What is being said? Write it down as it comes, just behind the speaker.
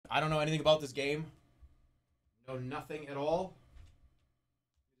I don't know anything about this game. Know nothing at all.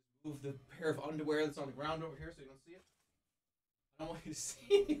 Move the pair of underwear that's on the ground over here so you don't see it. I don't want you to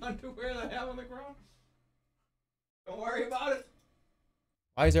see the underwear that I have on the ground. Don't worry about it.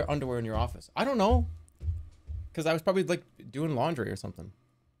 Why is there underwear in your office? I don't know. Because I was probably like doing laundry or something.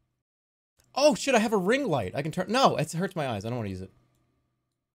 Oh shit, I have a ring light. I can turn. No, it hurts my eyes. I don't want to use it.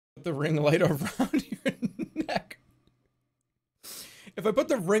 Put the ring light around your neck. If I put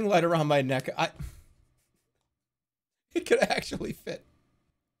the ring light around my neck, it could actually fit.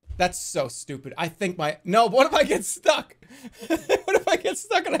 That's so stupid. I think no, what if I get stuck? What if I get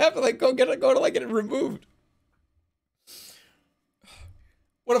stuck and I have to like go to like get it removed?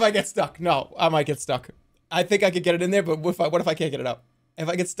 What if I get stuck? No, I might get stuck. I think I could get it in there, but what if I can't get it out? If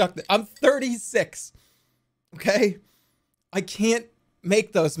I get stuck, I'm 36. Okay? I can't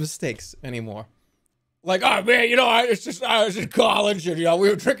make those mistakes anymore. Like, oh man, you know, I was in college and, you know, we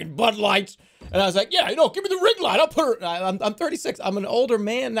were drinking Bud Lights. And I was like, yeah, you know, give me the ring light. I'll put it. I'm 36. I'm an older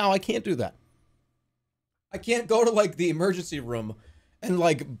man now. I can't do that. I can't go to like the emergency room and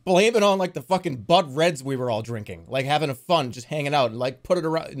like blame it on like the fucking Bud Reds we were all drinking. Like having a fun, just hanging out and like put it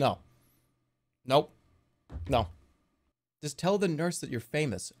around. No. Nope. No. Just tell the nurse that you're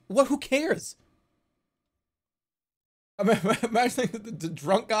famous. What? Who cares? I mean, imagine the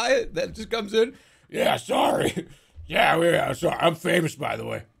drunk guy that just comes in. Yeah, sorry. Yeah, sorry. I'm famous, by the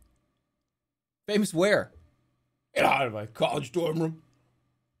way. Famous where? You know, in my college dorm room.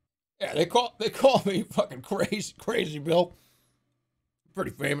 Yeah, they call me fucking crazy Bill.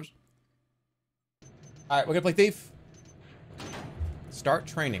 Pretty famous. All right, we're gonna play Thief. Start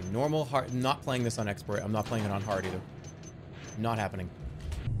training. Normal, hard. Not playing this on expert. I'm not playing it on hard either. Not happening.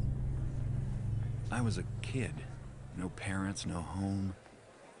 I was a kid. No parents, no home.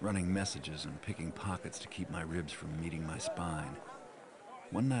 Running messages and picking pockets to keep my ribs from meeting my spine.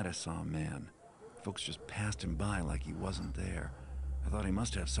 One night I saw a man. Folks just passed him by like he wasn't there. I thought he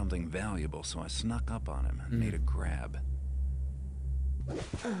must have something valuable, so I snuck up on him and made a grab.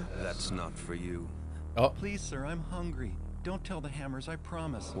 That's not for you. Oh. Please, sir, I'm hungry. Don't tell the Hammers, I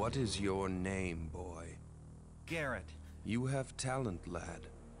promise. What is your name, boy? Garrett. You have talent, lad.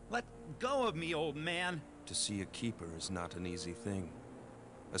 Let go of me, old man. To see a keeper is not an easy thing.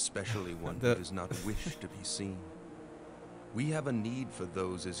 Especially one who does not wish to be seen. We have a need for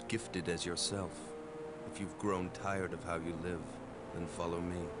those as gifted as yourself. If you've grown tired of how you live, then follow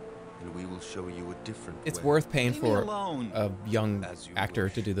me, and we will show you a different way. It's worth paying for a young actor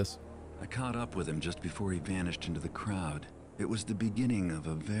to do this. I caught up with him just before he vanished into the crowd. It was the beginning of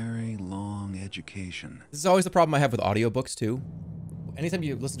a very long education. This is always the problem I have with audiobooks too. Anytime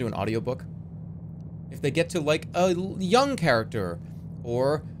you listen to an audiobook, if they get to like a young character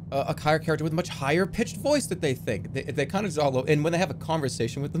or a character with a much higher pitched voice that they think, they kind of just all, and when they have a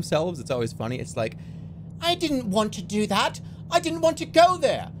conversation with themselves, it's always funny. It's like, I didn't want to do that. I didn't want to go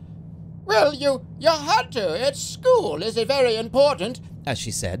there. Well, you had to. At school is very important, as she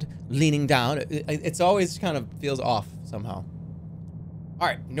said, leaning down. It's always kind of feels off somehow. All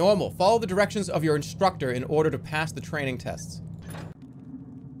right, normal. Follow the directions of your instructor in order to pass the training tests.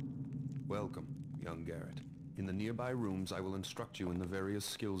 Welcome, young Garrett. In the nearby rooms, I will instruct you in the various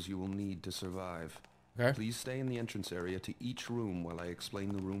skills you will need to survive. Okay. Please stay in the entrance area to each room while I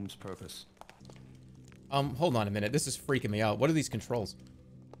explain the room's purpose. Hold on a minute. This is freaking me out. What are these controls?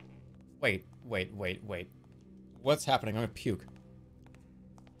 Wait. What's happening? I'm gonna puke.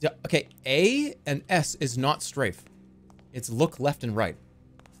 Okay, A and S is not strafe. It's look left and right.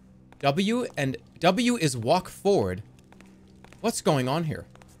 W is walk forward. What's going on here?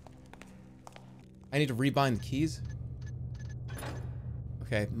 I need to rebind the keys.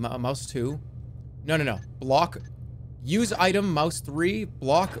 Okay, mouse 2. No. Block. Use item, mouse 3.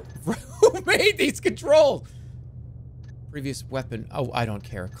 Block. Who made these controls? Previous weapon. Oh, I don't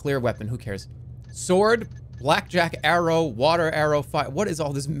care. Clear weapon. Who cares? Sword. Blackjack arrow. Water arrow. Fire. What is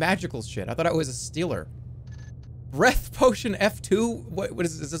all this magical shit? I thought I was a stealer. Breath potion F2. What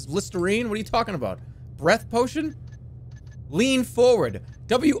is this? Listerine? What are you talking about? Breath potion? Lean forward.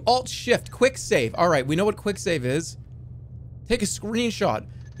 W Alt Shift. Quick save. All right, we know what quick save is. Take a screenshot.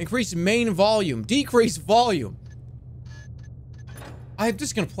 Increase main volume. Decrease volume. I'm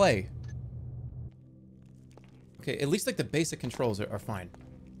just gonna play. Okay, at least like the basic controls are fine.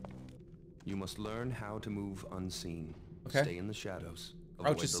 You must learn how to move unseen. Okay. Stay in the shadows.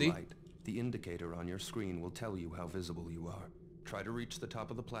 Crouch Avoid is the C. light. The indicator on your screen will tell you how visible you are. Try to reach the top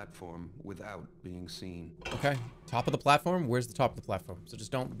of the platform without being seen. Okay, top of the platform? Where's the top of the platform? So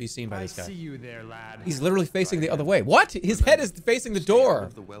just don't be seen by this guy. I see you there, lad. He's literally facing the other way. What? His head is facing the Stay out door.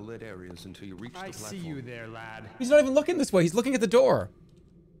 of the well-lit areas until you reach the I platform. see you there, lad. He's not even looking this way. He's looking at the door.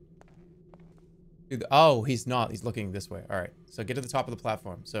 Dude, oh, he's not. He's looking this way. All right. So get to the top of the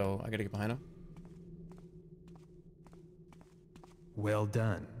platform. So I gotta get behind him. Well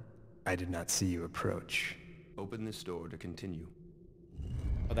done. I did not see you approach. Open this door to continue.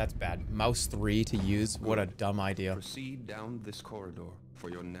 Oh, that's bad. Mouse 3 to use. What a dumb idea. Proceed down this corridor for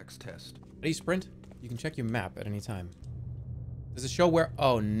your next test. How do you sprint? You can check your map at any time. Does it show where?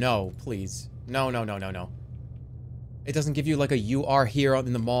 Oh, no, please. No, no, no, no, no. It doesn't give you like a you are here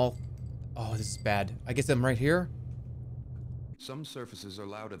in the mall. Oh, this is bad. I guess I'm right here? Some surfaces are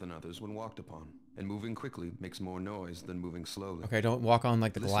louder than others when walked upon, and moving quickly makes more noise than moving slowly. Okay, don't walk on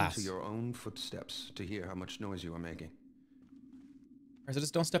like the glass. Listen to your own footsteps to hear how much noise you are making. Alright, so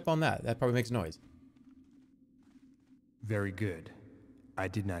just don't step on that. That probably makes noise. Very good. I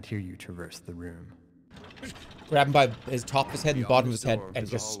did not hear you traverse the room. Grab him by his top of his head and Beyond bottom of this his head door and is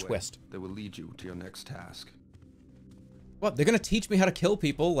a just hallway twist. that will lead you to your next task. What? They're gonna teach me how to kill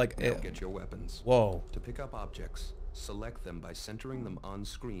people? Like, Now get your weapons. whoa. To pick up objects, select them by centering them on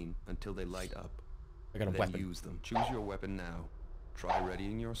screen until they light up. I got a Then weapon. use them. Choose your weapon now. Try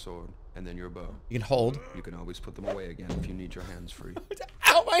readying your sword and then your bow. You can hold. You can always put them away again if you need your hands free.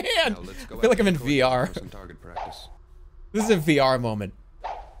 Ow, my hand! Now let's go I feel like out I'm in to the corridor VR. for some target practice. This is a VR moment.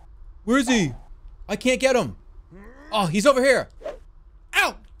 Where is he? I can't get him. Oh, he's over here.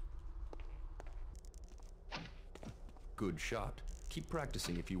 Ow! Good shot. Keep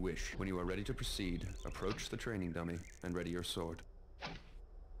practicing if you wish. When you are ready to proceed, approach the training dummy and ready your sword.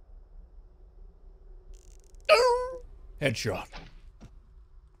 Headshot.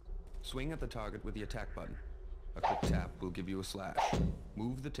 Swing at the target with the attack button. A quick tap will give you a slash.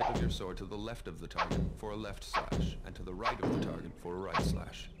 Move the tip of your sword to the left of the target for a left slash, and to the right of the target for a right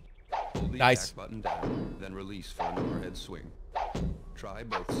slash. Hold the Nice. attack button down, then release for an overhead swing. Try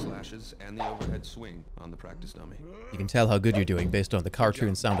both slashes and the overhead swing on the practice dummy. You can tell how good you're doing based on the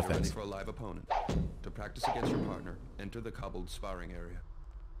cartoon sound You're ready effects. for a live opponent. To practice against your partner, enter the cobbled sparring area.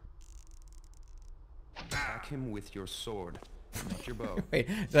 Attack him with your sword, not your bow. Wait,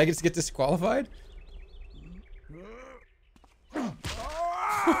 did I just get disqualified?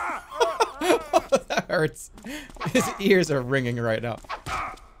 That hurts. His ears are ringing right now.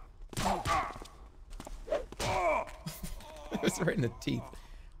 It was right in the teeth.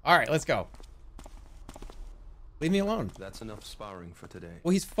 All right, let's go. Leave me alone. That's enough sparring for today.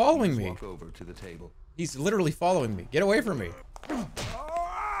 Well, he's following Just me. walk over to the table. He's literally following me. Get away from me.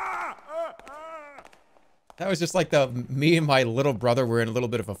 That was just like me and my little brother were in a little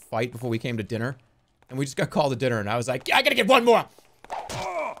bit of a fight before we came to dinner. And we just got called to dinner and I was like, I gotta get one more.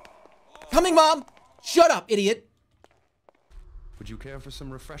 Coming, Mom. Shut up, idiot. Would you care for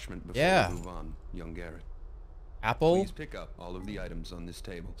some refreshment before Yeah. we move on, young Garrett? Apple. Please pick up all of the items on this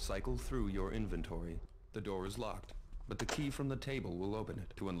table. Cycle through your inventory. The door is locked, but the key from the table will open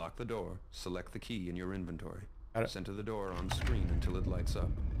it. To unlock the door, select the key in your inventory. Center the door on screen until it lights up.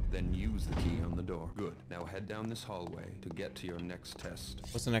 Then use the key on the door. Good. Now head down this hallway to get to your next test.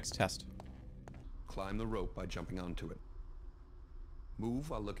 What's the next test? Climb the rope by jumping onto it. Move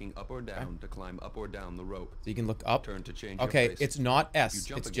while looking up or down to climb up or down the rope. So you can look up. Turn to change Okay, your face. it's not If you S.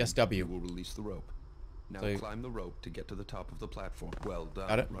 jump It's again, just W. You will release the rope. Now So you- climb the rope to get to the top of the platform. Well done.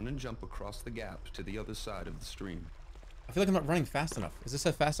 Got it. Run and jump across the gap to the other side of the stream. I feel like I'm not running fast enough. Is this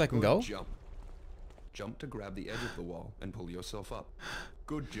how fast I can Good go? jump. Jump to grab the edge of the wall and pull yourself up.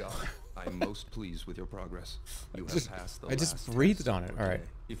 Good job. I'm most pleased with your progress. You have passed the I just last breathed test on it. for All right. today.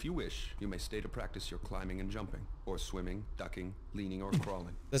 If you wish, you may stay to practice your climbing and jumping, or swimming, ducking, leaning, or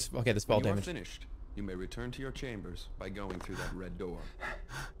crawling. This fall When you are damage. finished, you may return to your chambers by going through that red door.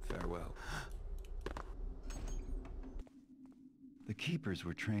 Farewell. The keepers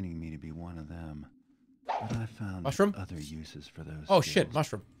were training me to be one of them, but I found Mushroom? other uses for those Oh skills. shit,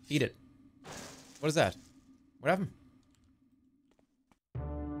 mushroom. Eat it. What is that? What happened?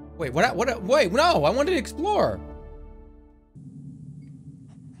 Wait, wait, no, I wanted to explore.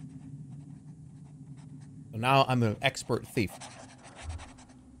 So now I'm an expert thief.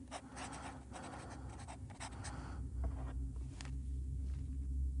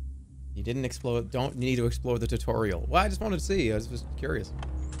 You didn't explore, don't need to explore the tutorial. Well, I just wanted to see, I was just curious.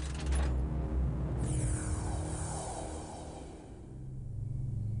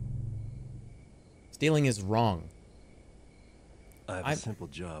 Stealing is wrong. I have I'm- a simple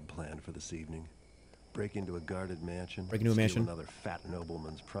job planned for this evening. Break into a guarded mansion. Break into a steal mansion. Another fat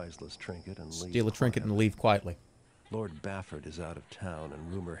nobleman's priceless trinket and leave. Steal a trinket and leave quietly. Lord Bafford is out of town,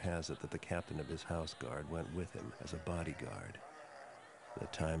 and rumor has it that the captain of his house guard went with him as a bodyguard. The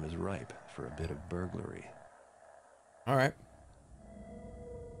time is ripe for a bit of burglary. All right.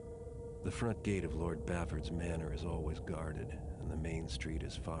 The front gate of Lord Bafford's manor is always guarded, and the main street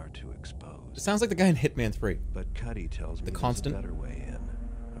is far too exposed. It sounds like the guy in Hitman 3. But Cuddy tells me The there's Constant? a better way in.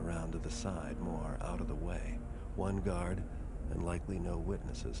 Around to the side, more out of the way. One guard, and likely no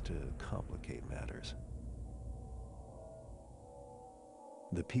witnesses to complicate matters.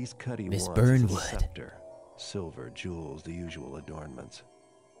 The piece Cuddy Miss wants is a Burnwood. scepter. Silver, jewels, the usual adornments.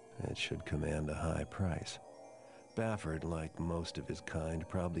 It should command a high price. Bafford, like most of his kind,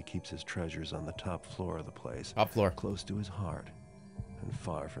 probably keeps his treasures on the top floor of the place. Top floor. Close to his heart, and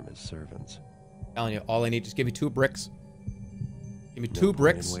far from his servants. Telling you, all I need, just give me 2 bricks. Give me No 2 point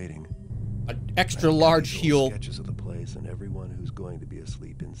bricks. in waiting. An extra large Visual heal. Sketches of the place, and everyone who's going to be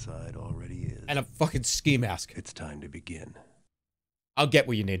asleep inside already is. And a fucking ski mask. It's time to begin. I'll get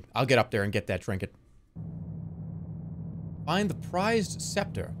what you need. I'll get up there and get that trinket. Find the prized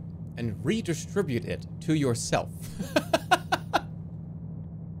scepter and redistribute it to yourself.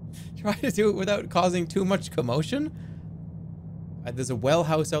 Try to do it without causing too much commotion. There's a well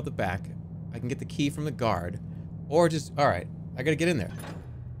house out the back. I can get the key from the guard. Or just... Alright, I gotta get in there.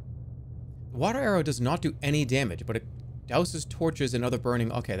 The water arrow does not do any damage, but it douses torches and other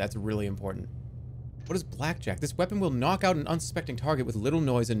burning... Okay, that's really important. What is blackjack? This weapon will knock out an unsuspecting target with little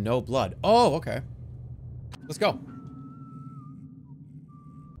noise and no blood. Oh, okay. Let's go.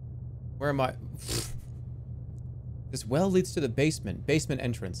 Where am I? This well leads to the basement. Basement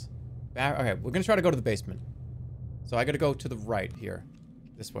entrance. Okay, we're gonna try to go to the basement. So I gotta go to the right here.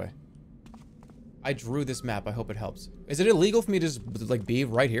 This way. I drew this map. I hope it helps. Is it illegal for me to just, like, be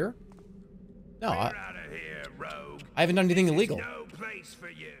right here? No, I haven't done anything illegal.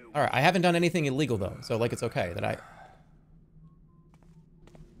 Alright, I haven't done anything illegal, though. So, like, it's okay that I...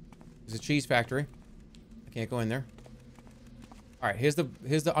 There's a cheese factory. I can't go in there. Alright, here's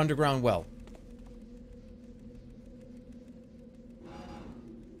the underground well.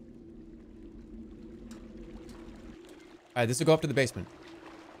 Alright, this will go up to the basement.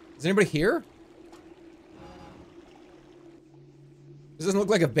 Is anybody here? This doesn't look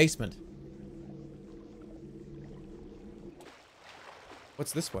like a basement.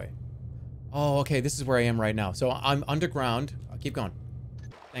 What's this way? Oh, okay, this is where I am right now. So I'm underground. I'll keep going.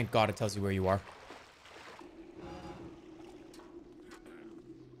 Thank God it tells you where you are.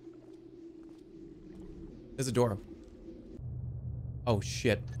 There's a door. Oh,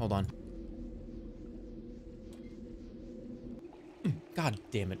 shit. Hold on. God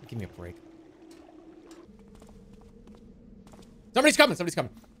damn it. Give me a break. Somebody's coming. Somebody's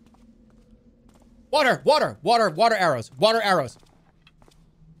coming. Water. Water. Water. Water arrows. Water arrows.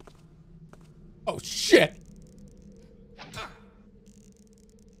 Oh, shit.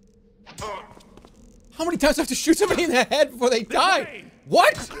 How many times do I have to shoot somebody in the head before they die?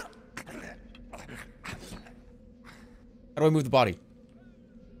 What? How do I move the body?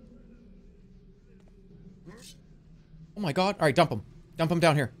 Oh my God. All right, dump him. Dump him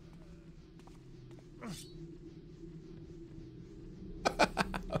down here.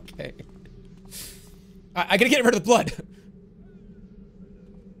 Okay. I gotta get rid of the blood.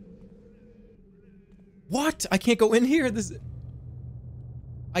 What? I can't go in here?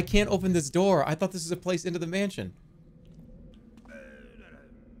 I can't open this door. I thought this was a place into the mansion.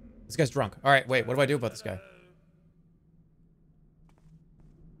 This guy's drunk. All right, wait. What do I do about this guy?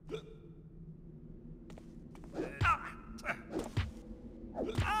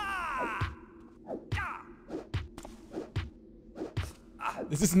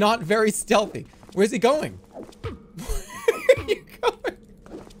 This is not very stealthy. Where's he going? Where are you going?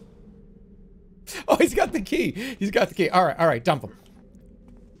 Oh, he's got the key. He's got the key. All right, dump him.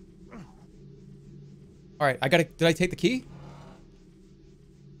 All right, did I take the key?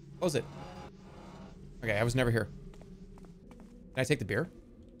 Close it. Okay, I was never here. Can I take the beer?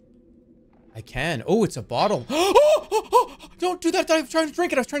 I can. Oh, it's a bottle. Oh, don't do that. I was trying to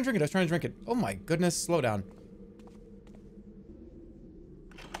drink it. Oh my goodness, slow down.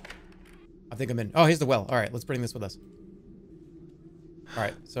 I think I'm in. Oh, here's the well. All right, let's bring this with us. All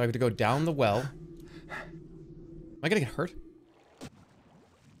right, so I have to go down the well. Am I gonna get hurt? All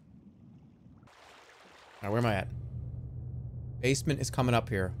right, where am I at? Basement is coming up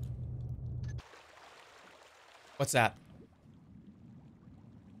here. What's that?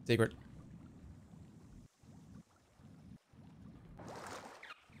 Secret.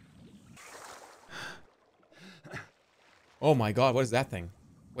 Oh my God, what is that thing?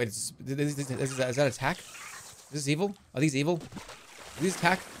 Wait, is that attack? Is this evil? Are these evil? Are these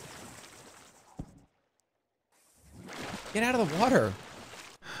attack? Get out of the water.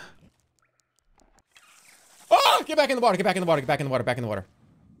 Oh, get back in the water, get back in the water, get back in the water, back in the water.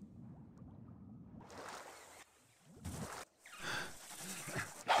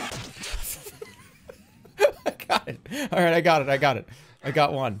 Alright, I got it. I got it. I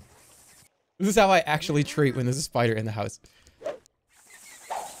got one. This is how I actually treat when there's a spider in the house.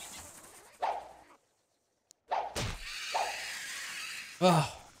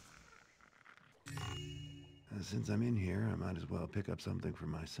 Oh. Since I'm in here, I might as well pick up something for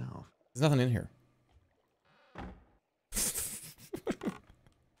myself. There's nothing in here.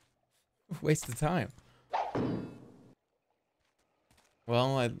 Waste of time.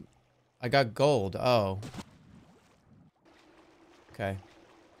 Well, I got gold. Oh. Okay.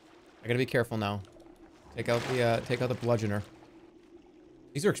 I gotta be careful now. Take out the bludgeoner.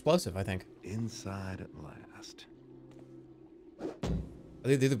 These are explosive, I think. Inside at last.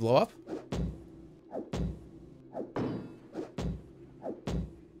 Did they blow up?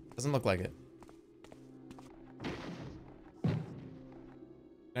 Doesn't look like it. Can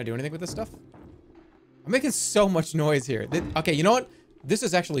I do anything with this stuff? I'm making so much noise here. Okay, you know what? This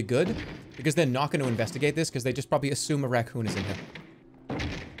is actually good, because they're not going to investigate this, because they just probably assume a raccoon is in here.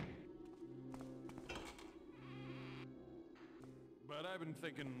 But I've been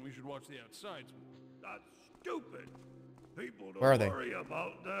thinking we should watch the outsides. That's stupid. People don't Where are they? worry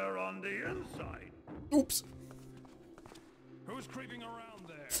about there on the inside. Oops. Who's creeping around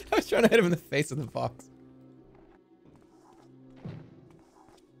there? I was trying to hit him in the face with the fox.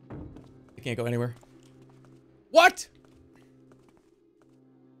 I can't go anywhere. What?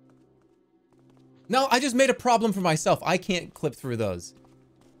 No, I just made a problem for myself. I can't clip through those.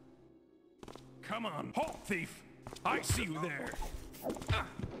 Come on, hawk thief! I see you there.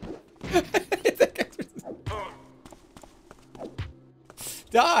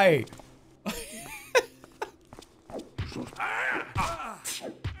 Die!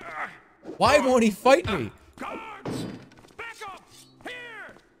 Why won't he fight me? Guards! Back up!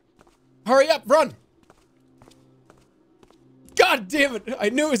 Here! Hurry up, run! God damn it! I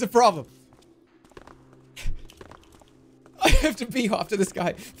knew it was a problem. I have to be off to this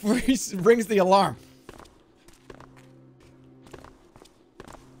guy before he rings the alarm.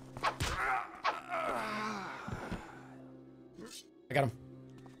 I got him.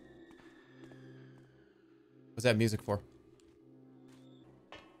 What's that music for?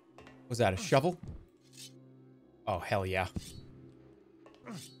 Was that a shovel? Oh, hell yeah.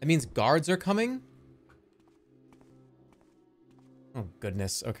 That means guards are coming? Oh,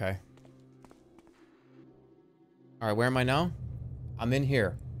 goodness. Okay. Alright, where am I now? I'm in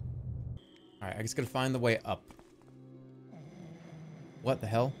here. Alright, I just gotta find the way up. What the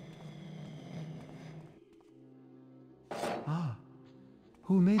hell? Ah,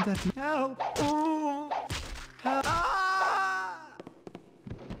 who made that? Help!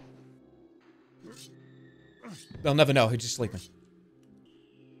 They'll never know. He's just sleeping.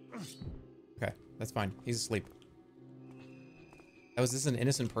 Okay, that's fine. He's asleep. Oh, is this an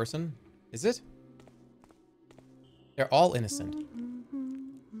innocent person? Is it? They're all innocent.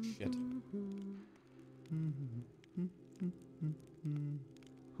 Shit.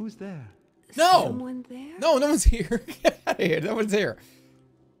 Who's there? No! Someone there? No, no one's here. Get out of here. No one's here.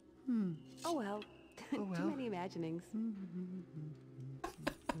 Oh well. Too many imaginings.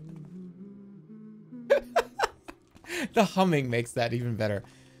 The humming makes that even better.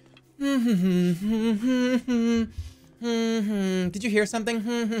 Did you hear something?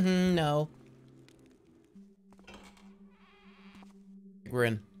 No. We're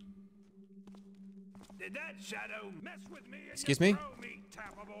in. Did that shadow mess with me? Excuse me?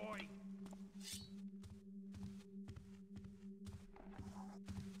 Tapper boy.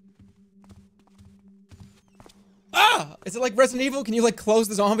 Ah! Is it like Resident Evil? Can you like close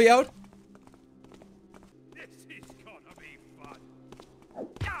the zombie out? This is gonna be fun.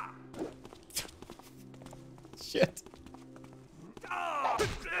 Ah! Shit. Ah!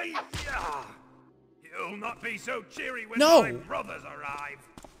 Ah! You'll not be so cheery when No! my brothers arrive.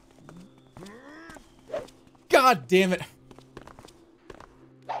 God damn it.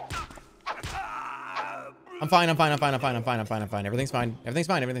 I'm fine. Everything's fine. Everything's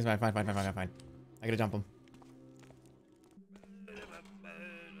fine. Fine. I gotta jump him.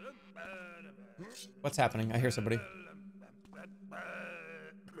 What's happening? I hear somebody.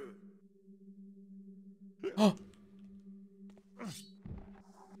 Oh!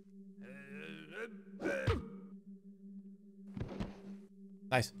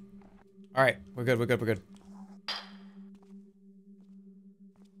 Nice. Alright, we're good.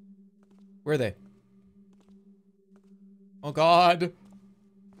 Where are they? Oh god!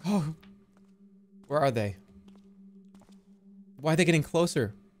 Oh! Where are they? Why are they getting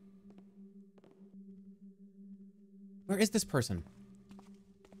closer? Where is this person?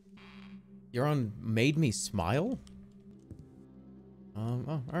 You're on Made Me Smile?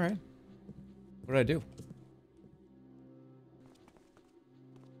 Oh, alright. What did I do?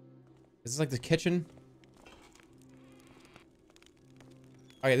 Is this like the kitchen?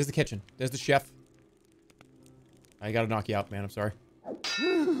 Oh yeah, this is the kitchen. There's the chef. I gotta knock you out, man. I'm sorry.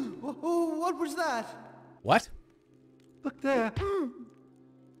 Oh, what was that? What? Look there.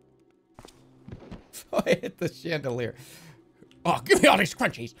 Oh, I hit the chandelier. Oh, give me all these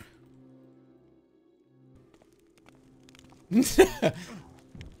crunchies.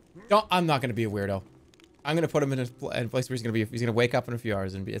 Don't, I'm not gonna be a weirdo. I'm gonna put him in a place where he's gonna wake up in a few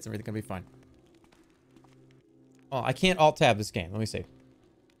hours and it's everything gonna be fine. Oh, I can't alt tab this game. Let me see.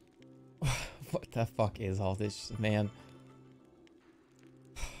 What the fuck is all this, man?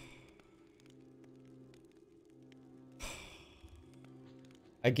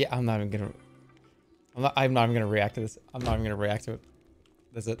 I'm not even gonna react to this. I'm not even gonna react to it.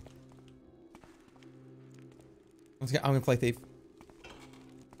 That's it. I'm gonna play Thief.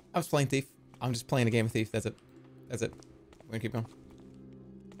 I was playing Thief. I'm just playing a game of Thief. That's it. That's it. We're gonna keep going.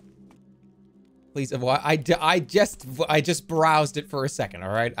 Please, I just browsed it for a second. All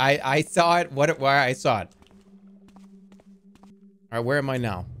right, I saw it. Where I saw it. All right, where am I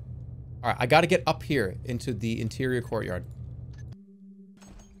now? All right, I got to get up here into the interior courtyard.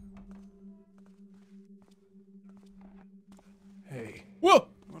 Hey. Whoa!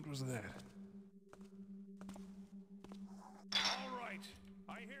 What was that? All right,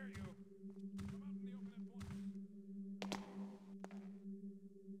 I hear you. Come out in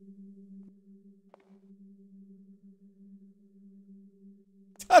the open at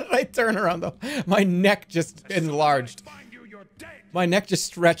once. How did I turn around though? My neck just enlarged. Find you, you're dead. My neck just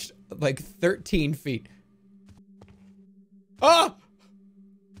stretched like 13 feet. Ah!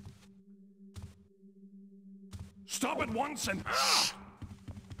 Stop at once and.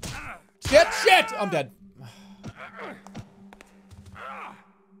 Shit! Shit! I'm dead.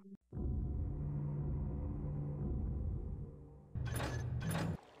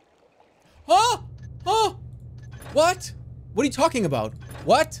 Huh? Huh? What? What are you talking about?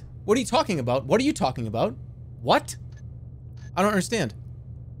 What? What are you talking about? What are you talking about? What? I don't understand.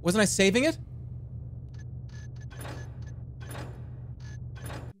 Wasn't I saving it?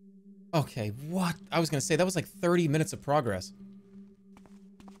 Okay, what? I was gonna say, that was like 30 minutes of progress.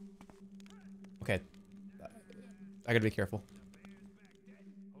 Okay. I gotta be careful.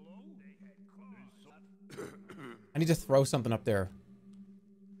 I need to throw something up there.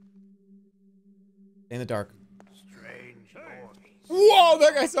 Stay in the dark. Whoa,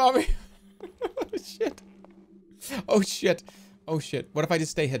 that guy saw me. Shit. Oh shit. Oh shit. What if I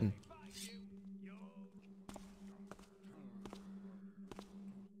just stay hidden?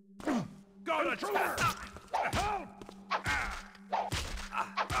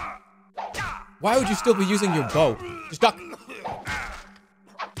 Why would you still be using your bow? Just duck.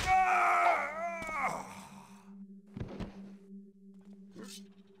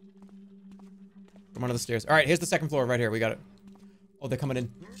 Come onto the stairs. All right, here's the second floor right here. We got it. Oh, they're coming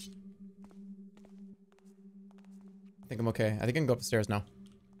in. I think I'm okay. I think I can go up the stairs now.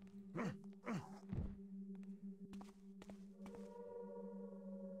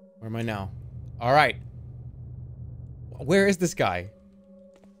 Where am I now? All right. Where is this guy?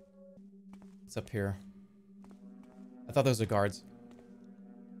 It's up here. I thought those were guards.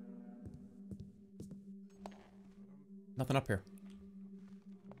 Nothing up here.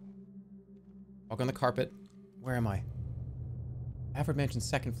 Walk on the carpet. Where am I? Alfred Mansion's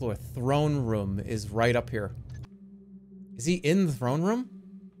second floor. Throne room is right up here. Is he in the throne room?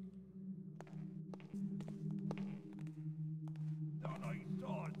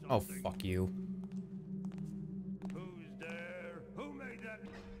 Oh, fuck you. Who's there? Who made that?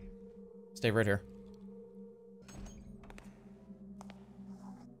 Stay right here.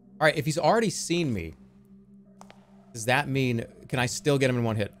 Alright, if he's already seen me, does that mean... Can I still get him in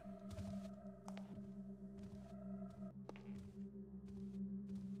one hit?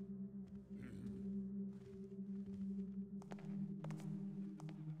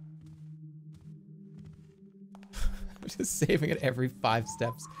 I'm just saving it every 5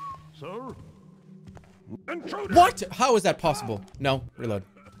 steps. Sir? Intruder! What? How is that possible? No, reload.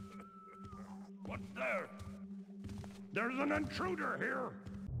 What's there? There's an intruder here.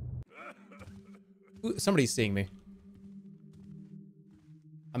 Ooh, somebody's seeing me.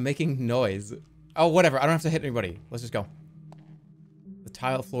 I'm making noise. Oh, whatever. I don't have to hit anybody. Let's just go. The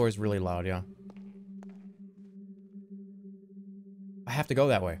tile floor is really loud, yeah. I have to go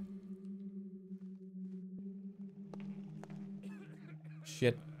that way.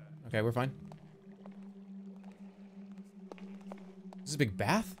 Shit. Okay, we're fine. Is this a big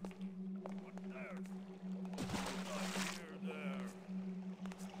bath?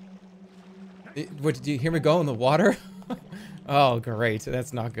 What, did you hear me go in the water? Oh, great.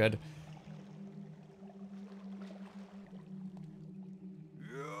 That's not good.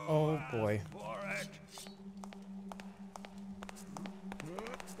 boy.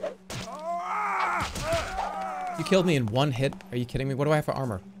 You killed me in one hit? Are you kidding me? What do I have for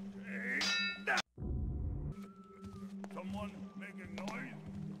armor? Someone making noise?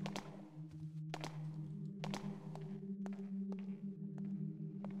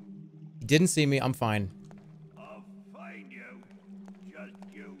 He didn't see me. I'm fine. I'll find you. Just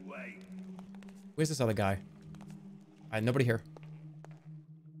you wait. Where's this other guy? Nobody here.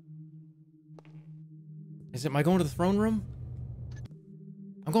 Am I going to the throne room?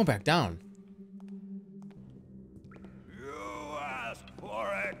 I'm going back down. You asked for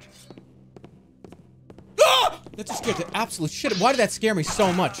it. Ah! That just scared the absolute shit. Why did that scare me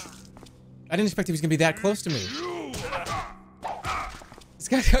so much? I didn't expect he was gonna be that close to me. This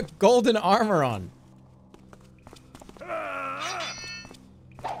guy's got golden armor on.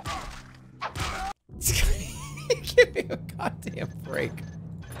 Give me a goddamn break.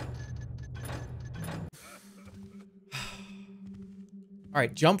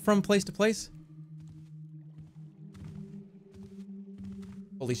 Alright, jump from place to place.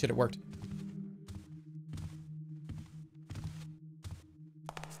 Holy shit, it worked.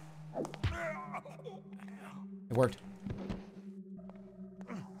 It worked.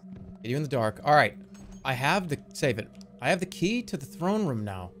 Get you in the dark. Alright. I have the... Save it. I have the key to the throne room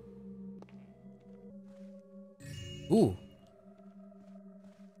now. Ooh.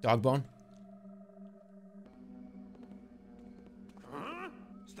 Dog bone.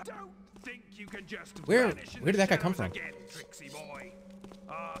 Don't think you can just Where did that guy come from? again, tricksy boy.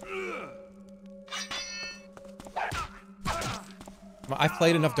 I've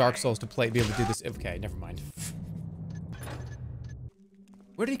played enough Dark Souls to be able to do this. Okay, never mind.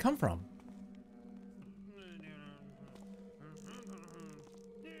 Where did he come from?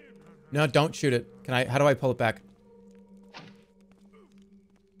 No, don't shoot it. Can I? How do I pull it back?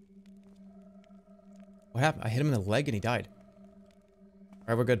 What happened? I hit him in the leg and he died. All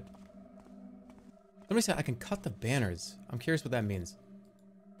right, we're good. Somebody said I can cut the banners. I'm curious what that means.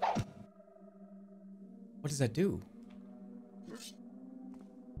 What does that do?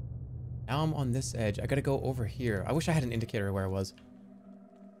 Now I'm on this edge. I gotta go over here. I wish I had an indicator of where I was.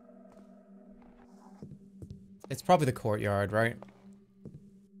 It's probably the courtyard, right?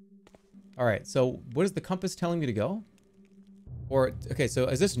 Alright, so what is the compass telling me to go? Or, okay, so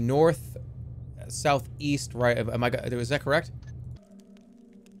is this north, southeast, right? Is that correct?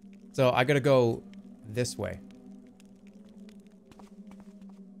 So I gotta go this way.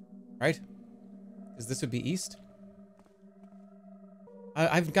 Right? Because this would be east?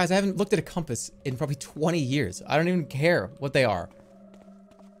 Guys, I haven't looked at a compass in probably 20 years. I don't even care what they are.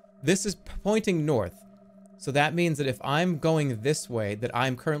 This is pointing north. So that means that if I'm going this way, that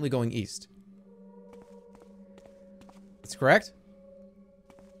I'm currently going east. That's correct?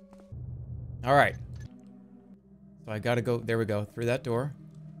 Alright. So I gotta go, there we go, through that door.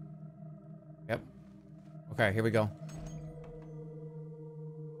 Yep. Okay, here we go.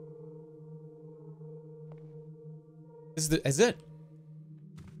 Is it?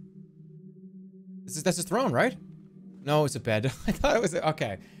 That's his throne, right? No, it's a bed. I thought it was...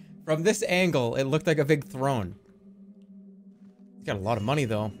 Okay. From this angle, it looked like a big throne. He's got a lot of money,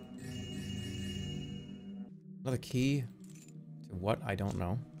 though. Another key to what? I don't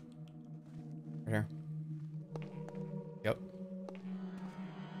know. Right here. Yep.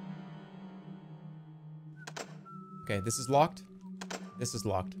 Okay, this is locked. This is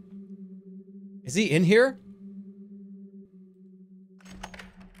locked. Is he in here?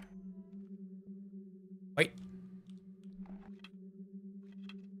 Wait.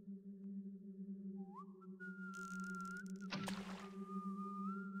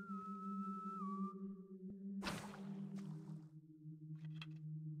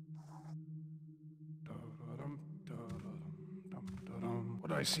 What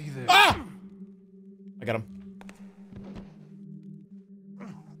do I see there? Ah! I got him.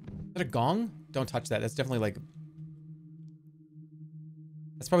 Is that a gong? Don't touch that. That's definitely like...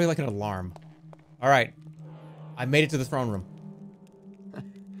 That's probably like an alarm. Alright. I made it to the throne room.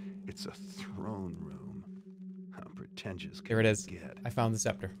 It's a throne room. How pretentious can Here it is. get? I found the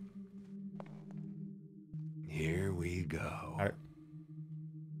scepter. Here we go. Alright.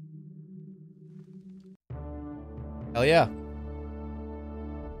 Hell yeah.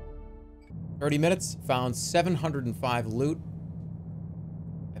 30 minutes, found 705 loot.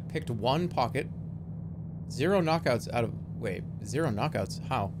 I picked one pocket. 0 knockouts out of... Wait, 0 knockouts?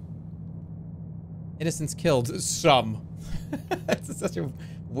 How? Innocents killed. Some. That's such a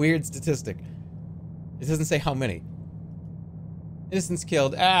weird statistic. It doesn't say how many. Innocents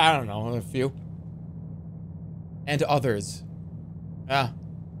killed. I don't know, a few. And others.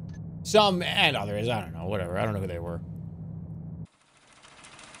 Some and others, I don't know, whatever. I don't know who they were.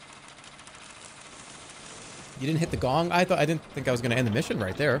 You didn't hit the gong? I didn't think I was gonna end the mission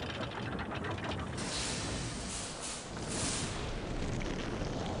right there.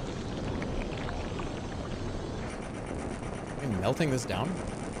 Am I melting this down?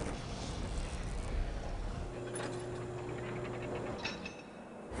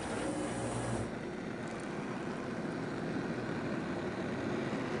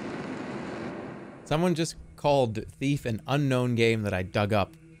 Someone just called Thief an unknown game that I dug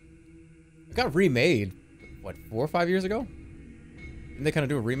up. It got remade, what, 4 or 5 years ago? Didn't they kind of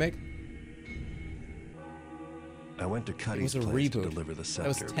do a remake? I went to Cuddy's It was a place reboot. to deliver the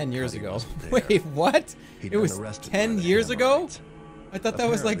scepter. That was 10 years Cuddy ago. wasn't there. Wait, what? He'd It was been arrested 10 by the years ago? Hammerites. I thought that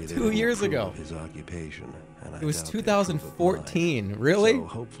was like Apparently, they 2 didn't years approve ago. of his occupation, and I It was doubt they approve of 2014. mine. Really? So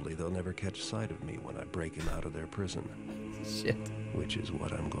hopefully they'll never catch sight of me when I break him out of their prison. Shit. Which is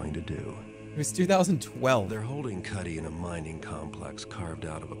what I'm going to do. It was 2012. They're holding Cuddy in a mining complex carved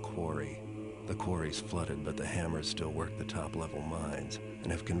out of a quarry. The quarry's flooded, but the hammers still work the top-level mines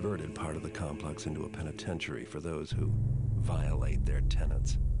and have converted part of the complex into a penitentiary for those who violate their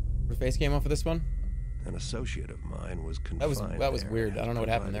tenets. Your face came on for this one? An associate of mine was confined That was there weird. I don't know what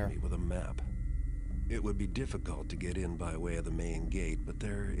happened provided there. me with a map. It would be difficult to get in by way of the main gate, but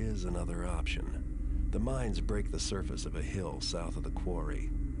there is another option. The mines break the surface of a hill south of the quarry.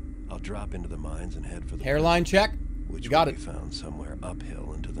 I'll drop into the mines and head for the Hairline check. which You got will it. be found somewhere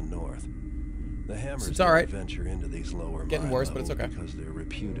uphill and to the north. The hammers It's all right. don't venture into these lower Getting mine worse, but it's levels okay. because they're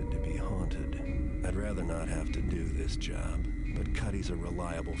reputed to be haunted. I'd rather not have to do this job, but Cuddy's a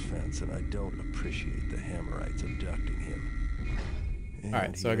reliable fence, and I don't appreciate the Hammerites abducting him. And All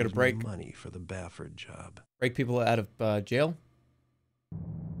right, so he I gotta owes me break- money for the Bafford job. Break people out of jail.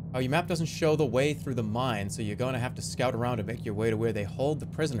 Oh, your map doesn't show the way through the mine, so you're going to have to scout around to make your way to where they hold the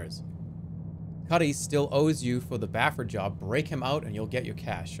prisoners. Cuddy still owes you for the Bafford job. Break him out and you'll get your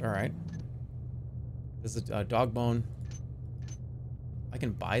cash. All right. This is a dog bone. I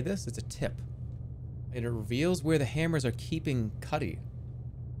can buy this? It's a tip. And it reveals where the hammers are keeping Cuddy.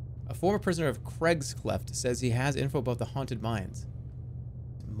 A former prisoner of Craig's Cleft says he has info about the haunted mines.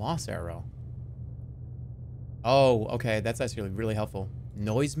 Moss arrow. Oh, okay. That's actually really helpful.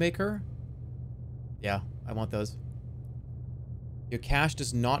 Noisemaker? Yeah, I want those. Your cash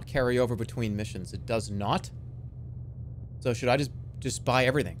does not carry over between missions. It does not? So should I just buy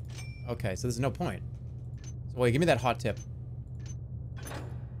everything? Okay, so there's no point. So wait, give me that hot tip.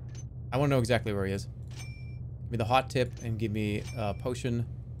 I want to know exactly where he is. Give me the hot tip and give me a potion.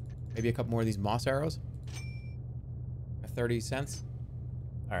 Maybe a couple more of these moss arrows. 30 cents.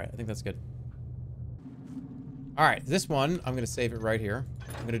 Alright, I think that's good. Alright, this one, I'm going to save it right here.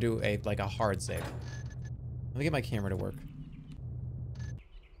 I'm going to do like a hard save. Let me get my camera to work.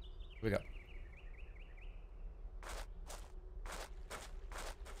 Here we go.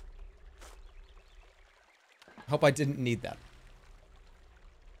 Hope I didn't need that.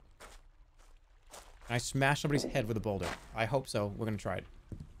 Can I smash somebody's head with a boulder? I hope so. We're going to try it.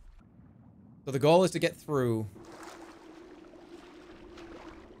 So the goal is to get through.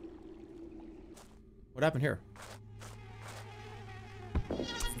 What happened here?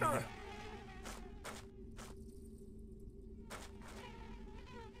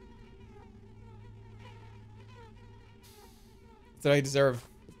 What did I deserve?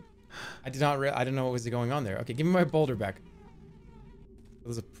 I did not. I didn't know what was going on there. Okay, give me my boulder back.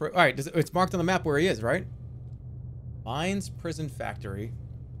 There's a all right. It's marked on the map where he is, right? Mines, prison, factory.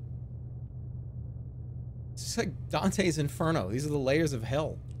 It's just like Dante's Inferno. These are the layers of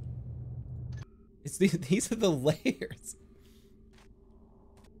hell. It's these are the layers.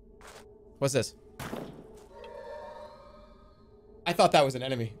 What's this? I thought that was an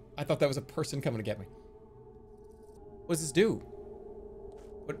enemy. I thought that was a person coming to get me. What does this do?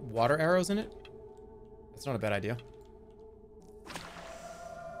 Put water arrows in it? That's not a bad idea.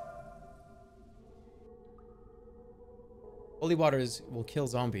 Holy waters will kill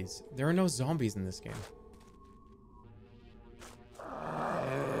zombies. There are no zombies in this game.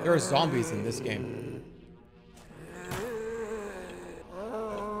 There are zombies in this game.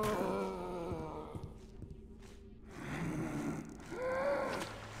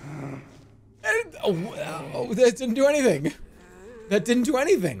 Oh, that didn't do anything. That didn't do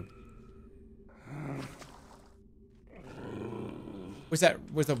anything. Where's that?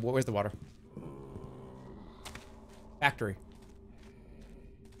 Where's the water? Factory.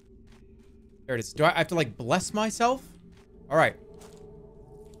 There it is. Do I have to like bless myself? All right.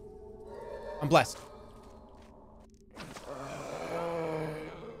 I'm blessed.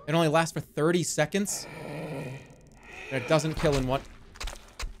 It only lasts for 30 seconds. And it doesn't kill in one.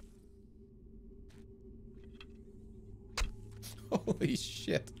 Holy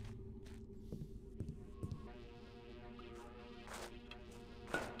shit.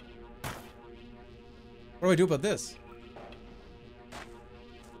 What do I do about this?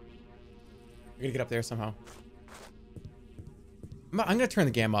 I gotta get up there somehow. I'm gonna turn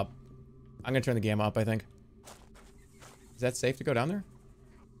the game up. I'm gonna turn the game up, I think. Is that safe to go down there?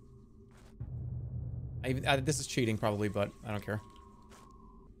 This is cheating, probably, but I don't care.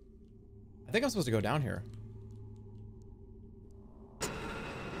 I think I'm supposed to go down here.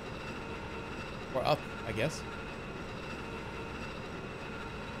 Or up, I guess.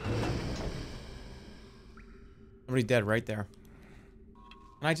 Somebody dead right there.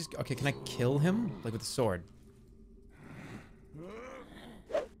 Can I just... Okay, can I kill him? Like with a sword?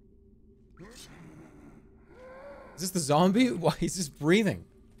 Is this the zombie? Why, he's just breathing.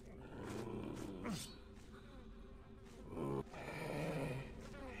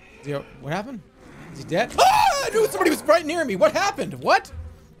 What happened? Is he dead? Ah! I knew somebody was right near me. What happened? What?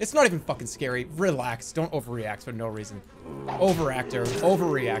 It's not even fucking scary. Relax. Don't overreact for no reason. Overactor.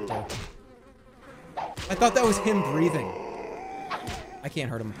 Overreactor. I thought that was him breathing. I can't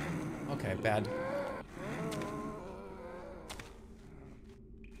hurt him. Okay, bad.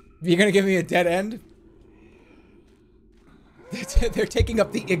 You're gonna give me a dead end? They're taking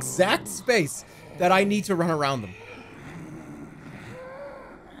up the exact space that I need to run around them.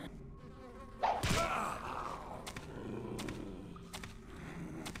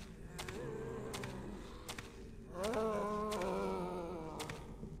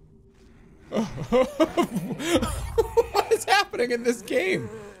 What is happening in this game?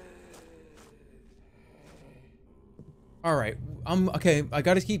 All right, okay. I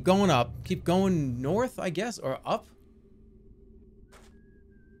gotta keep going up. Keep going north, I guess, or up.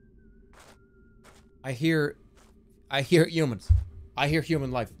 I hear humans. I hear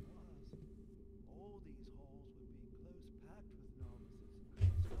human life.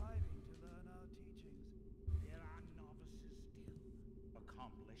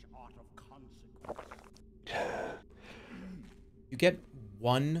 You get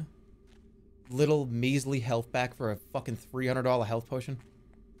one little measly health back for a fucking $300 health potion?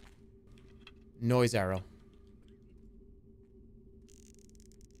 Noise arrow.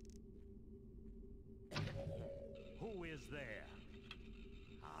 Who is there?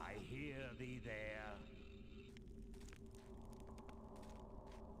 I hear thee there.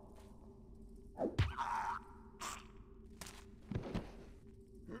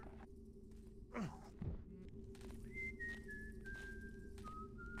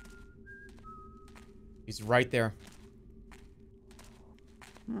 He's right there.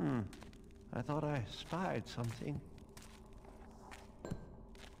 I thought I spied something.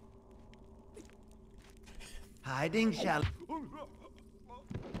 Hiding shall...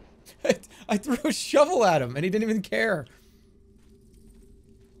 I threw a shovel at him and he didn't even care.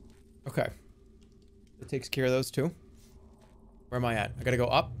 Okay. That takes care of those two. Where am I at? I gotta go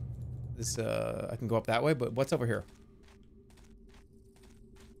up. This, I can go up that way, but what's over here?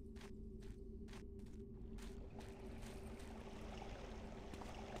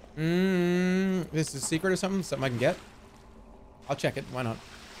 This is a secret or something? Something I can get? I'll check it. Why not?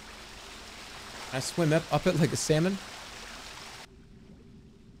 Can I swim up it like a salmon?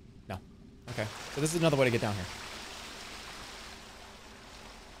 No. Okay. So this is another way to get down here.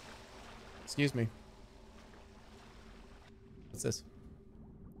 Excuse me. What's this?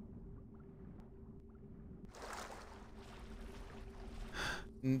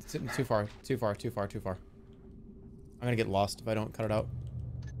 Too far. Too far. Too far. Too far. I'm gonna get lost if I don't cut it out.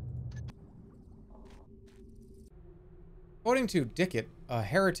 According to Dickett, a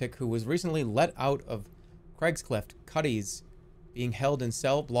heretic who was recently let out of Craigscliff, Cuddy's being held in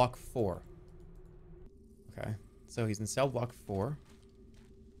cell block 4. Okay, so he's in cell block 4.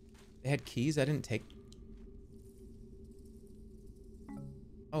 They had keys I didn't take.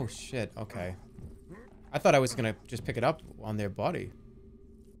 Oh shit, okay. I thought I was gonna just pick it up on their body.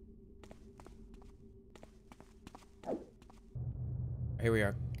 Here we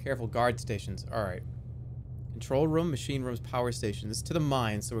are. Careful, guard stations. Alright. Control room, machine rooms, power station. This is to the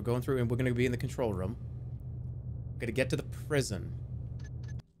mine, so we're going through and we're going to be in the control room. We're going to get to the prison.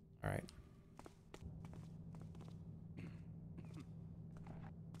 Alright.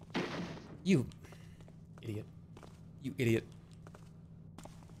 You idiot. You idiot.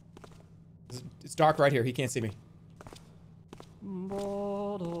 It's dark right here. He can't see me.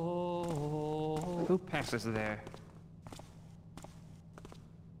 Who passes there?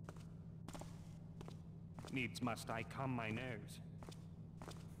 Needs must I comb my nose.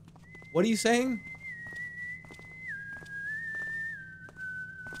 What are you saying?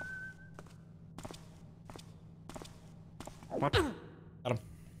 What?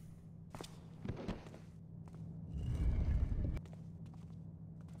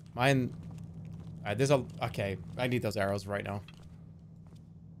 Mine... there's a... Okay, I need those arrows right now.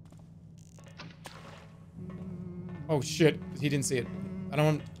 Oh, shit. He didn't see it. I don't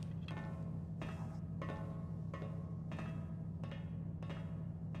want...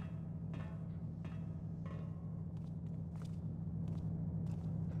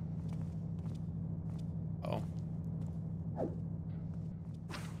 Uh-oh.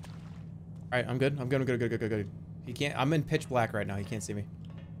 Alright, I'm good. I'm good. I'm good. Good. Good. Good. Good. He can't... I'm in pitch black right now. He can't see me.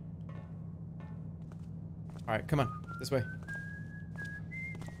 Alright, come on. This way.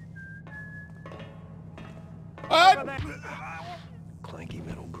 Clanky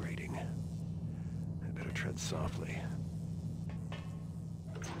metal grating. I better tread softly.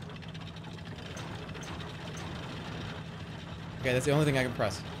 Okay, that's the only thing I can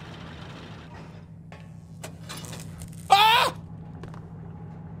press. Ah!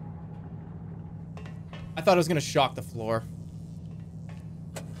 I thought it was gonna shock the floor.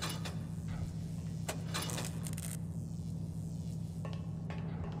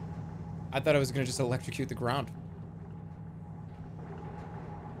 I thought I was gonna just electrocute the ground.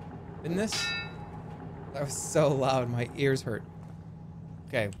 Didn't this? That was so loud, my ears hurt.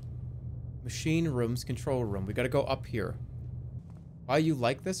 Okay. Machine rooms, control room. We gotta go up here. Why you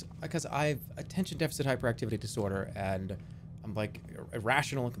like this? Because I have attention deficit hyperactivity disorder, and I'm like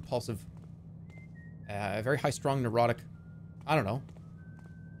irrational and compulsive. Very high-strung, neurotic. I don't know.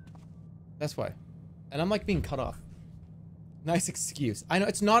 That's why. And I'm like being cut off. Nice excuse. I know,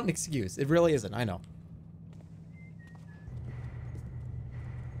 it's not an excuse. It really isn't, I know.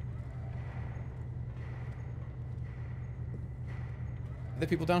 Are there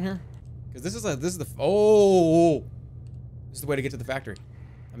people down here? Because this is the this is the way to get to the factory.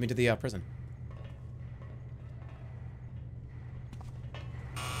 I mean to the prison.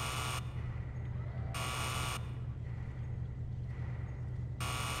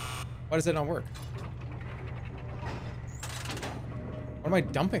 Why does that not work? What am I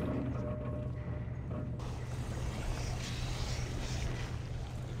dumping?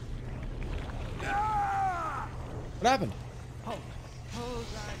 What happened?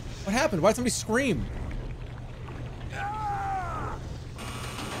 What happened? Why did somebody scream?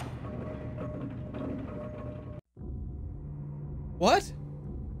 What?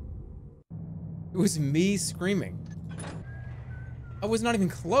 It was me screaming. I was not even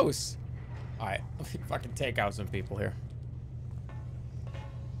close. Alright, let me fucking take out some people here.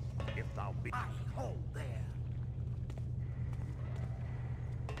 If thou be hold there.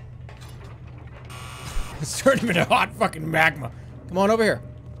 It's turning into hot fucking magma. Come on over here.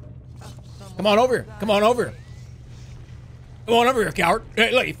 Come on over here. Come on over here. Come on over here, coward.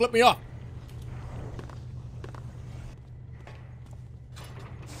 Hey, look, you flipped me off.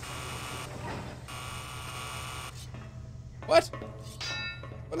 What?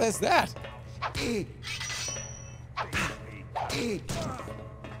 What is that?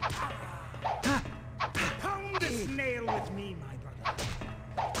 Pound this nail with me, my brother.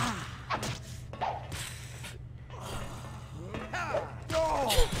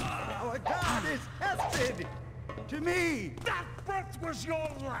 Our God is tested! To me! That breath was your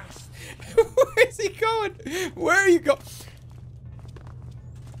last. Where is he going? Where are you going?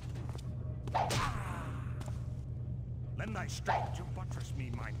 Lend thy strength to buttress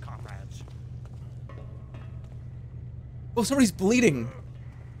me, mine comrades. Oh, somebody's bleeding.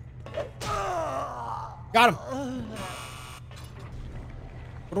 Got him.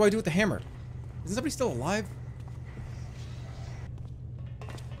 What do I do with the hammer? Isn't somebody still alive?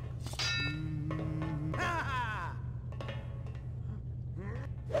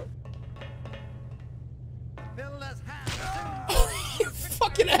 Oh, you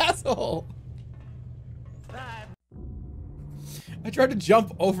fucking asshole. I tried to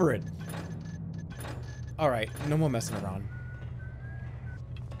jump over it. Alright, no more messing around.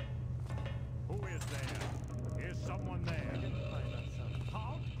 Who is there? Is someone there?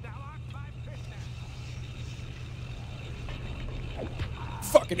 Halt, thou art my prisoner.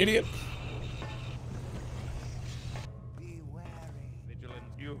 Fucking idiot. Be wary. Vigilant,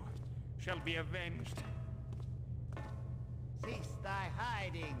 you shall be avenged. Cease thy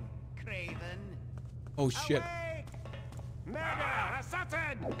hiding, craven. Oh shit. Awake! Murder!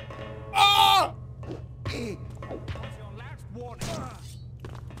 Assassin! Ah! What's your last warning?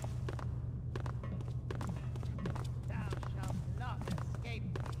 Thou shalt not escape me.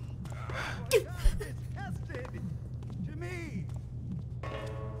 For God is tested. To me.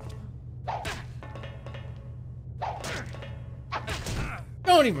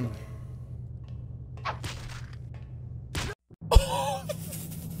 Don't even.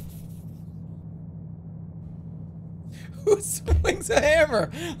 Who swings a hammer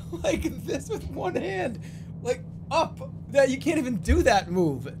like this with one hand, like up. That you can't even do that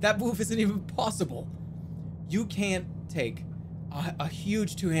move. That move isn't even possible. You can't take a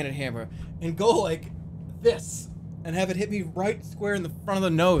huge two-handed hammer and go like this and have it hit me right square in the front of the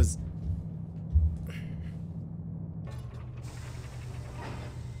nose.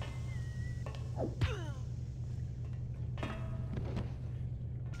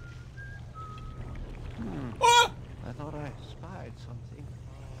 Ah! I thought I spied something.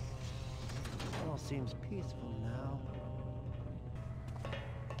 It all seems peaceful now.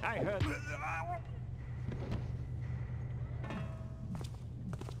 I heard.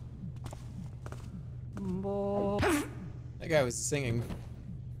 That guy was singing.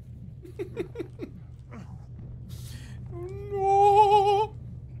 No.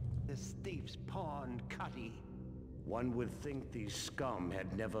 This thief's pawn, Cutty. One would think these scum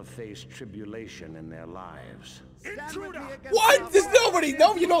had never faced tribulation in their lives. What? There's nobody.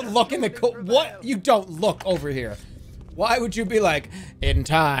 No, you don't look in the what? You don't look over here. Why would you be like, in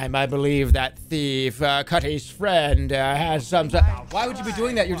time, I believe that thief, Cutty's friend, has some... Why would you be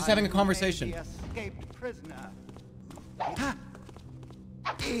doing that? You're just having a conversation. Escaped prisoner.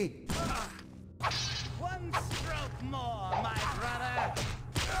 One stroke more, my brother.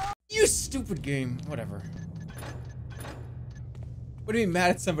 You stupid game. Whatever. What do you mean mad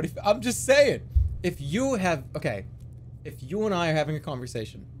at somebody? I'm just saying. If you have... Okay. If you and I are having a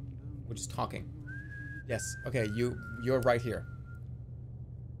conversation, we're just talking. Yes. Okay, you're right here.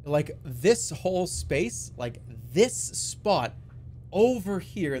 Like, this whole space, like, this spot over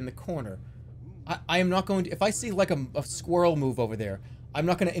here in the corner, I am not going to... If I see, like, a squirrel move over there, I'm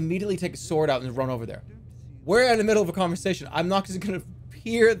not going to immediately take a sword out and run over there. We're in the middle of a conversation. I'm not just going to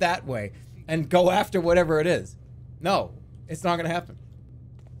peer that way and go after whatever it is. No, it's not going to happen.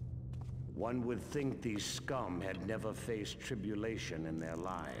 One would think these scum had never faced tribulation in their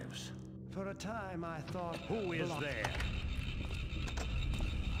lives. For a time, I thought... Who is there?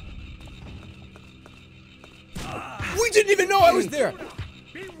 We didn't even know I was there!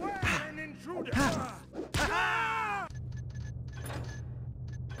 Beware an intruder!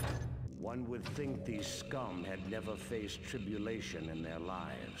 One would think these scum had never faced tribulation in their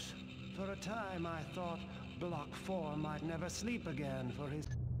lives. For a time, I thought Block 4 might never sleep again for his...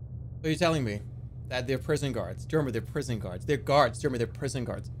 So you're telling me that they're prison guards. Jerma, they're prison guards. They're guards. Jerma, they're prison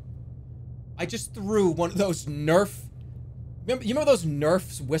guards. I just threw one of those Nerf... You remember those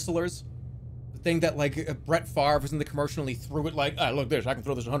Nerf whistlers? The thing that, like, Brett Favre was in the commercial and he threw it like, ah, look this, I can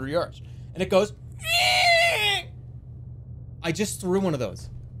throw this 100 yards. And it goes... I just threw one of those.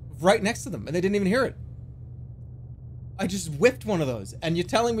 Right next to them, and they didn't even hear it. I just whipped one of those. And you're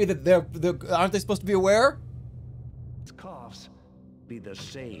telling me that aren't they supposed to be aware? His coughs be the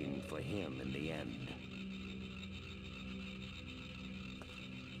same for him in the end.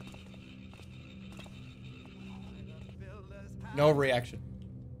 No reaction.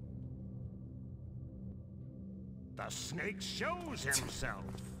 The snake shows himself.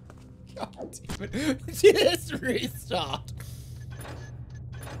 God damn it. Just restart.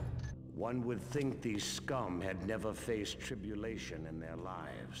 One would think these scum had never faced tribulation in their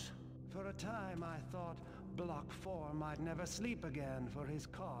lives. For a time, I thought Block 4 might never sleep again for his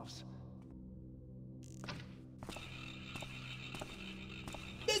coughs.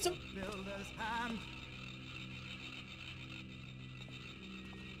 It's a... Builder's hand.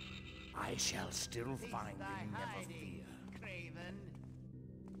 I shall still find him, never fear. Craven.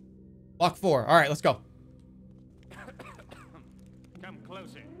 Block 4. All right, let's go. Come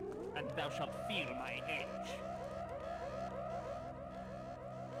closer, and thou shalt feel my edge.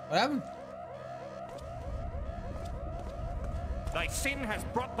 What happened? Thy sin has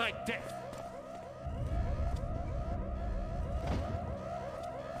brought thy death.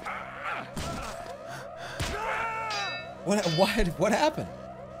 What happened?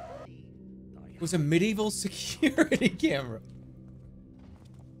 It was a medieval security camera.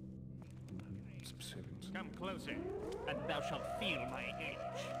 Come closer, and thou shalt feel my edge.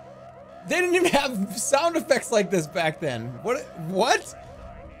 They didn't even have sound effects like this back then. What?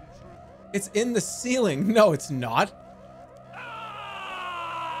 It's in the ceiling. No, it's not.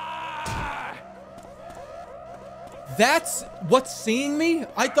 That's what's seeing me?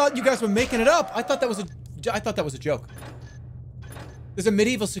 I thought you guys were making it up. I thought that was a joke. There's a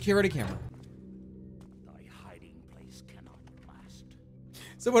medieval security camera. Thy hiding place cannot last.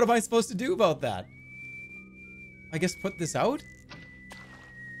 So what am I supposed to do about that? I guess put this out?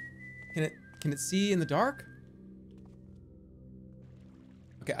 Can it see in the dark?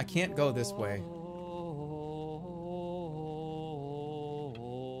 Okay, I can't go this way.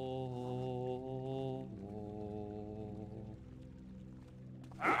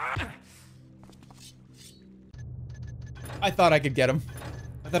 I thought I could get him.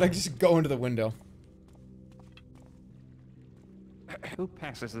 I thought I could just go into the window. Who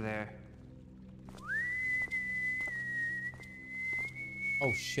passes there?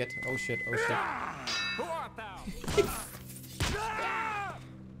 Oh shit, oh shit, oh shit. Who art thou?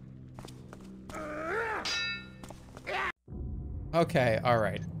 Okay,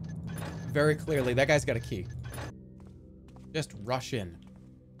 alright. Very clearly, that guy's got a key. Just rush in.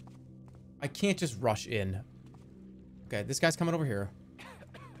 I can't just rush in. Okay, this guy's coming over here.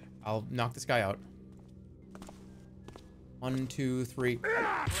 I'll knock this guy out. 1, 2, 3.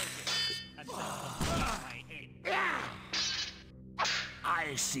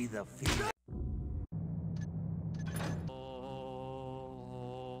 I see the fear.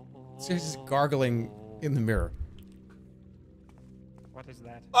 This guy's just gargling in the mirror. What is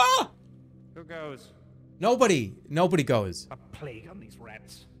that? Ah! Who goes? Nobody. Nobody goes. A plague on these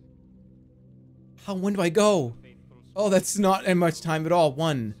rats. When do I go? Oh, that's not in much time at all.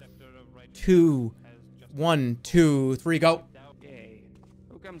 1, 2, 1, 2, 3, go. Yay.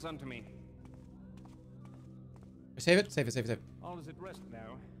 Who comes unto me? Save it, save it, save it, save it. All is at rest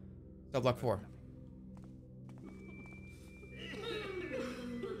now. Cell block 4.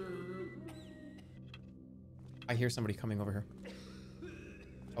 I hear somebody coming over here.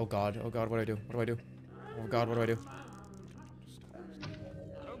 Oh god, what do I do? What do I do? Oh god, what do I do? Who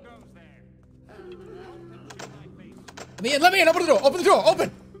goes there? Let me in, open the door, open!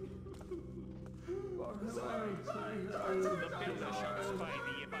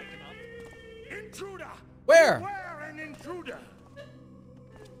 Intruder! Where? Beware an intruder!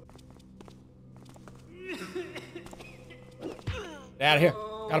 Get out of here.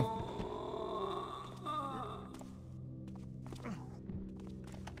 Got him.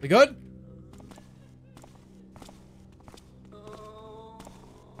 We good?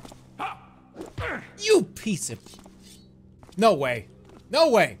 You piece of... No way. No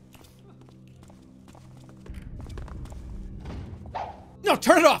way. No,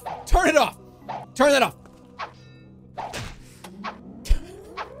 turn it off. Turn it off. Turn that off.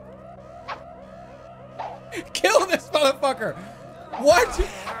 Kill this motherfucker. What?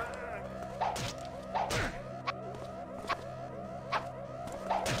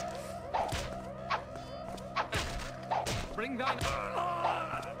 Bring thine.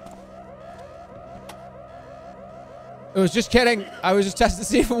 It was just kidding. I was just testing to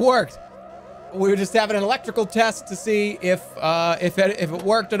see if it worked. We were just having an electrical test to see if it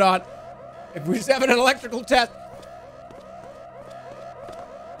worked or not. If we're just having an electrical test.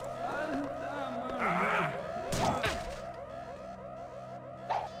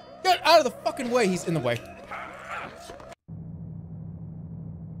 Get out of the fucking way. He's in the way.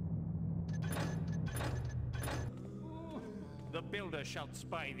 The builder shall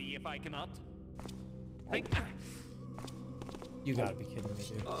spy thee if I cannot. You gotta be kidding me,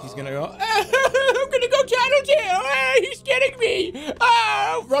 dude. He's gonna go, I'm gonna go tattletale. He's getting me.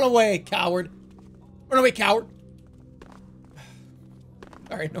 Oh, run away, coward. Run away, coward.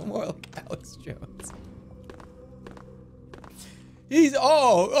 All right, no more like Alex Jones. He's,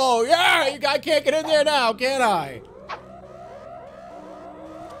 oh, yeah, I can't get in there now, can I?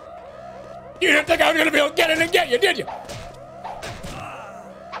 You didn't think I was gonna be able to get in and get you, did you?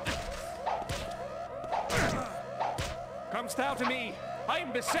 Comes thou to me. I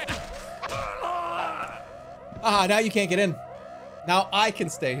am beset. Ah, now you can't get in. Now I can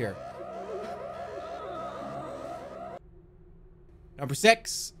stay here. Number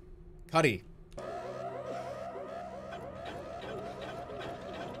 6, Cuddy.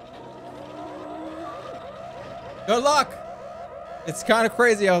 Good luck. It's kind of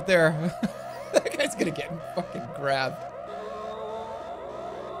crazy out there. That guy's gonna get fucking grabbed.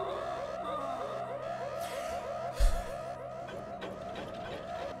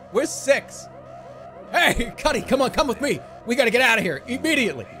 Where's 6? Hey, Cuddy, come on, come with me. We gotta get out of here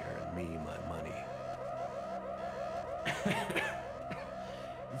immediately. Here and me my money.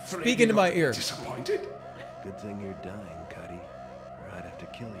 Speak into my ear. Disappointed? Good thing you're dying, Cuddy, or I'd have to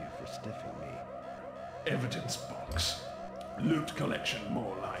kill you for stiffing me. Evidence box. Loot collection,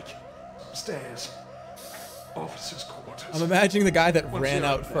 more like. Stairs. Officers' quarters. I'm imagining the guy that What's ran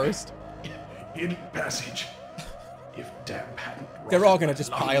your out other? first. Hidden passage. If damp hadn't They're all rotted gonna my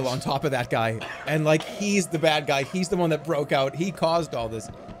just pile lungs. on top of that guy. And like, he's the bad guy. He's the one that broke out. He caused all this.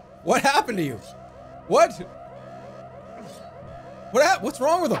 What happened to you? What? What's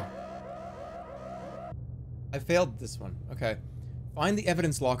wrong with him? I failed this one. Okay. Find the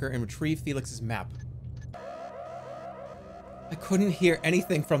evidence locker and retrieve Felix's map. I couldn't hear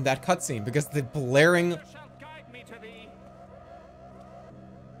anything from that cutscene because the blaring...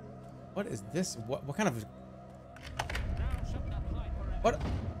 What is this? What kind of... What?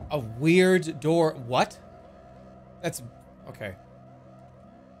 A weird door. What? That's... Okay.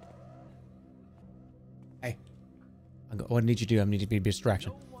 Hey. What I need you to do, I need you to be a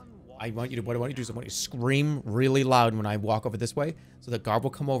distraction. What I want you to do is I want you to scream really loud when I walk over this way, so that guard will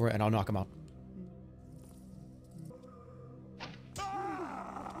come over and I'll knock him out.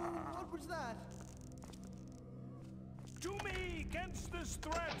 What was that? To me against this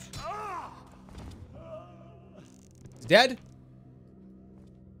threat. He's dead?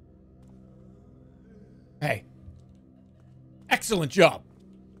 Hey. Excellent job.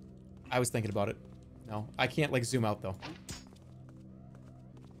 I was thinking about it. No, I can't, like, zoom out, though.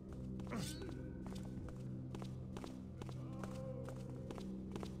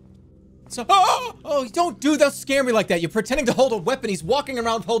 So, oh, don't do that. Scare me like that. You're pretending to hold a weapon. He's walking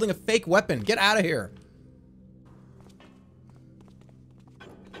around holding a fake weapon. Get out of here.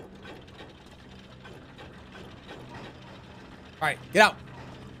 All right, get out.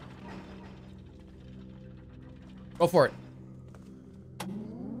 Go for it.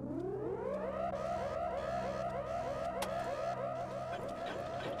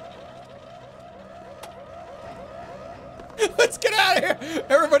 Let's get out of here.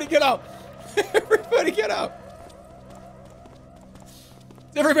 Everybody get out. Everybody get out.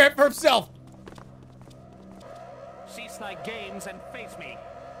 Everybody for himself. Cease thy games and face me.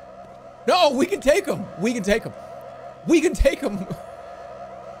 No, we can take him. We can take him. We can take him.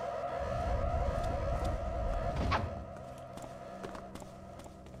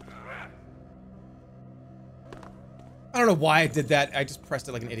 I don't know why I did that. I just pressed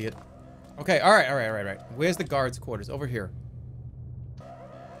it like an idiot. Okay, all right. Where's the guards' quarters? Over here.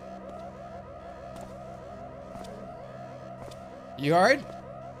 You all right?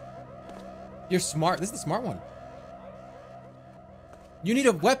 You're smart. This is the smart one. You need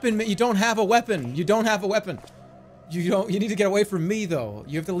a weapon. You don't have a weapon. You don't have a weapon. You need to get away from me, though.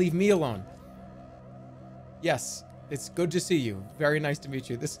 You have to leave me alone. Yes, it's good to see you. Very nice to meet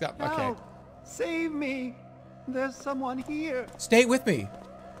you. This guy. Okay. Help! Save me! There's someone here. Stay with me.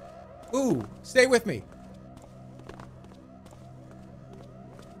 Ooh, stay with me.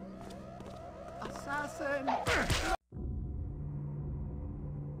 Assassin!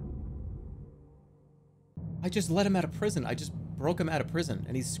 I just let him out of prison. I just broke him out of prison,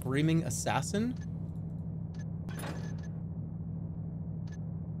 and he's screaming assassin?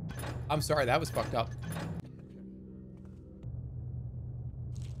 I'm sorry, that was fucked up.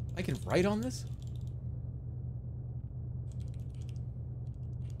 I can write on this?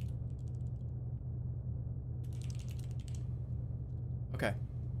 Okay.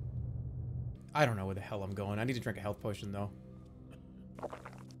 I don't know where the hell I'm going. I need to drink a health potion, though.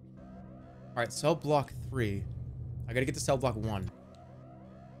 Alright, cell block 3. I gotta get to cell block 1.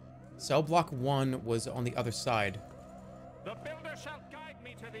 Cell block 1 was on the other side. The builder shall guide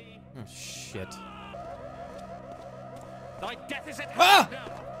me to thee. Oh, shit. Thy death is at hand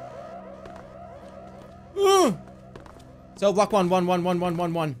now. Cell block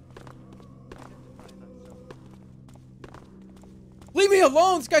 1. Leave me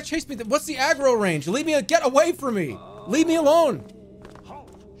alone! This guy chased me. What's the aggro range? Leave me. Get away from me! Leave me alone!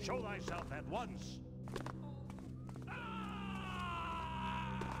 Halt! Show thyself at once.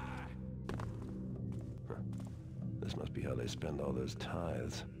 This must be how they spend all those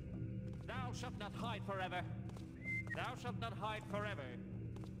tithes. Thou shalt not hide forever. Thou shalt not hide forever.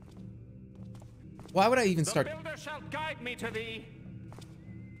 Why would I even start? The builder shall guide me to thee.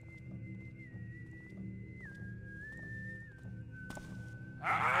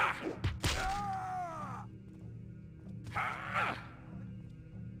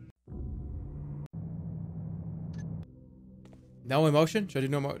 No emotion? Should I do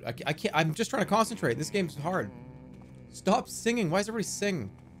no emotion? I can't. I'm just trying to concentrate. This game's hard. Stop singing. Why does everybody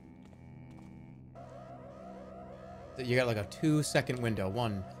sing? You got like a 2-second window.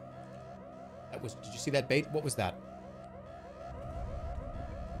 One. That was. Did you see that bait? What was that?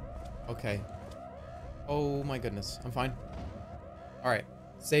 Okay. Oh my goodness. I'm fine. All right.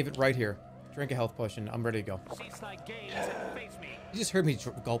 Save it right here. Drink a health potion. I'm ready to go. Cease thy games and face me. You just heard me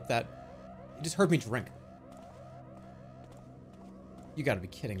gulp that. You just heard me drink. You gotta be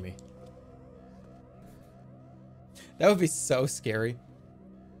kidding me. That would be so scary.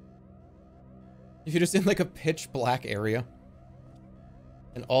 If you're just in like a pitch black area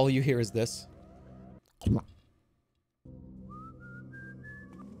and all you hear is this.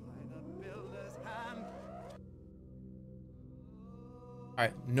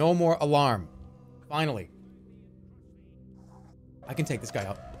 Alright, no more alarm. Finally. I can take this guy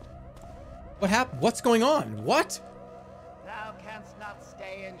out. What happened? What's going on? What? Thou canst not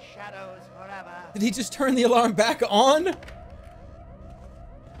stay in shadows forever. Did he just turn the alarm back on?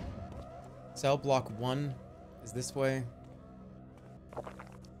 Cell block 1 is this way.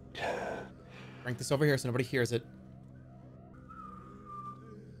 Rank this over here so nobody hears it.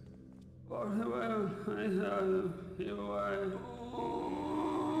 All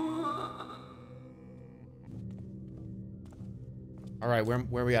right, where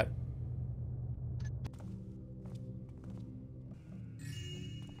are we at?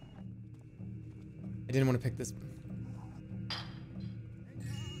 I didn't want to pick this.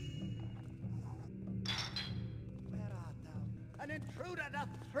 Where art thou? An intruder doth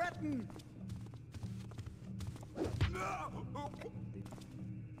threaten!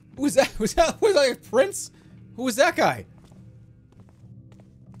 Who was that? Was that like a prince? Who was that guy?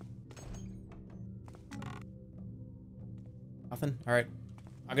 Nothing. All right,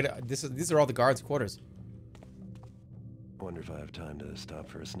 I'm gonna. These are all the guards' quarters. Wonder if I have time to stop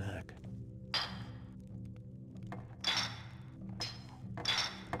for a snack.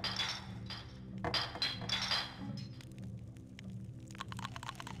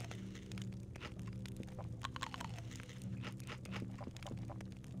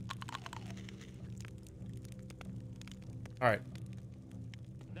 All right.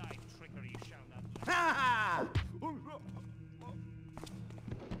 Thy trickery shall not Ha!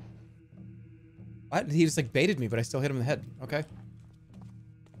 What? He just like baited me, but I still hit him in the head. Okay.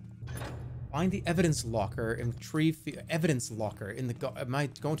 Find the evidence locker in evidence locker in the. Am I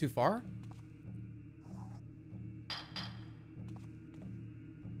going too far?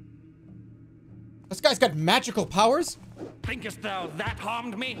 This guy's got magical powers. Thinkest thou that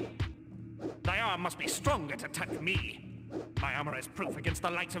harmed me? Thy arm must be stronger to touch me. My armor is proof against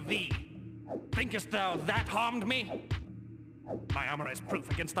the likes of thee. Thinkest thou that harmed me? My armor is proof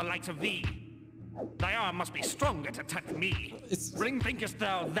against the likes of thee. Thy arm must be stronger to touch me. Thinkest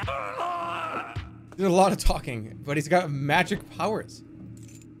thou that... There's a lot of talking, but he's got magic powers.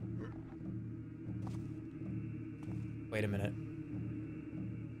 Wait a minute.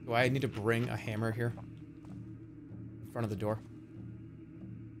 Do I need to bring a hammer here? In front of the door?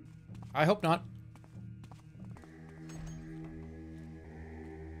 I hope not.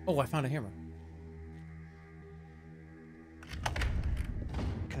 Oh, I found a hammer.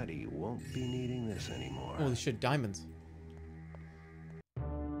 Cuddy won't be needing this anymore. Holy shit, diamonds.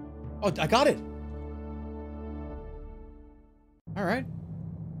 Oh, I got it! Alright.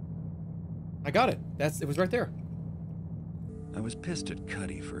 I got it. It was right there. I was pissed at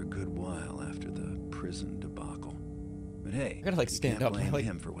Cuddy for a good while after the prison debacle. But hey, I gotta like stand up. Blame Like,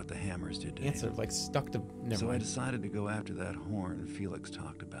 him for what the hammers did to answer him. like stuck to. Never So I mind. decided to go after that horn Felix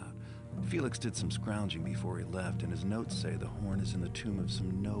talked about. Felix did some scrounging before he left, and his notes say the horn is in the tomb of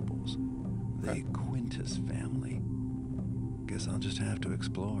some nobles. The Quintus family. Guess I'll just have to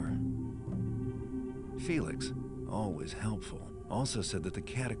explore. Felix, always helpful, also said that the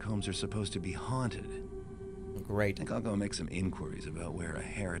catacombs are supposed to be haunted. Great. I think I'll go make some inquiries about where a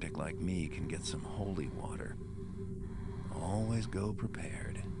heretic like me can get some holy water. Always go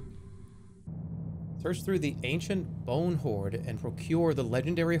prepared. Search through the ancient bone hoard and procure the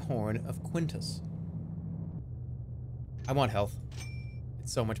legendary horn of Quintus. I want health.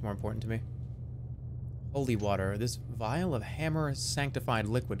 It's so much more important to me. Holy water. This vial of hammer sanctified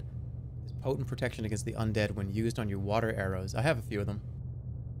liquid is potent protection against the undead when used on your water arrows. I have a few of them.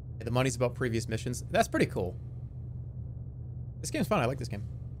 The money's about previous missions. That's pretty cool. This game's fun. I like this game.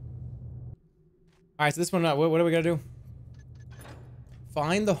 Alright, so this one, what are we gonna do?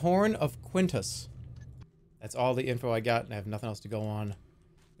 Find the horn of Quintus. That's all the info I got, and I have nothing else to go on.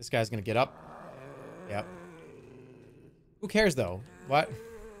 This guy's gonna get up. Yep. Who cares, though? What?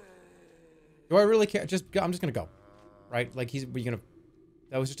 Do I really care? I'm just gonna go. Right? Like,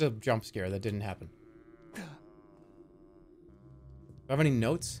 that was just a jump scare. That didn't happen. Do I have any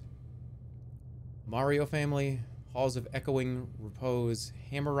notes? Mario family. Halls of Echoing Repose.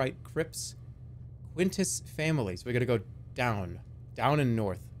 Hammerite Crypts. Quintus family. So we gotta go down. Down and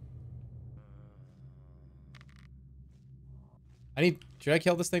north. Should I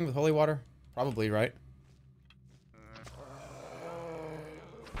kill this thing with holy water? Probably, right?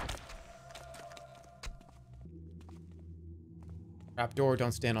 Trapdoor,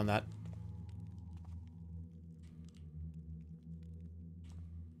 don't stand on that.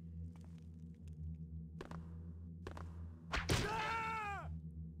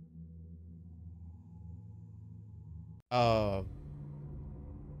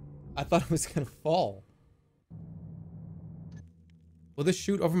 I thought it was gonna fall. Will this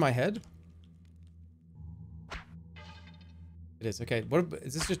shoot over my head? It is. Okay.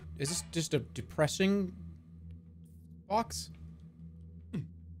 Is this just a depressing box? I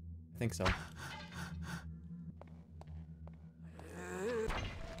think so.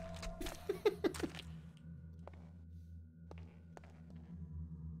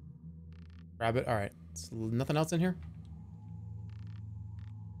 grab it. All right. Nothing else in here?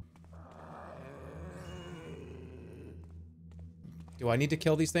 Do I need to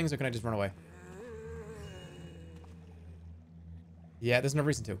kill these things or can I just run away? Yeah, there's no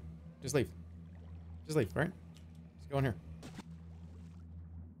reason to. Just leave. Just leave, right? Let's go in here.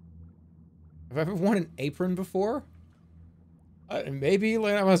 Have I ever worn an apron before? Maybe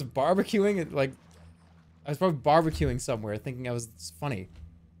when I was barbecuing, like, I was probably barbecuing somewhere thinking I was funny.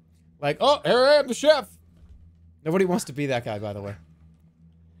 Like, oh, here I am, the chef. Nobody wants to be that guy, by the way.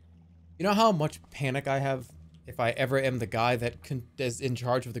 You know how much panic I have if I ever am the guy that is in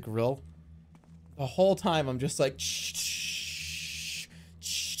charge of the grill? The whole time I'm just like, shh, shh,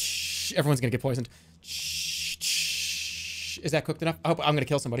 shh, shh. Everyone's gonna get poisoned. Shh, shh. Is that cooked enough? I hope I'm gonna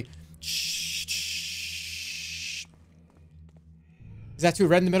kill somebody. Is that too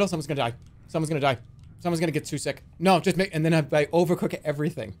red in the middle? Someone's gonna die. Someone's gonna die. Someone's gonna get too sick. No, just make, and then I overcook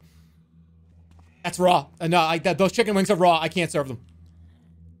everything. That's raw. No, those chicken wings are raw. I can't serve them.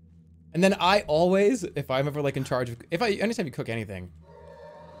 And then I always, if I'm ever like in charge of, anytime you cook anything,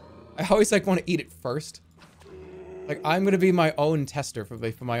 I always like want to eat it first. Like I'm gonna be my own tester for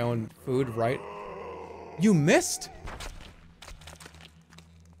my own food, right? You missed.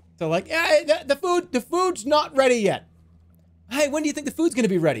 So like, yeah, the food's not ready yet. Hey, when do you think the food's gonna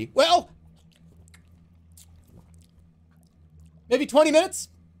be ready? Well, maybe 20 minutes.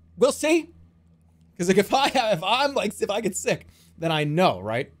 We'll see. Because like if I get sick, then I know,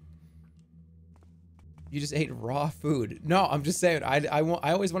 right? You just ate raw food. No, I'm just saying. I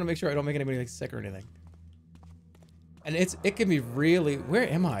always want to make sure I don't make anybody like sick or anything. And it can be really. Where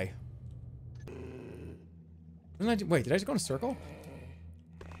am I? Wait, did I just go in a circle?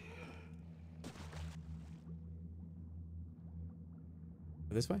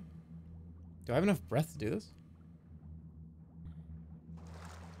 This way? Do I have enough breath to do this?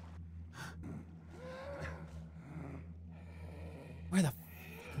 Where the f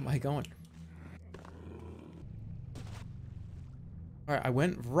am I going? Alright, I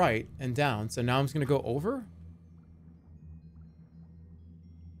went right and down, so now I'm just gonna go over?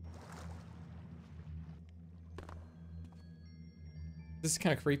 This is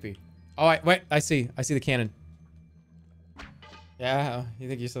kind of creepy. Oh, wait, I see the cannon. Yeah, you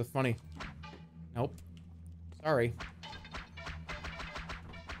think you're so funny. Nope. Sorry.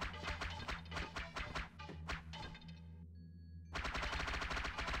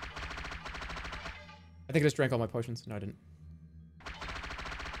 I think I just drank all my potions. No, I didn't.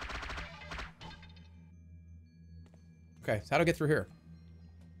 Okay, so how do I get through here?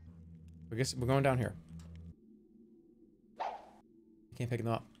 I guess we're going down here. I can't pick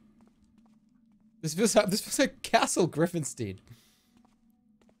them up. This feels like Castle Griffinstein.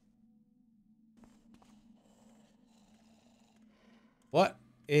 What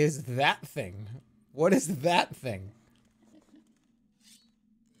is that thing? What is that thing?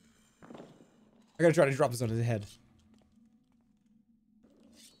 I gotta try to drop this on his head.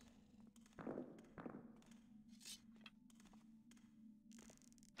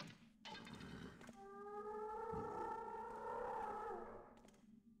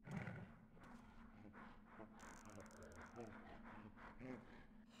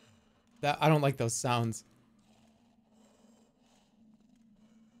 I don't like those sounds.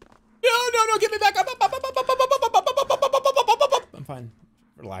 No, get me back up. I'm fine.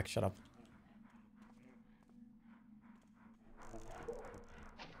 Relax, shut up.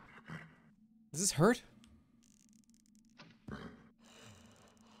 Does this hurt?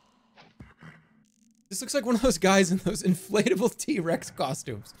 This looks like one of those guys in those inflatable T-Rex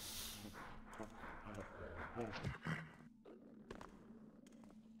costumes.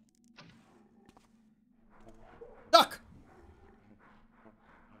 Duck!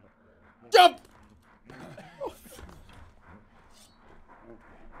 Jump!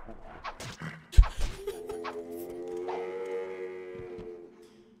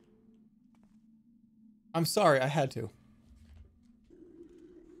 I'm sorry, I had to.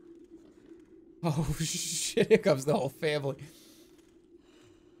 Oh shit, here comes the whole family.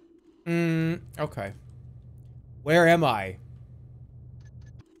 Okay. Where am I?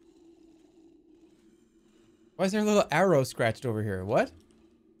 Why is there a little arrow scratched over here? What?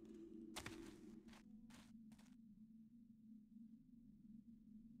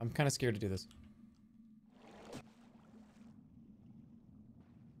 I'm kind of scared to do this.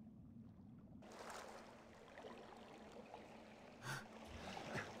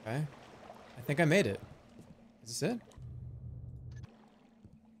 Okay. I think I made it. Is this it?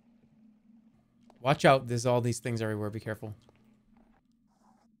 Watch out, there's all these things everywhere, be careful.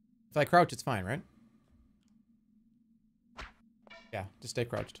 If I crouch, it's fine, right? Yeah, just stay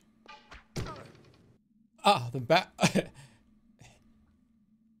crouched. Ah, the back.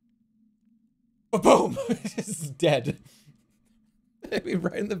 Boom! Just dead. Hit me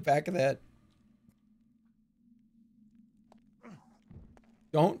right in the back of the head.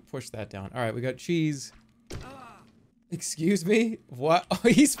 Don't push that down. All right, we got cheese. Excuse me? What? Oh,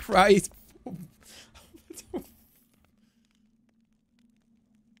 he's fried.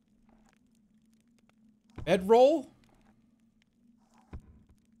 Bedroll?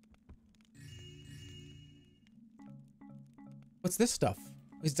 What's this stuff?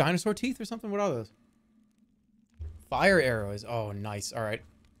 Is dinosaur teeth or something? What are those? Fire arrows. Oh, nice. All right.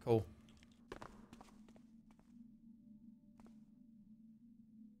 Cool.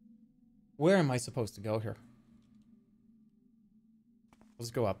 Where am I supposed to go here?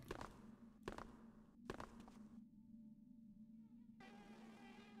 Let's go up.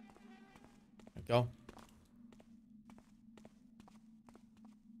 There we go.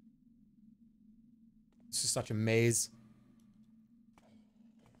 This is such a maze.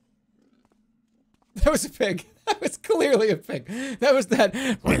 That was a pig. That was clearly a pig. That was that.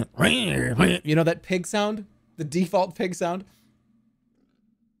 You know that pig sound? The default pig sound?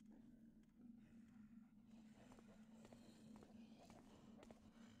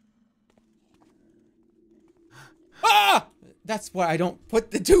 Ah! That's why I don't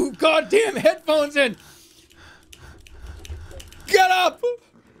put the two goddamn headphones in. Get up!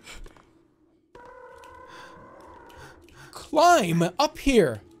 Climb up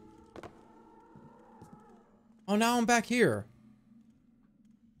here. Oh, now I'm back here.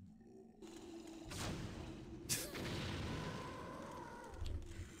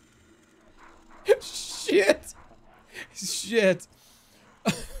 Shit. Shit.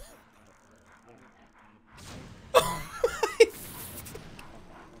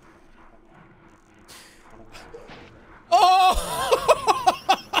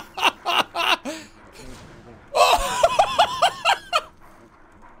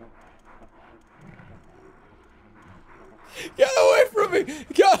 Get away from me!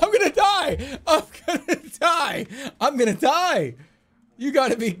 God, I'm gonna die! I'm gonna die! I'm gonna die! You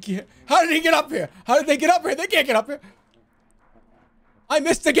gotta be... How did he get up here? How did they get up here? They can't get up here! I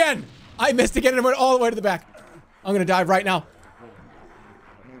missed again! I missed again and went all the way to the back. I'm gonna die right now.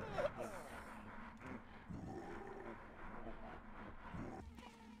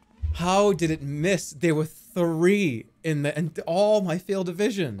 How did it miss? There were 3 in the... and all my field of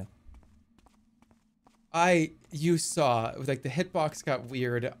vision. You saw, like, the hitbox got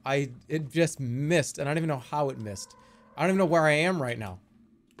weird. It just missed, and I don't even know how it missed. I don't even know where I am right now.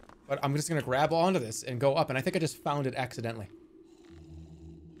 But I'm just gonna grab onto this and go up, and I think I just found it accidentally.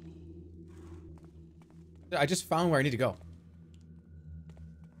 I just found where I need to go.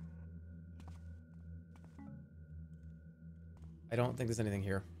 I don't think there's anything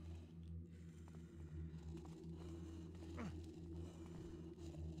here.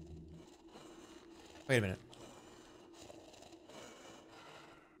 Wait a minute.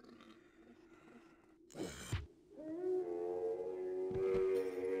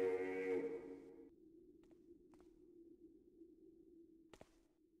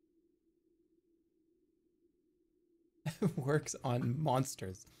 Works on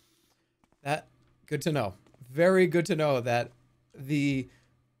monsters. That, good to know. Very good to know that the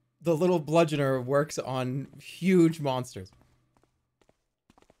little bludgeoner works on huge monsters.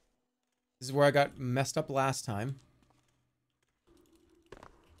 This is where I got messed up last time.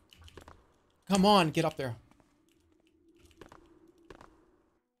 Come on, get up there.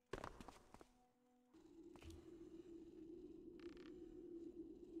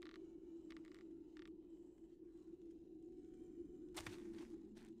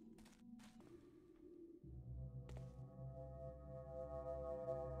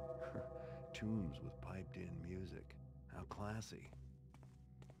 Tombs with piped-in music. How classy.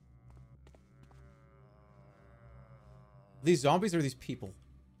 These zombies or these people?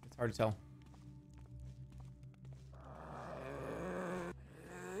 It's hard to tell.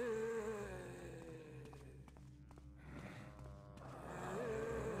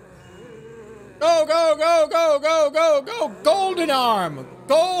 Go, go, go, go, go, go, go! Golden arm!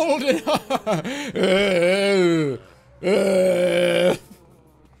 Golden arm!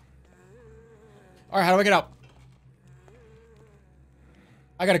 Alright, how do I get up?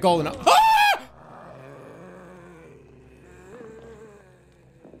 I got a golden arm. Ah!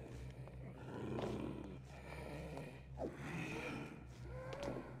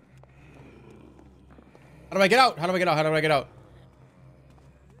 How do I get out? How do I get out? How do I get out?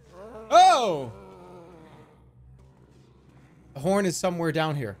 Oh! The horn is somewhere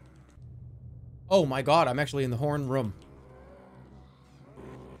down here. Oh my god, I'm actually in the horn room.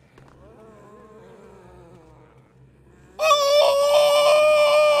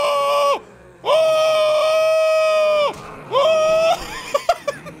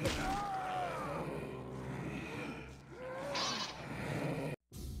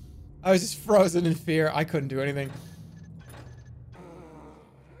 I was just frozen in fear. I couldn't do anything.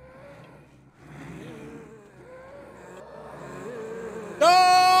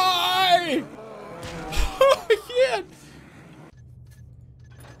 Die! I can't.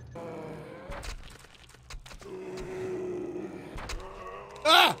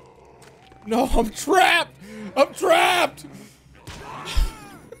 Ah! No, I'm trapped! I'm trapped!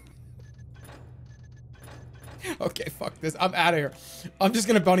 Okay, fuck this. I'm out of here. I'm just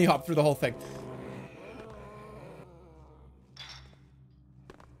gonna bunny hop through the whole thing.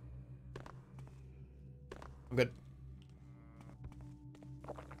 I'm good.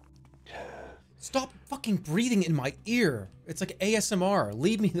 Stop fucking breathing in my ear. It's like ASMR.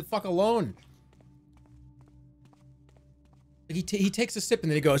 Leave me the fuck alone. He takes a sip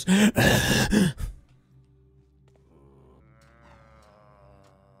and then he goes.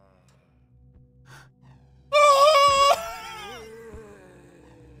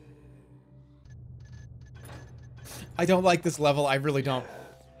 I don't like this level. I really don't.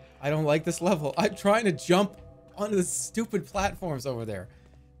 I don't like this level. I'm trying to jump onto the stupid platforms over there.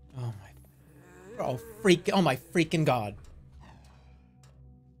 Oh my. Oh freak. Oh my freaking god.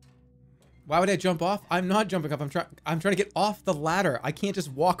 Why would I jump off? I'm not jumping off. I'm trying to get off the ladder. I can't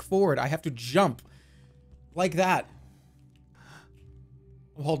just walk forward. I have to jump. Like that.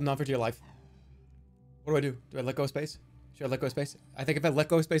 I'm holding on for dear life. What do I do? Do I let go of space? Should I let go of space? I think if I let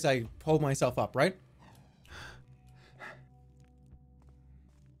go of space, I pull myself up, right?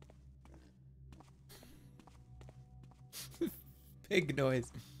 Big noise.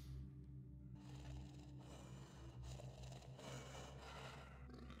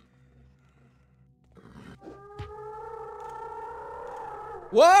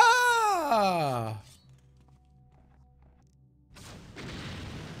 Whoa!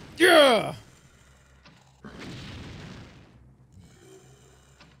 Yeah!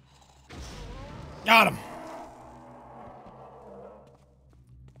 Got him!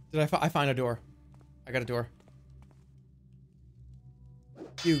 Did I find a door? I got a door.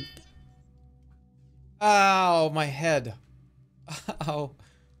 You. Ow, my head. Ow.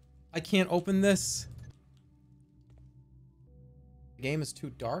 I can't open this. The game is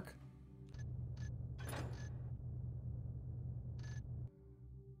too dark.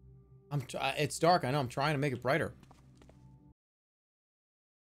 It's dark, I know. I'm trying to make it brighter.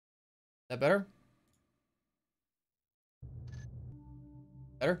 Is that better?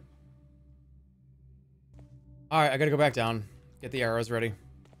 Better? Alright, I gotta go back down. Get the arrows ready.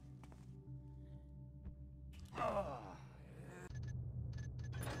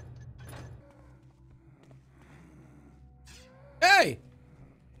 Hey!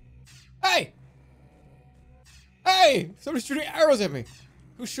 Hey! Hey! Somebody's shooting arrows at me.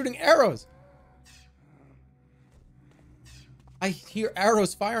 Who's shooting arrows? I hear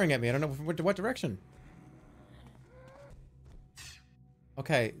arrows firing at me. I don't know what direction.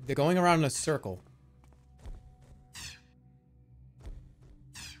 Okay, they're going around in a circle.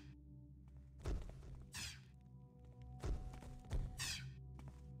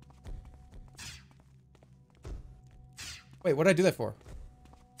 Wait, what did I do that for?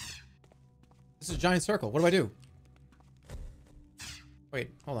 This is a giant circle. What do I do?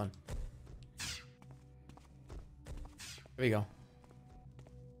 Wait, hold on. There you go.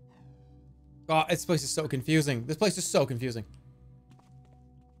 God, this place is so confusing. This place is so confusing.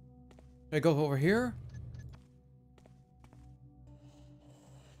 Should I go over here?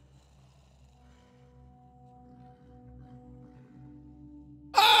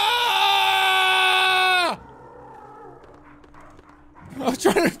 Ah! I was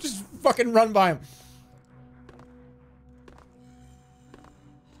trying to just fucking run by him.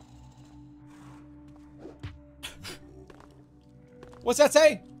 What's that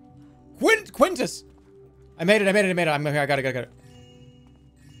say? Quintus! I made it. I'm here. I got it.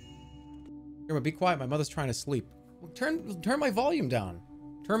 Jerma, be quiet. My mother's trying to sleep. Well, turn my volume down.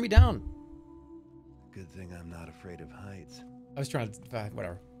 Turn me down. Good thing I'm not afraid of heights. I was trying to...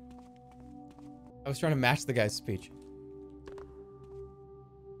 whatever. I was trying to match the guy's speech.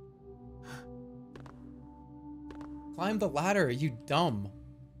 Climb the ladder, you dumb.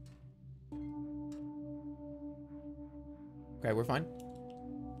 Okay, we're fine.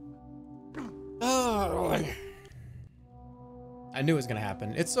 Oh, I knew it was gonna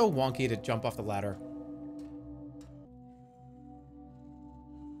happen. It's so wonky to jump off the ladder.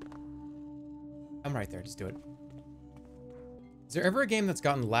 I'm right there, just do it. Is there ever a game that's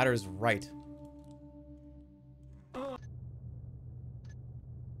gotten ladders right? Here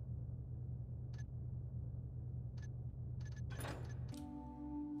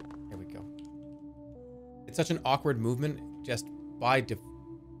we go. It's such an awkward movement just by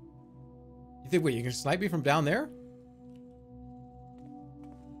Wait, you can snipe me from down there?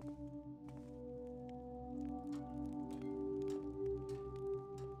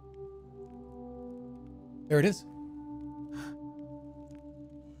 There it is.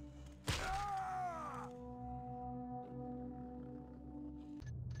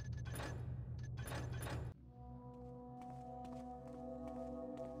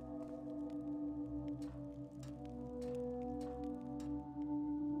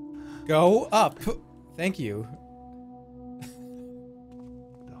 Go up. Thank you.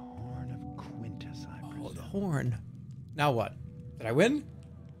 The horn of Quintus, I presume. Oh, the horn. Now what? Did I win?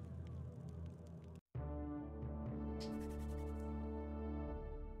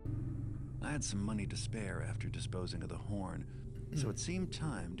 I had some money to spare after disposing of the horn, so it seemed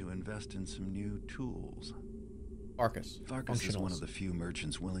time to invest in some new tools. Farkas is one of the few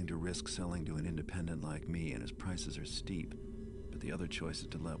merchants willing to risk selling to an independent like me, and his prices are steep. But the other choice is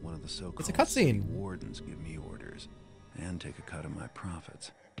to let one of the so-called city wardens give me orders and take a cut of my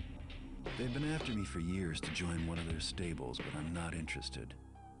profits. They've been after me for years to join one of their stables, but I'm not interested.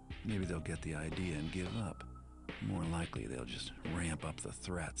 Maybe they'll get the idea and give up. More likely, they'll just ramp up the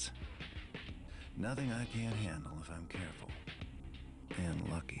threats. Nothing I can't handle if I'm careful. And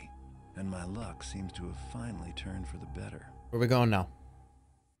lucky. And my luck seems to have finally turned for the better. Where are we going now?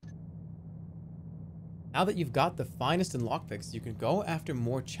 Now that you've got the finest in lockpicks, you can go after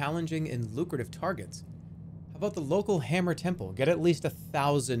more challenging and lucrative targets. How about the local Hammer Temple? Get at least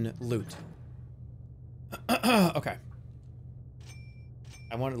 1,000 loot. Okay.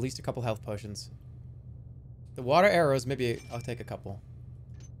 I want at least a couple health potions. The water arrows, maybe I'll take a couple.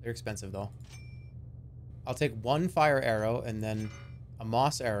 They're expensive though. I'll take one fire arrow and then a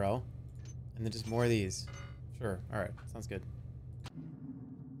moss arrow. And then just more of these. Sure. Alright. Sounds good.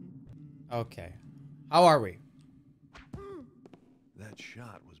 Okay. How are we? That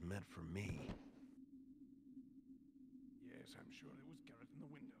shot was meant for me. Yes, I'm sure it was Garrett in the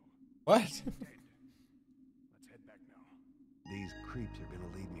window. What? He's dead. Let's head back now. These creeps are gonna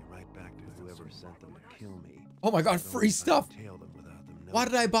lead me right back to whoever sent them to kill me. Oh my god, free stuff! Why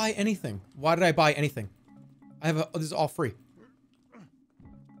did I buy anything? Why did I buy anything? I have this is all free.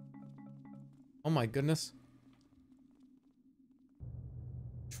 Oh my goodness.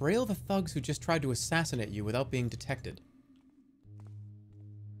 Trail the thugs who just tried to assassinate you without being detected.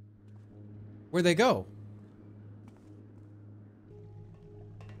 Where'd they go?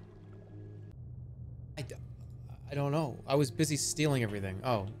 I don't know. I was busy stealing everything.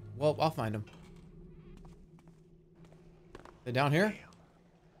 Oh, well, I'll find them. They down here?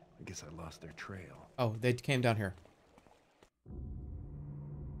 I guess I lost their trail. Oh, they came down here.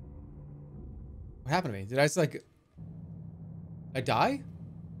 What happened to me? Did I just like... I die?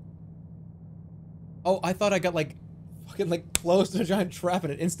 Oh, I thought I got like... fucking like close to a giant trap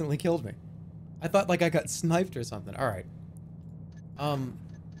and it instantly killed me. I thought like I got sniped or something. Alright.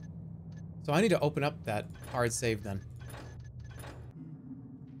 So I need to open up that hard save then.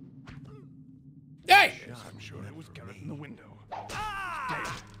 Hey! Yes, I'm sure it was Garrett in the window. He's dead.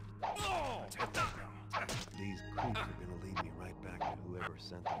 Let's head back now. These creeps are gonna lead me right back to whoever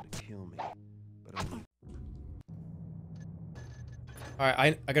sent them to kill me. But only...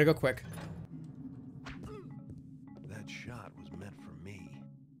 Alright, I gotta go quick. That shot was meant for me.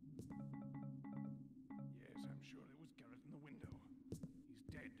 Yes, I'm sure it was Garrett in the window. He's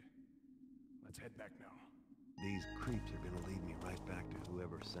dead. Let's head back now. These creeps are gonna lead me right back to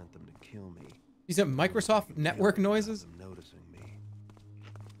whoever sent them to kill me. These are Microsoft network noises? Them noticing me.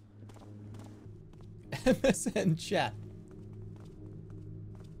 MSN chat.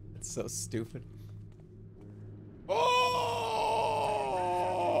 That's so stupid. Oh.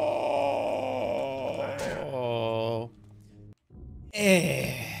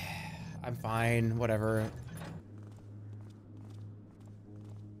 I'm fine. Whatever.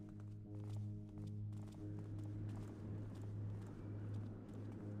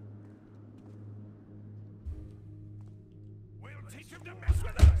 We'll teach him to mess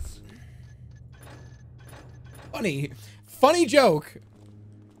with us. Funny joke.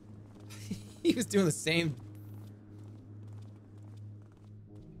 He was doing the same.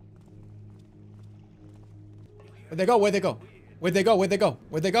 Where'd they go? Where'd they go? Where'd they go? Where'd they go?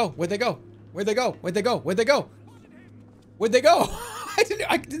 Where'd they go? Where'd they go? Where'd they go? Where'd they go? Where'd they go? Where'd they go?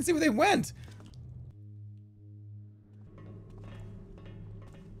 I didn't see where they went.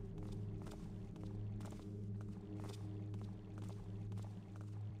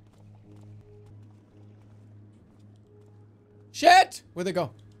 Shit! Where'd they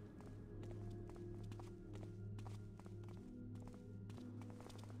go?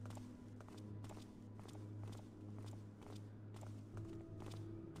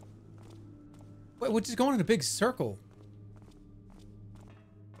 We're just going in a big circle.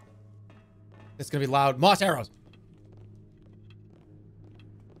 It's gonna be loud. Moss arrows.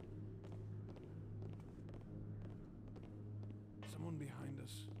 Someone behind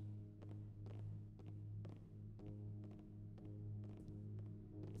us.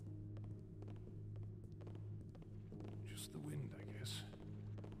 Just the wind, I guess.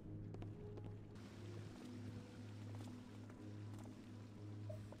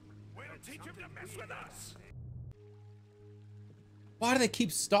 We'll teach him to mess with us. Why do they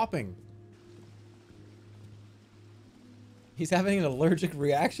keep stopping? He's having an allergic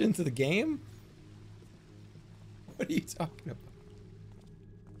reaction to the game? What are you talking about?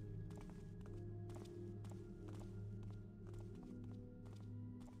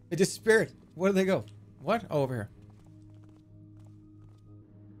 It just spirit. Where do they go? What? Oh, over here.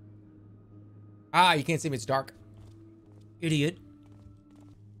 Ah, you can't see me. It's dark. Idiot.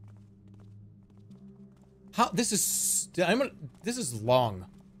 How? This is... this is long.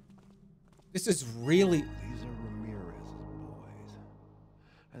 This is really... These are Ramirez's boys.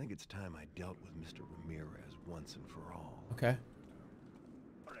 I think it's time I dealt with Mr. Ramirez once and for all. Okay.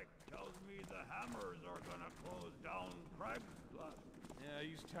 Rick tells me the hammers are gonna close down Crag Blood. Yeah,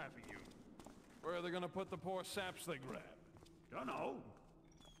 he's tapping you. Where are they gonna put the poor saps they grabbed? Dunno.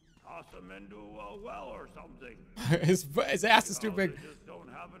 Toss them into a well or something. his ass is too big. They just don't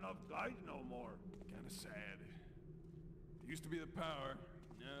have enough guys no more. Kinda sad. It used to be the power.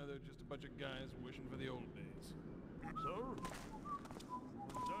 Now they're just a bunch of guys wishing for the old days. Sir?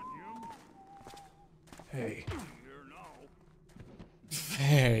 Was that you? Hey. Here now.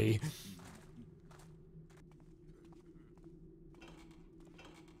 Hey.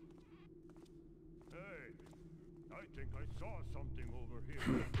 Hey, I think I saw something over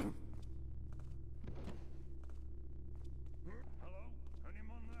here. Hello?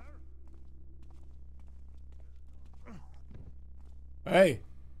 Anyone there? Hey.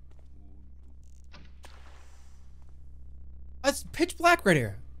 That's pitch black right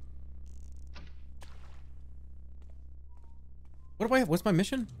here. What do I have? What's my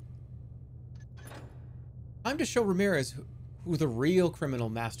mission? Time to show Ramirez who the real criminal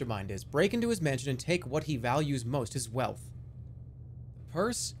mastermind is. Break into his mansion and take what he values most, his wealth. The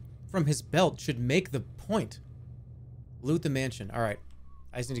purse from his belt should make the point. Loot the mansion. All right.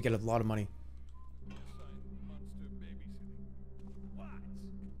 I just need to get a lot of money.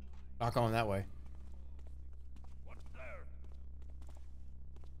 Not going that way. What's there?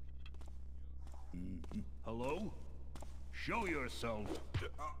 Hello? Show yourself. Give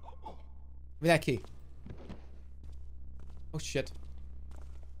me that key. Oh, shit.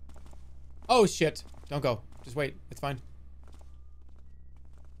 Oh, shit. Don't go. Just wait. It's fine.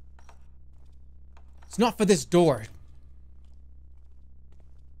 It's not for this door.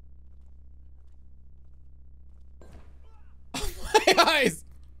 My eyes!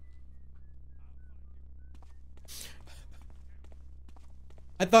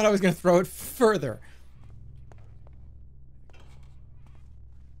 I thought I was going to throw it further.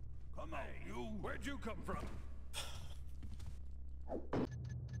 Come on, you. Where'd you come from?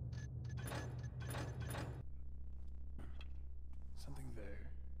 Something there.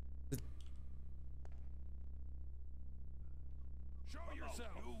 Show yourself.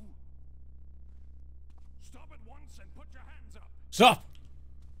 You. Stop at once and put your hands up. Stop!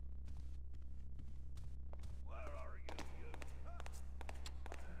 Where are you?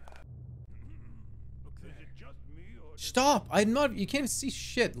 Look there. Is it just me or Stop! I'm not. You can't even see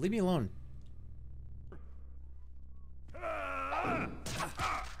shit. Leave me alone.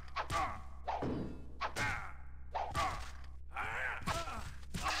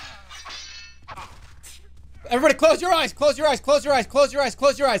 Everybody, close your eyes! Close your eyes! Close your eyes! Close your eyes!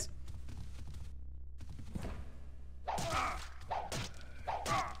 Close your eyes!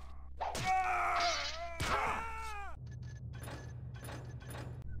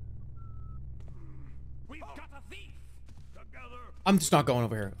 We've got a thief. Together. I'm just not going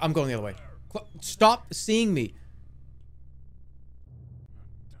over here. I'm going the other way. Stop seeing me.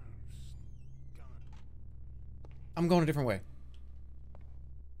 I'm going a different way.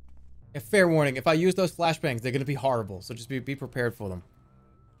 A fair warning, if I use those flashbangs, they're going to be horrible. So just be prepared for them.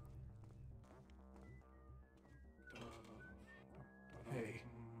 Hey,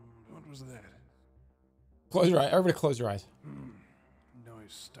 what was that? Close your eyes. Everybody close your eyes.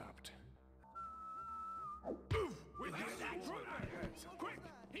 Noise stopped. With his intruder. Quick,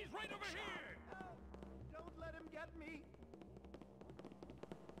 he's right over here. Don't let him get me.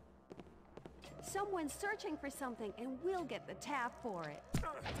 Someone's searching for something, and we'll get the tab for it.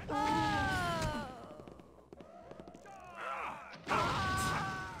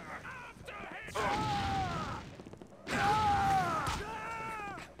 After him.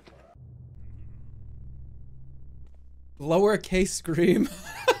 lowercase scream.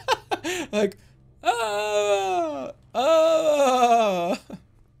 Like, ah, ah.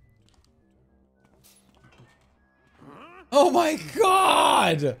 Oh my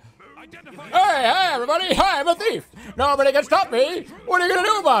god! Hey, everybody! Hi, I'm a thief! Nobody can stop me! What are you gonna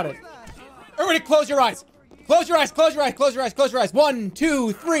do about it? Everybody close your eyes! Close your eyes, close your eyes, close your eyes, close your eyes. 1,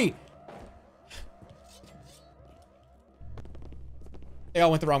 2, 3. They all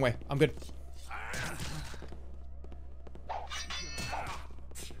went the wrong way. I'm good.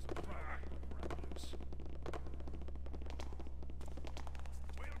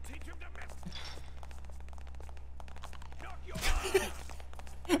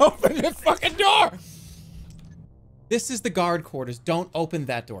 Open the fucking door! This is the guard quarters. Don't open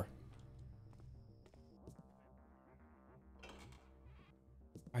that door. All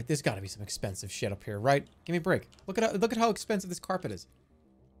right, there's got to be some expensive shit up here, right? Give me a break. Look at how expensive this carpet is.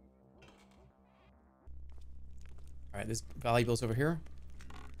 All right, there's valuables over here.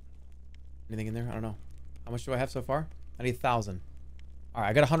 Anything in there? I don't know. How much do I have so far? I need 1,000. All right,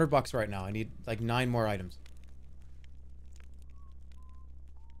 I got $100 right now. I need like 9 more items.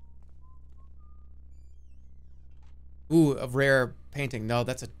 Ooh, a rare painting. No,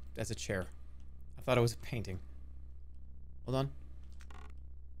 that's a chair. I thought it was a painting. Hold on.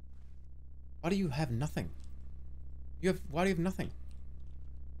 Why do you have nothing? Why do you have nothing?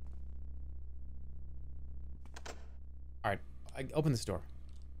 Alright, I open this door.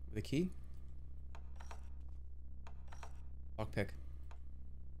 With a key? Lockpick.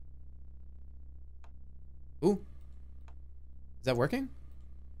 Ooh. Is that working?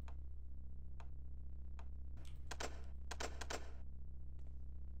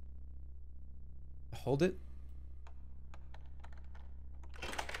 Hold it.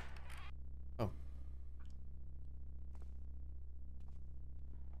 Oh. What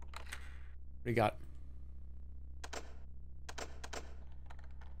do you got?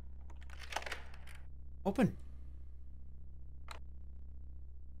 Open.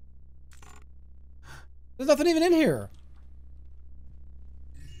 There's nothing even in here.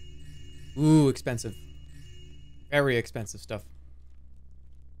 Ooh, expensive. Very expensive stuff.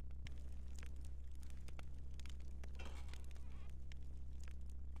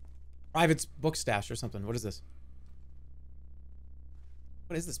 Private book stash or something. What is this?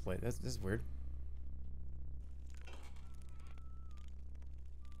 What is this place? This is weird.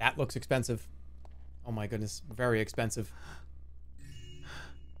 That looks expensive. Oh my goodness. Very expensive.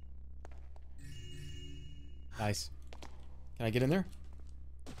 Nice. Can I get in there?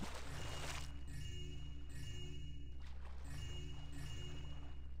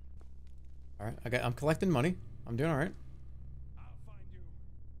 Alright, I'm collecting money. I'm doing alright.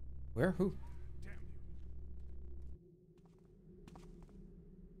 Where? Who?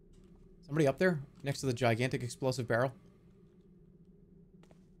 Somebody up there? Next to the gigantic explosive barrel?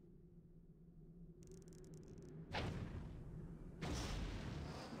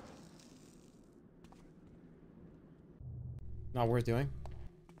 Not worth doing.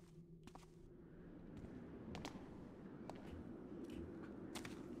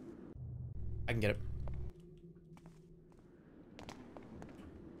 I can get it.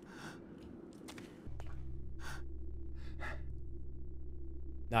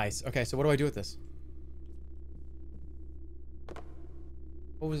 Nice. Okay, so what do I do with this?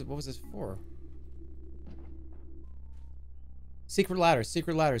 What was this for? Secret ladder,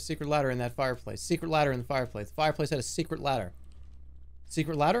 secret ladder, secret ladder in that fireplace. Secret ladder in the fireplace. The fireplace had a secret ladder.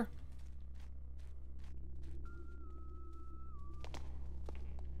 Secret ladder?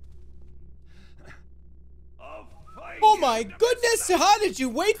 Oh my goodness! How did you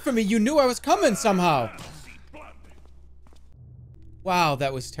wait for me? You knew I was coming somehow. Wow,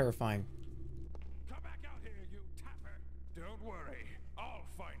 that was terrifying. Come back out here, you tapper. Don't worry, I'll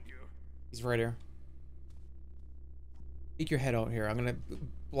find you. He's right here. Peek your head out here. I'm gonna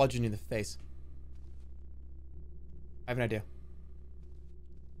bludgeon you in the face. I have an idea.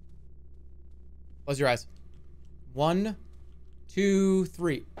 Close your eyes. 1, 2,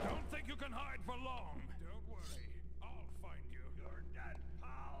 3. Don't think you can hide for long. Don't worry, I'll find you. You're dead,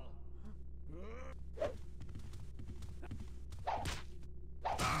 pal.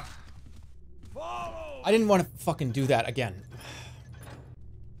 Follow. I didn't want to fucking do that again.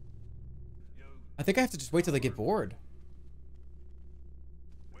 I think I have to just wait till they get bored.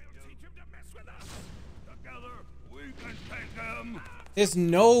 We'll teach him to mess with us. Together, we can take him. There's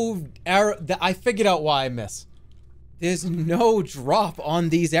no arrow. I figured out why I miss. There's no drop on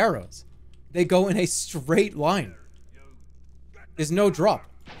these arrows. They go in a straight line. There's no drop.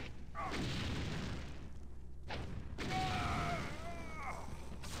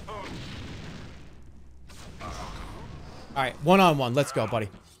 All right, one-on-one. Let's go, buddy.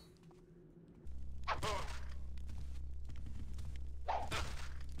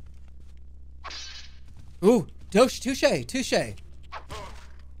 Ooh, touche.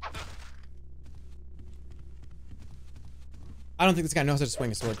 I don't think this guy knows how to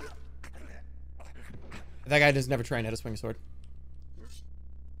swing a sword. That guy has never trained how to swing a sword.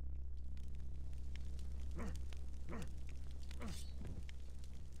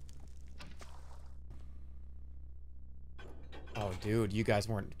 Oh, dude, you guys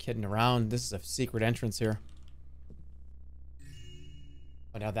weren't kidding around. This is a secret entrance here.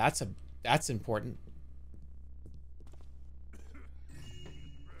 Oh, now that's important.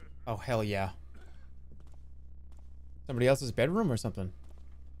 Oh, hell yeah. Somebody else's bedroom or something?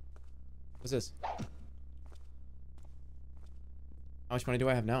 What's this? How much money do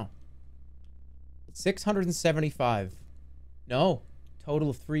I have now? 675. No. Total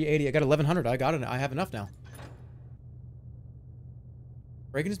of 380. I got 1100. I got it. I have enough now.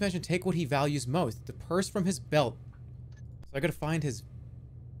 Break into his mansion, take what he values most. The purse from his belt. So I gotta find his...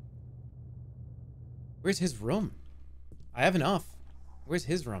 Where's his room? I have enough. Where's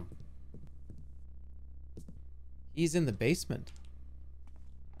his room? He's in the basement.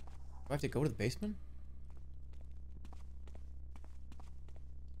 Do I have to go to the basement?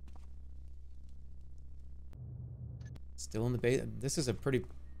 Still in the basement. This is a pretty...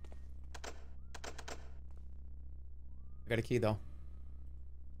 I got a key, though.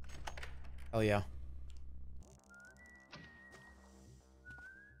 Hell yeah.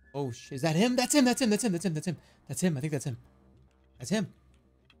 Oh, shit. Is that him? That's him. That's him. That's him. That's him. That's him. That's him. I think that's him. That's him.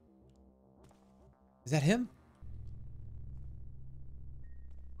 Is that him?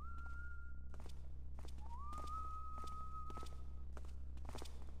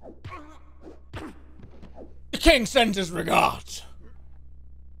 The king sends his regards.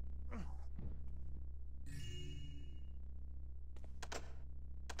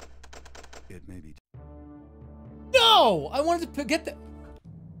 It may be. No! I wanted to get the...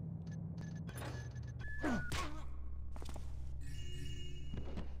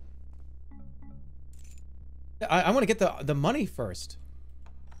 I want to get the money first.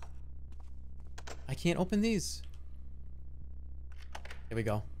 I can't open these. Here we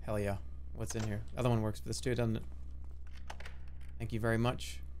go. Hell yeah. What's in here? Other one works for this too, doesn't it? Thank you very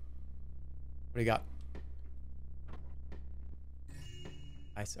much. What do you got?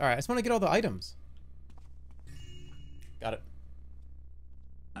 Nice. Alright, I just want to get all the items. Got it.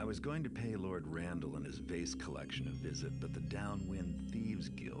 I was going to pay Lord Randall and his vase collection a visit, but the Downwind Thieves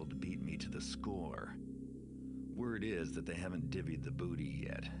Guild beat me to the score. Word is that they haven't divvied the booty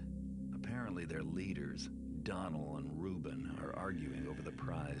yet. Apparently their leaders, Donald and Reuben, are arguing over the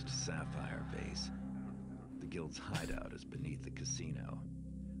prized sapphire vase. The guild's hideout is beneath the casino.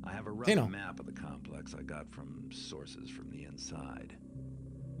 I have a rough map of the complex I got from sources from the inside.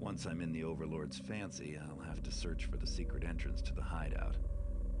 Once I'm in the Overlord's fancy, I'll have to search for the secret entrance to the hideout.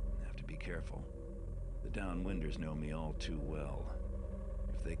 I have to be careful. The Downwinders know me all too well.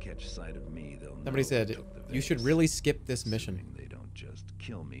 If they catch sight of me, they'll know. Somebody said you should really skip this mission. They don't just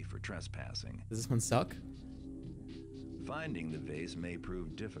kill me for trespassing. Does this one suck? Finding the vase may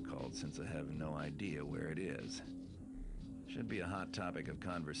prove difficult since I have no idea where it is. Should be a hot topic of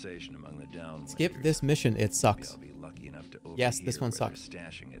conversation among the Downwinders. Skip this mission. It sucks. I'll be lucky enough to yes, this one where sucks. they're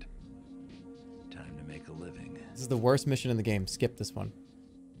stashing it. Time to make a living. This is the worst mission in the game. Skip this one.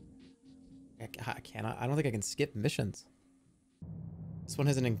 I cannot. I don't think I can skip missions. This one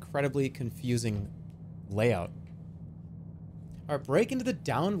has an incredibly confusing layout. Alright, break into the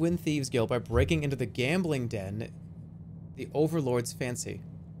Downwind Thieves Guild by breaking into the gambling den, the Overlord's fancy.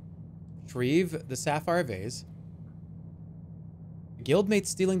 Retrieve the sapphire vase. Guildmates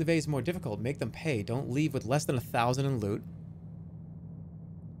stealing the vase more difficult. Make them pay. Don't leave with less than 1,000 in loot.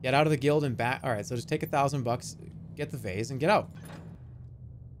 Get out of the guild and back. Alright, so just take $1,000, get the vase, and get out.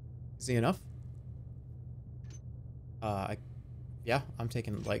 Is he enough? Yeah, I'm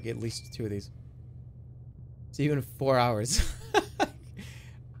taking like at least 2 of these. See you in 4 hours.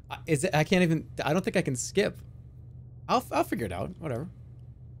 Is it? I can't even. I don't think I can skip. I'll figure it out. Whatever.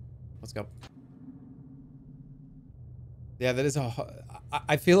 Let's go. Yeah, that is a...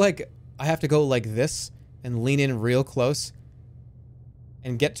 I feel like I have to go like this and lean in real close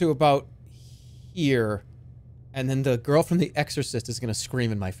and get to about here, and then the girl from The Exorcist is going to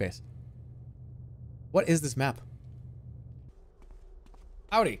scream in my face. What is this map?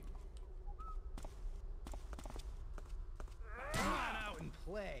 Howdy. Come on out and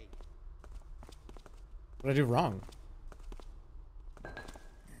play. What did I do wrong?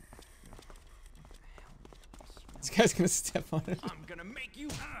 This guy's gonna step on it. I'm gonna make you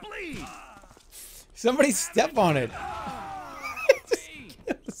bleed. Somebody step on it.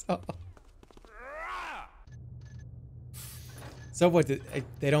 So what?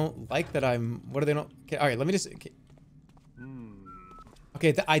 They don't like that I'm. What do they don't? Okay, all right, let me just.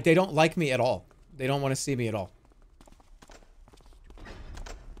 Okay, they don't like me at all. They don't want to see me at all.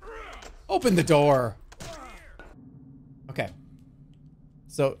 Open the door. Okay.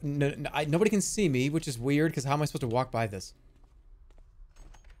 So nobody can see me, which is weird. Because how am I supposed to walk by this?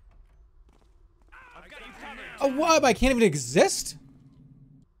 Oh, what? I can't even exist?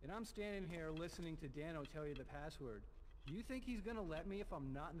 And I'm standing here listening to Dano tell you the password. Do you think he's gonna let me if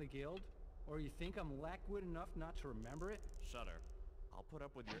I'm not in the guild? Or you think I'm lackwit enough not to remember it? Shudder. I'll put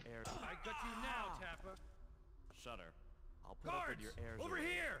up with your airs. I got you now, Tapper. Shudder. I'll put up with your airs. Over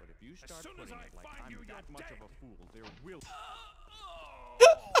here! But if you start As soon putting as I it like find I'm you, that you're much dead. of a fool, there will.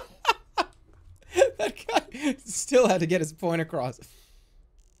 That guy still had to get his point across.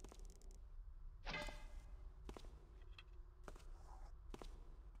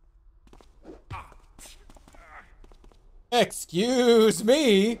 Excuse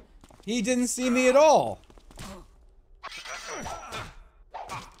me. He didn't see me at all.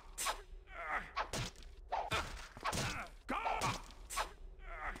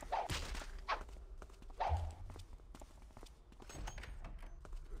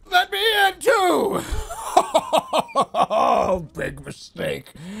 Let me in too! Oh, big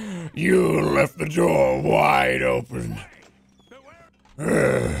mistake. You left the door wide open.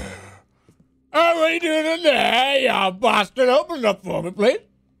 Oh, what are you doing in there, you bastard? Open it up for me, please.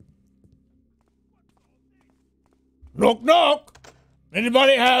 Knock, knock.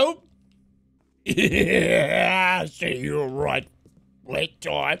 Anybody home? Yeah, I see you're right. Late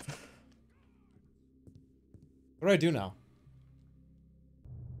time. What do I do now?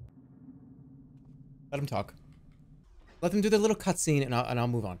 Let him talk. Let them do their little cutscene, and I'll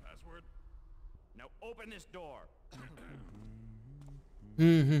move on. Password. Now open this door.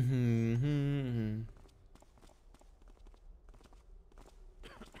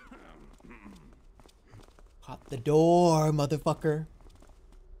 Pop the door, motherfucker.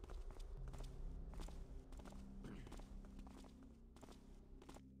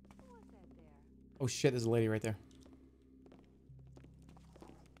 Oh shit, there's a lady right there.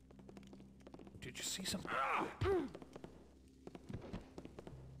 Did you see something? How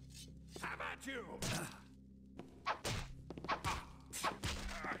about you?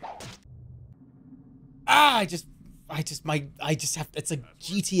 I just have, it's like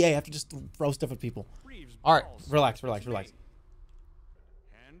GTA, I have to just throw stuff at people. Alright, relax. Whatever.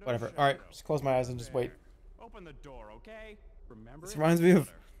 Alright, just close my eyes and just wait. Open the door, okay? Remember This reminds me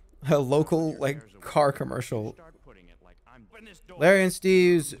of a local, like, car commercial. Larry and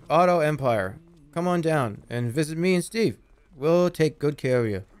Steve's Auto Empire. Come on down and visit me and Steve. We'll take good care of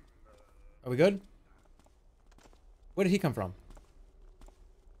you. Are we good? Where did he come from?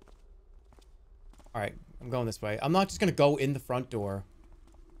 Alright, I'm going this way. I'm not just gonna go in the front door.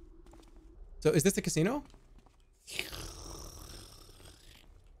 So, is this the casino?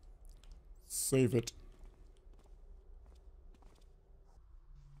 Save it.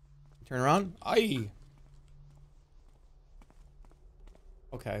 Turn around. Aye.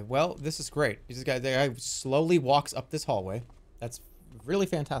 Okay, well, this is great. This guy slowly walks up this hallway. That's really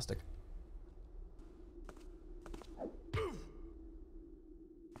fantastic.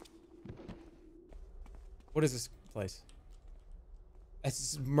 What is this place?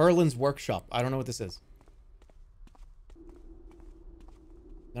 It's Merlin's workshop. I don't know what this is.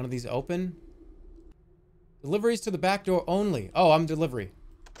 None of these open. Deliveries to the back door only. Oh, I'm delivery.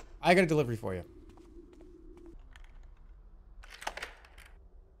 I got a delivery for you.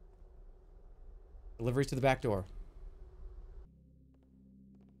 Deliveries to the back door.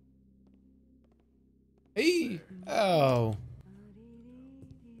 Hey! Oh.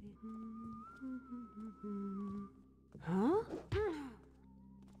 Huh?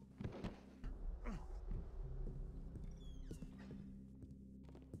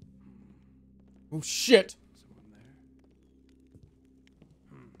 Oh, shit! Someone there?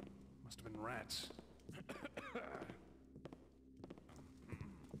 Must have been rats.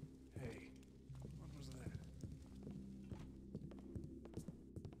 Hey, what was that?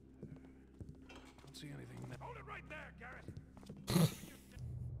 Don't see anything now. Hold it right there, Garrett!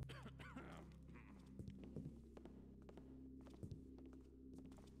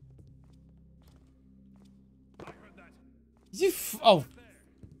 I heard that. Oh.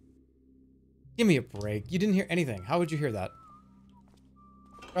 Give me a break. You didn't hear anything. How would you hear that?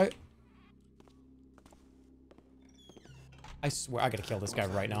 Right? I swear, I gotta kill this guy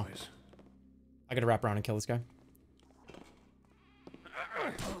right now. I gotta wrap around and kill this guy.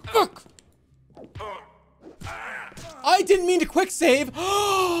 Fuck! I didn't mean to quick save!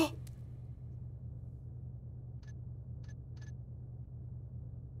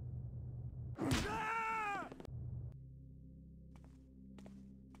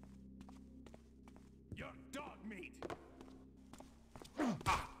 You're dog meat.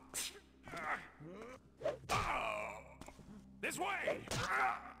 This way.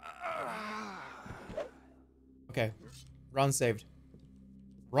 Okay. Ron saved.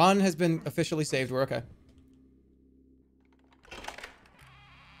 Ron has been officially saved. We're okay.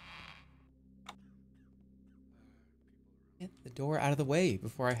 Get the door out of the way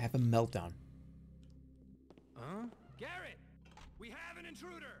before I have a meltdown. Huh? Garrett! We have an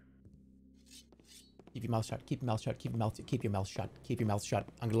intruder! Keep your mouth shut. Keep your mouth shut. Keep your mouth shut. Keep your mouth shut.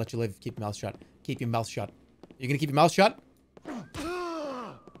 I'm gonna let you live. Keep your mouth shut. Keep your mouth shut. You gonna keep your mouth shut?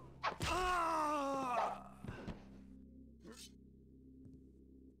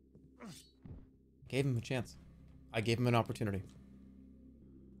 Gave him a chance. I gave him an opportunity.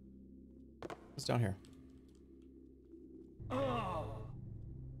 What's down here?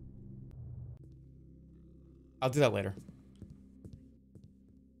 I'll do that later.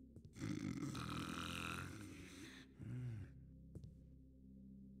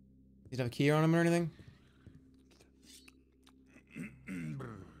 Does he have a key on him or anything?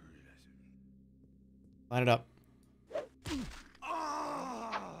 Line it up.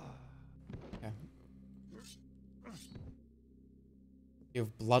 Okay. You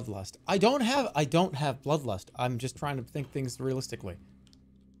have bloodlust. I don't have bloodlust. I'm just trying to think things realistically.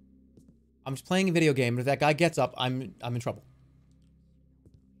 I'm just playing a video game, and if that guy gets up, I'm in trouble.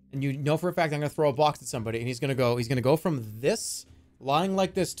 And you know for a fact I'm gonna throw a box at somebody, and he's gonna go from this, lying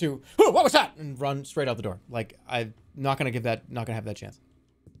like this, to oh, what was that? And run straight out the door. Like, I'm not gonna have that chance.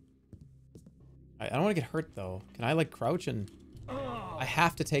 I don't want to get hurt though. Can I like crouch and? I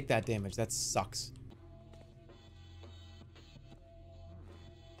have to take that damage. That sucks.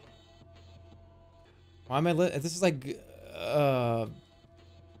 Why am I this is like,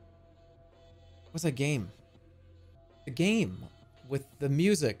 what's that game? The game with the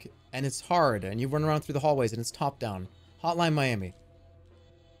music, and it's hard, and you run around through the hallways, and it's top down. Hotline Miami.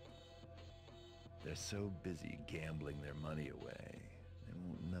 They're so busy gambling their money away, they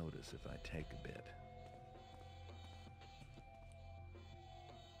won't notice if I take a bit.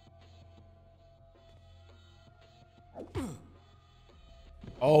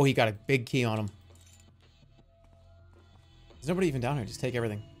 Oh, he got a big key on him. There's nobody even down here. Just take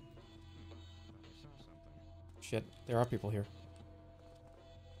everything. Shit, there are people here.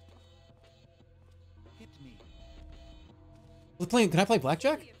 Hit me. Can I play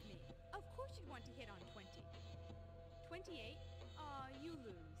blackjack? Of course you want to hit on 20. 28? Aw, you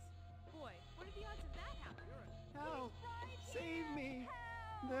lose. Boy, what are the odds of that happening? Help! Right Save here. me!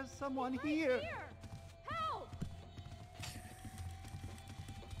 Help. There's someone Right here. Help!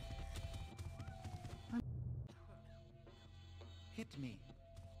 Hit me.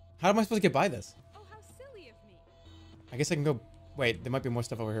 How am I supposed to get by this? Oh, how silly of me. I guess I can go... Wait, there might be more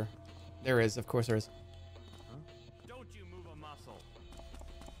stuff over here. There is. Of course there is. Don't you move a muscle.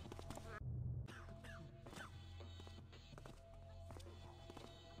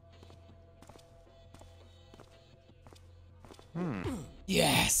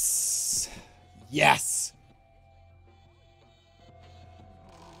 Yes! Yes!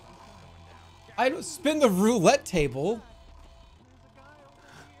 I don't spin the roulette table.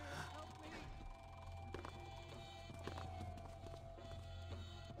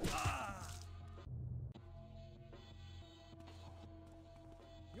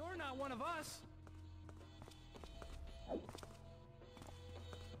 You're not one of us.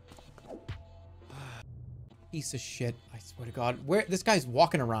 Piece of shit. I swear to God. Where this guy's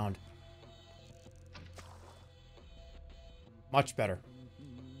walking around. Much better.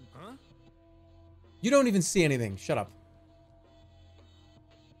 Huh? You don't even see anything. Shut up.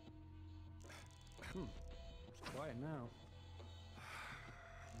 It's quiet now.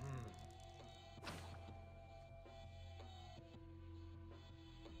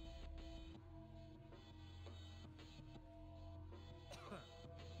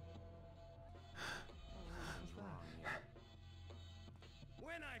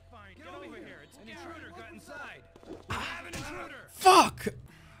 When I find get over here, it's an intruder got inside. We have an intruder. Fuck!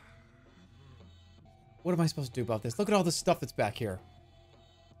 What am I supposed to do about this? Look at all this stuff that's back here.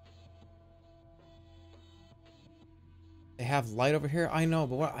 They have light over here? I know,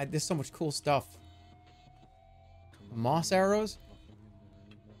 but there's so much cool stuff. Moss arrows?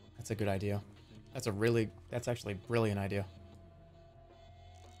 That's a good idea. That's actually a brilliant idea.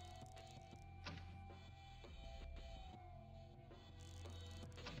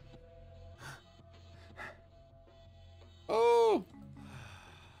 Oh!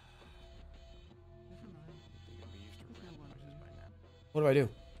 What do I do?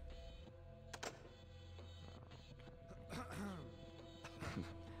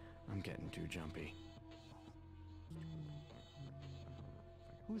 I'm getting too jumpy.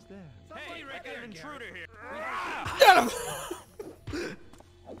 Who's there? Hey, right there, intruder here. Get him!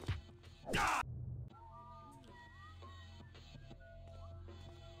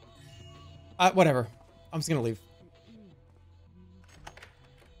 Whatever. I'm just gonna leave.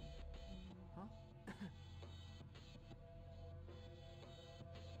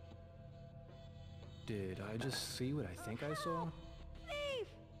 Did I just see what I think I saw? Thief!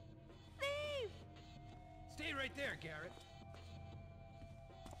 Thief! Stay right there, Garrett.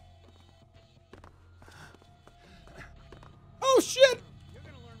 Oh shit! You're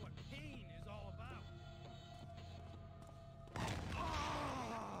gonna learn what pain is all about.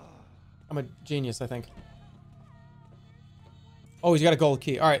 I'm a genius, I think. Oh, he's got a gold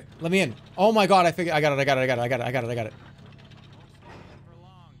key. All right, let me in. Oh my god, I figured. I got it.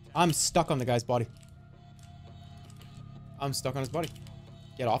 I'm stuck on the guy's body. I'm stuck on his body.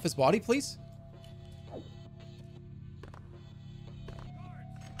 Get off his body, please.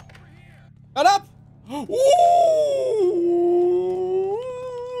 Shut up! Ooh!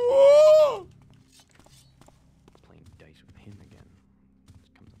 Playing dice with him again. This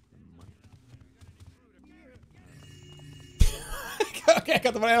comes up with money. Okay, I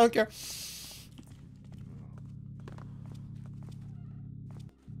got the money. I don't care.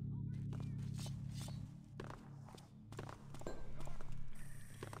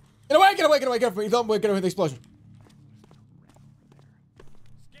 Get away, get away, get away, get away. Don't get away with the explosion.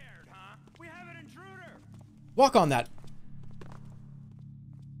 Scared, huh? We have an intruder. Walk on that.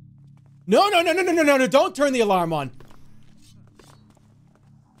 No, no, no, no, no, no, no, no. Don't turn the alarm on.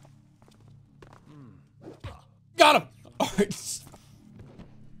 Got him. All right.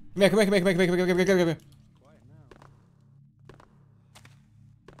 Come here, come here, come here, come here, come here, come here, come here, come here.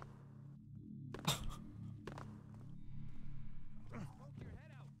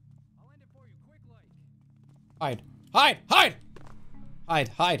 Hide. Hide! Hide! Hide,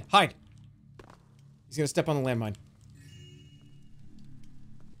 hide, hide. He's gonna step on the landmine.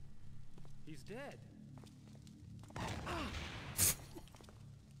 He's dead.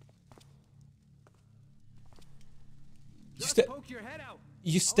 Poke your head out.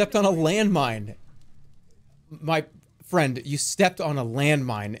 You stepped on a landmine. My friend, you stepped on a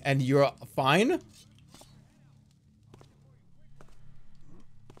landmine and you're fine?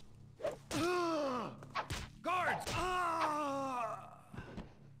 Guards!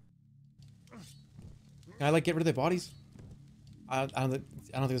 Can I like get rid of their bodies? I don't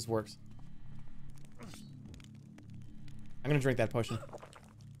think this works. I'm gonna drink that potion.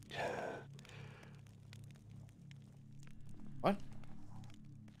 What?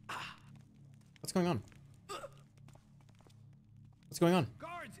 What's going on? What's going on?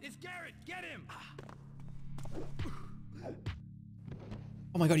 Guards, it's Garrett. Get him.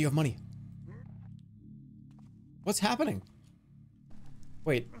 Oh my god, you have money. What's happening?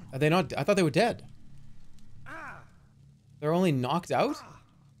 Wait, are they not? I thought they were dead. They're only knocked out?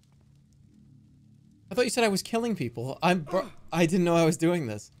 I thought you said I was killing people. I didn't know I was doing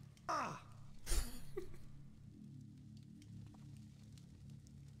this.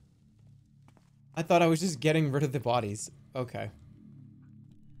 I thought I was just getting rid of the bodies. Okay.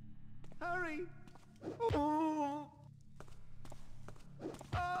 Hurry! Oh.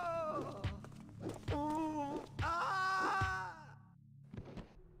 Oh. Oh. Ah.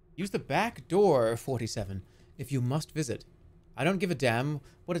 Use the back door, 47, if you must visit. I don't give a damn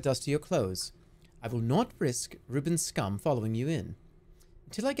what it does to your clothes. I will not risk Reuben's scum following you in.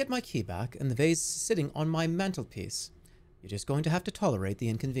 Until I get my key back and the vase sitting on my mantelpiece, you're just going to have to tolerate the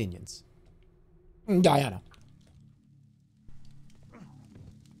inconvenience. Diana.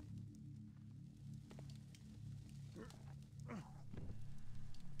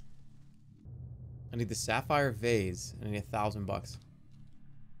 I need the sapphire vase. I need $1,000.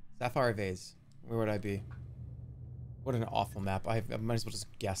 Sapphire vase. Where would I be? What an awful map. I might as well just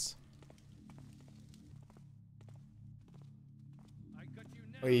guess.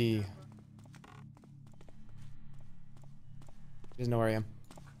 Oi. He doesn't know where I am.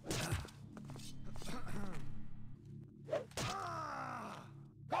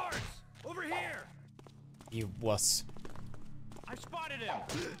 Guards, over here. You wuss. I spotted him.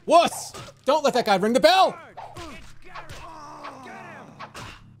 Wuss! Don't let that guy ring the bell! It's Garrett. Get him.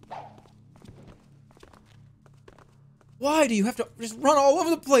 Why do you have to just run all over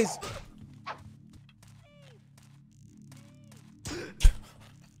the place?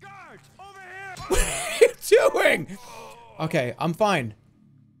 Guards, over here. What are you doing? Okay, I'm fine.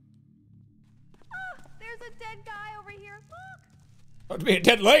 Ah, there's a dead guy over here. Look. About to be a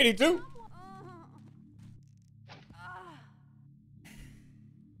dead lady, too.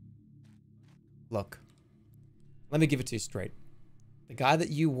 Look, let me give it to you straight. The guy that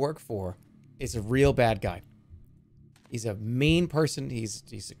you work for is a real bad guy. He's a mean person.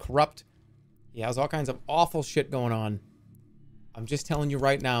 He's corrupt. He has all kinds of awful shit going on. I'm just telling you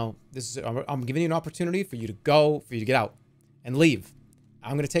right now, I'm giving you an opportunity for you to go, for you to get out and leave.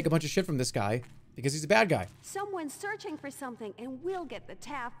 I'm going to take a bunch of shit from this guy because he's a bad guy. Someone's searching for something and we'll get the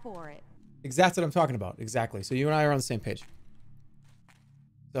tab for it. Exactly what I'm talking about. Exactly. So you and I are on the same page.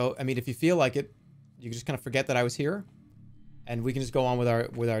 So, I mean, if you feel like it, you can just kind of forget that I was here and we can just go on with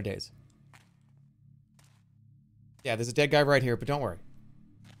our days. Yeah, there's a dead guy right here, but don't worry.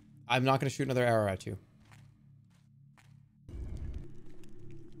 I'm not going to shoot another arrow at you.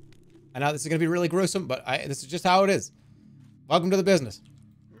 I know this is going to be really gruesome, but this is just how it is. Welcome to the business.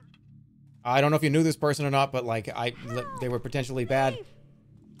 I don't know if you knew this person or not, but like, they were potentially bad.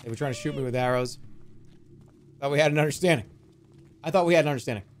 They were trying to shoot me with arrows. Thought we had an understanding. I thought we had an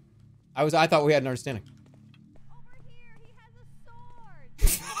understanding. I thought we had an understanding. Over here, he has a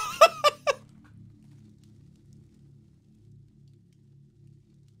sword.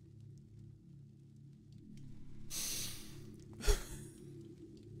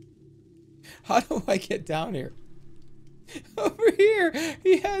 How do I get down here? Over here,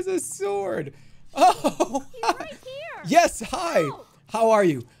 he has a sword. Oh, He's right here. Yes, hi. Help. How are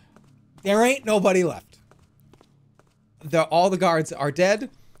you? There ain't nobody left. All the guards are dead.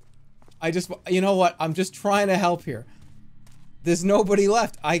 You know what? I'm just trying to help here. There's nobody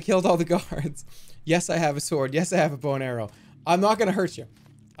left. I killed all the guards. Yes, I have a sword. Yes, I have a bow and arrow. I'm not gonna hurt you.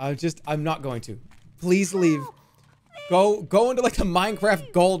 I'm not going to. Please leave. Go into like the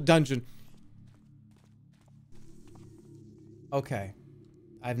Minecraft gold dungeon. Okay.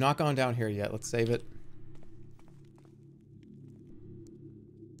 I've not gone down here yet. Let's save it.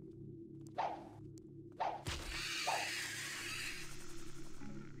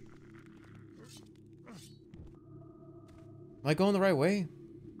 Am I going the right way?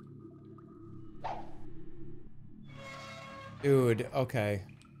 Dude, okay.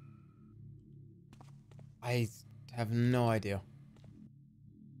 I have no idea.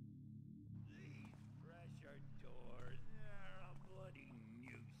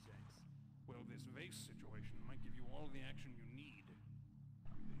 Well, this vase situation might give you all the action you need.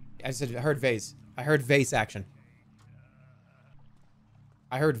 I heard vase. I heard vase action.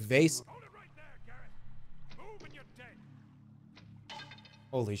 I heard vase. Hold it right there, Garrett. Move and you're dead.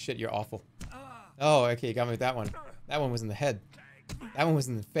 Holy shit, you're awful. Oh, okay, you got me with that one. That one was in the head. That one was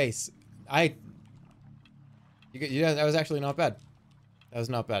in the face. Yeah, that was actually not bad. That was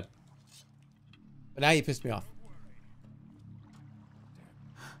not bad. But now you pissed me off.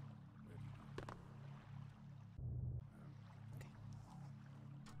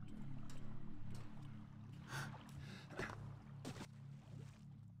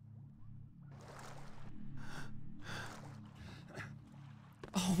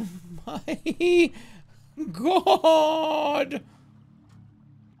 Oh my God!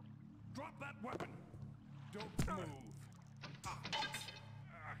 Drop that weapon. Don't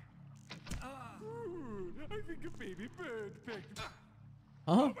move. I think a baby bird picked.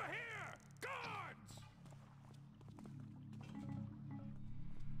 Huh? Over here! Guards!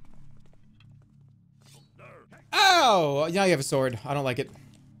 Ow! Now you have a sword. I don't like it.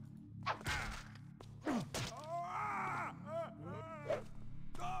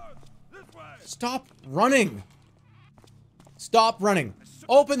 Stop running! Stop running!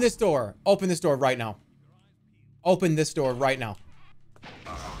 Open this door! Open this door right now. Open this door right now.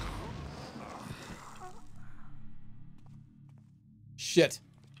 Shit.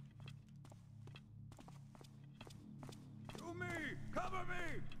 To me! Cover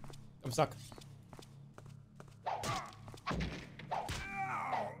me! I'm stuck.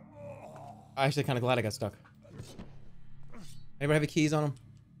 I'm actually kind of glad I got stuck. Anybody have the keys on him?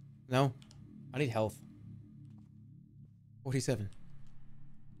 No? I need health. 47.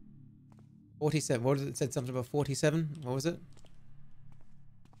 47. What was it? It said something about 47? What was it?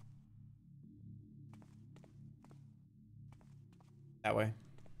 That way.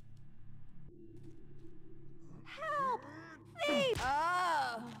 Help! Thief!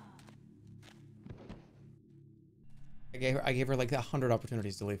 Oh. I gave her like 100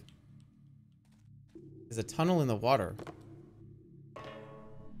 opportunities to leave. There's a tunnel in the water. I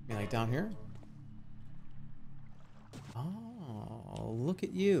mean, like down here? Oh, look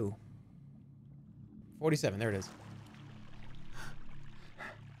at you. 47, there it is.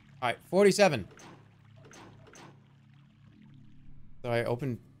 Alright, 47. So I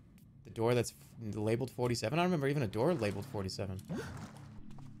opened the door that's labeled 47. I don't remember even a door labeled 47.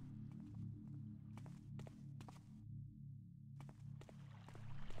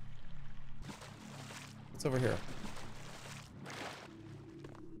 What's over here?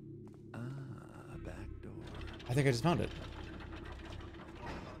 I think I just found it.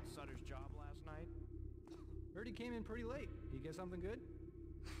 Sutter's job last night. Heard he came in pretty late. Did he get something good?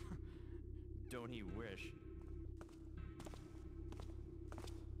 Don't he wish?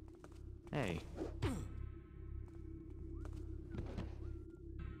 Hey.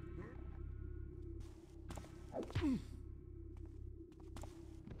 Here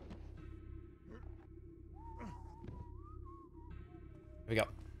we go. Did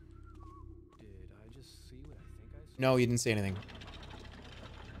I just see what I think I saw? No, you didn't see anything.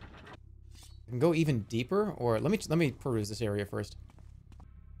 I can go even deeper, or let me peruse this area first.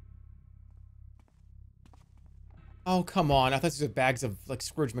 Oh, come on. I thought these were bags of, like,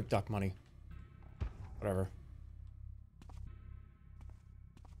 Scrooge McDuck money. Whatever.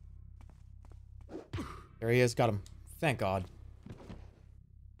 There he is. Got him. Thank God.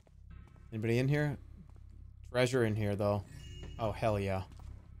 Anybody in here? Treasure in here, though. Oh, hell yeah.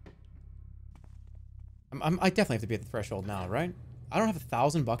 I definitely have to be at the threshold now, right? I don't have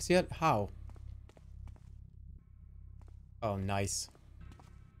 $1,000 yet? How? Oh, nice.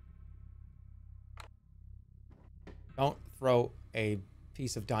 Don't throw a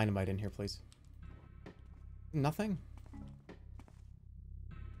piece of dynamite in here, please. Nothing?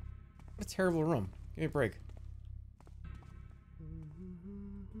 What a terrible room. Give me a break.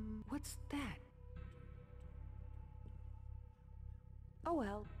 What's that? Oh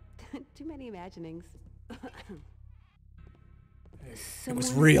well, too many imaginings. It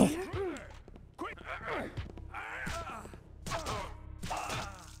was real. Don't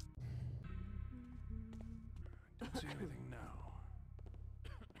see anything now.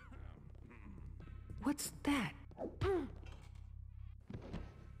 What's that?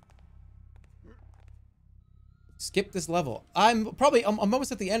 Skip this level. I'm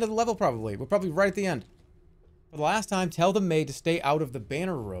almost at the end of the level, probably. We're probably right at the end. For the last time, tell the maid to stay out of the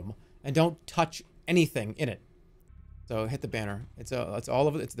banner room and don't touch anything in it. So hit the banner. It's all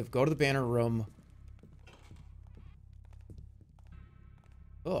of it. It's go to the banner room.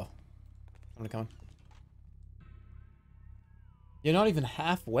 Oh, I'm coming. You're not even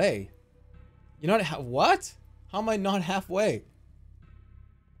halfway. You're not what? How am I not halfway?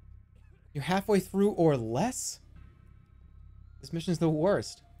 You're halfway through or less? This mission's the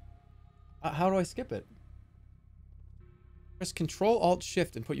worst. How do I skip it? Press Control Alt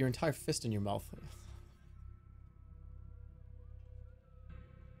Shift and put your entire fist in your mouth.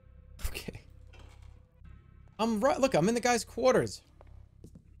 Okay. Look, I'm in the guy's quarters.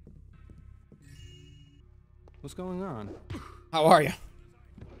 What's going on? How are you?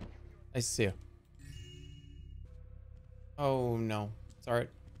 Nice to see you. Oh no. It's alright.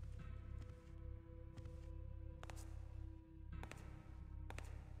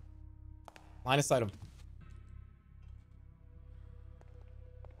 Line of sight him.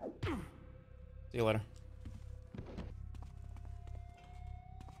 See you later.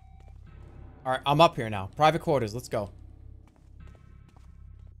 Alright, I'm up here now. Private quarters, let's go.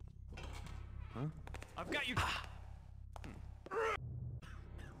 Huh? I've got you.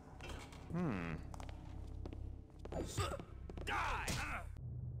 Die!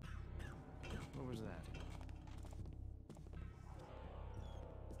 What was that?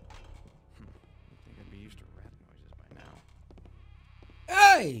 I think I'd be used to rat noises by now.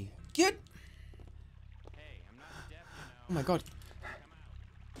 Hey! Get... Hey, I'm not deaf, you know. Oh my god.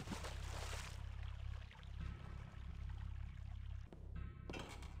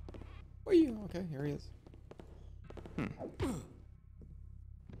 Where are you? Okay, here he is.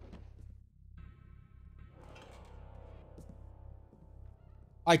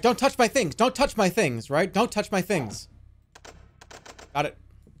 Alright, don't touch my things. Don't touch my things, right? Don't touch my things. Got it.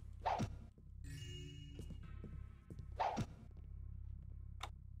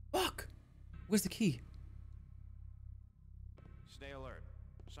 Fuck! Where's the key? Stay alert.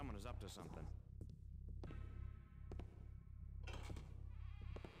 Someone is up to something.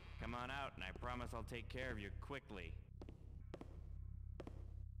 Come on out, and I promise I'll take care of you quickly.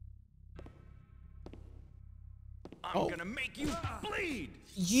 I'm gonna make you bleed!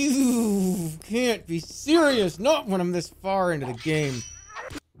 You can't be serious. Not when I'm this far into the game.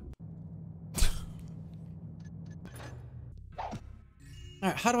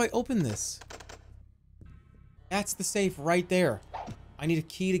 Alright, how do I open this? That's the safe right there. I need a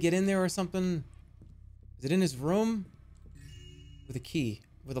key to get in there or something. Is it in his room? With a key.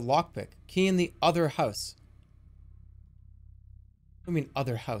 With a lockpick. Key in the other house. What do you mean,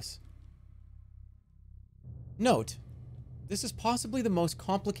 other house? Note, this is possibly the most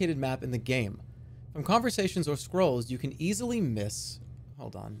complicated map in the game. From conversations or scrolls, you can easily miss...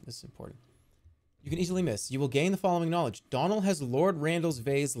 Hold on, this is important. You can easily miss. You will gain the following knowledge. Donald has Lord Randall's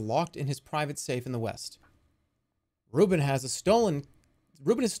vase locked in his private safe in the west. Ruben has stolen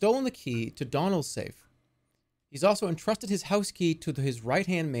the key to Donald's safe. He's also entrusted his house key to his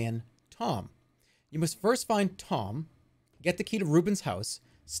right-hand man, Tom. You must first find Tom, get the key to Ruben's house,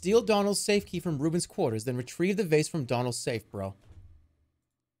 steal Donald's safe key from Ruben's quarters, then retrieve the vase from Donald's safe, bro.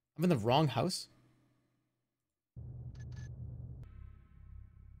 I'm in the wrong house?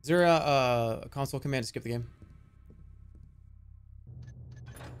 Is there a console command to skip the game?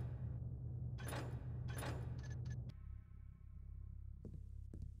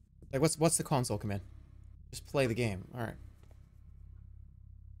 Like, what's the console command? Just play the game. All right.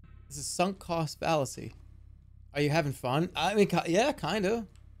 This is sunk cost fallacy. Are you having fun? I mean, yeah, kind of.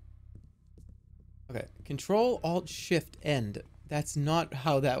 Okay. Control Alt Shift End. That's not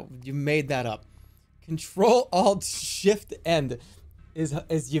how that you made that up. Control Alt Shift End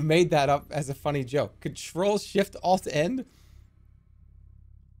is you made that up as a funny joke. Control Shift Alt End.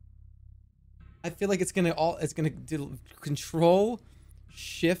 I feel like it's gonna do Control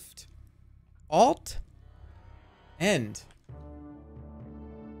Shift Alt End.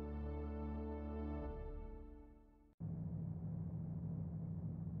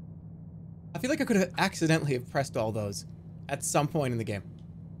 I feel like I could have accidentally have pressed all those at some point in the game.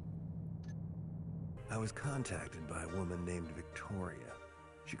 I was contacted by a woman named Victoria.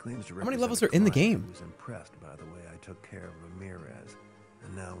 She claims to How many levels are in the game? Who was impressed by the way I took care of Ramirez,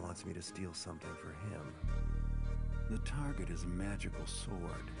 and now wants me to steal something for him. The target is a magical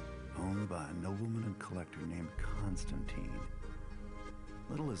sword, owned by a nobleman and collector named Constantine.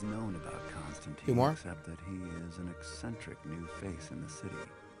 Little is known about Constantine, except that he is an eccentric new face in the city,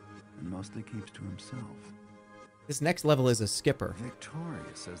 and mostly keeps to himself. This next level is a skipper. Victoria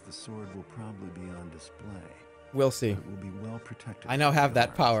says the sword will probably be on display. We'll see. It will be well protected. I now have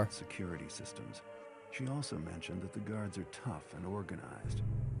that power. Security systems. She also mentioned that the guards are tough and organized,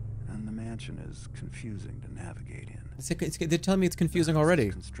 and the mansion is confusing to navigate in. They're telling me it's confusing already.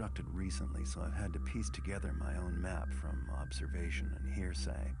 It's constructed recently, so I've had to piece together my own map from observation and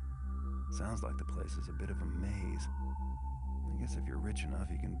hearsay. Sounds like the place is a bit of a maze. I guess if you're rich enough,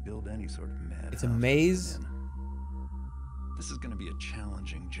 you can build any sort of mad. It's a maze? This is going to be a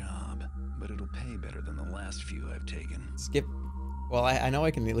challenging job, but it'll pay better than the last few I've taken. Skip. Well, I know I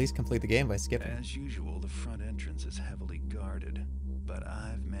can at least complete the game by skipping. As usual, the front entrance is heavily guarded, but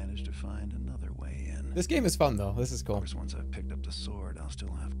I've managed to find another way in. This game is fun, though. This is cool. Of course, once I've picked up the sword, I'll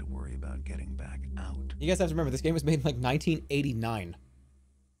still have to worry about getting back out. You guys have to remember, this game was made in like 1989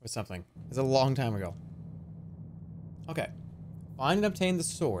 or something. It's a long time ago. Okay. Find and obtain the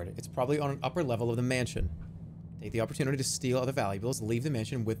sword. It's probably on an upper level of the mansion. Take the opportunity to steal other valuables. Leave the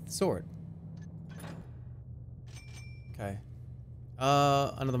mansion with the sword. Okay.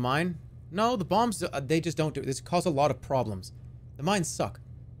 Another mine? No, the bombs, they just don't do it. This causes a lot of problems. The mines suck.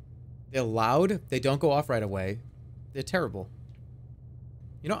 They're loud. They don't go off right away. They're terrible.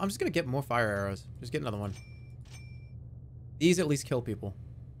 You know, I'm just going to get more fire arrows. Just get another one. These at least kill people.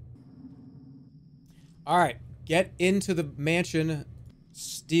 Alright. Get into the mansion.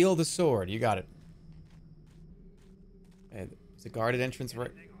 Steal the sword. You got it. Hey, it's a guarded entrance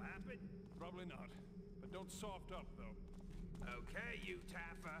right. Probably not. But don't soft up, though. Okay, you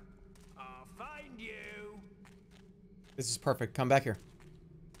Taffer. I'll find you. This is perfect. Come back here.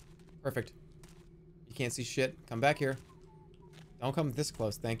 Perfect. You can't see shit. Come back here. Don't come this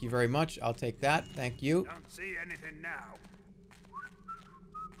close. Thank you very much. I'll take that. Thank you. Don't see anything now.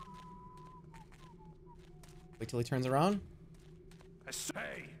 Wait till he turns around. I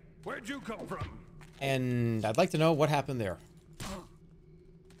say, where'd you come from? And I'd like to know what happened there.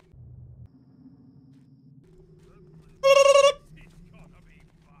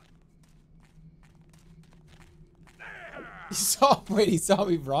 He saw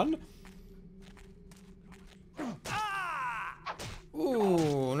me run?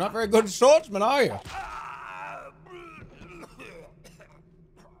 Ooh, not very good swordsman, are you?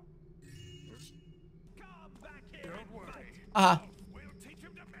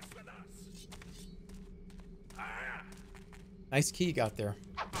 Nice key you got there.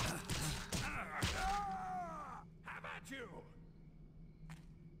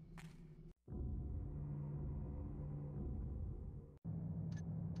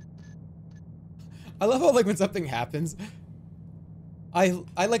 I love how, like, when something happens, I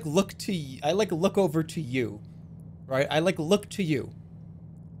like look over to you, right? I like look to you,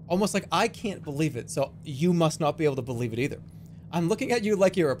 almost like I can't believe it, so you must not be able to believe it either. I'm looking at you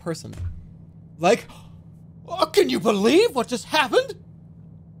like you're a person, like, oh, can you believe what just happened?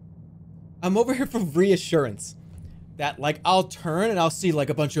 I'm over here for reassurance that, like, I'll turn and I'll see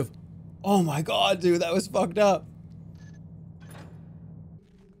like a bunch of, oh my god, dude, that was fucked up.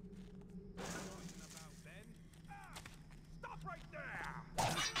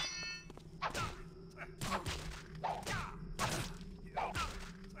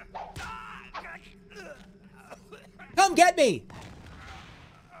 Come get me!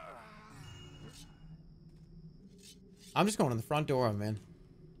 I'm just going in the front door, man.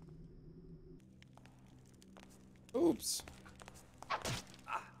 Oops.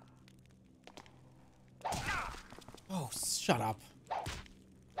 Oh, shut up.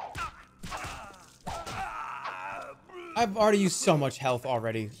 I've already used so much health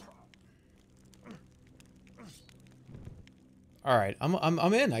already. All right,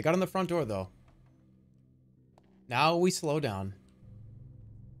 I'm in. I got on the front door though. Now we slow down.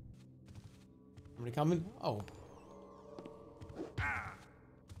 Somebody coming? Oh.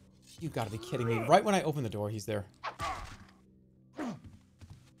 You gotta be kidding me. Right when I open the door, he's there. You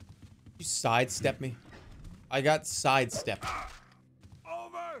sidestep me? I got sidestepped.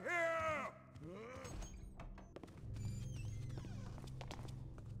 Over here!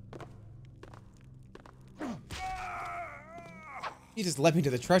 He just led me to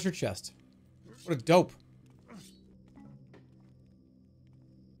the treasure chest. What a dope.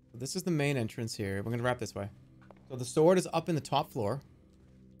 This is the main entrance here. We're gonna wrap this way. So the sword is up in the top floor.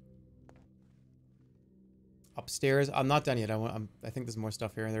 Upstairs. I'm not done yet. I think there's more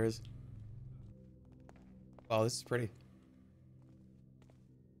stuff here. There is. Wow, this is pretty.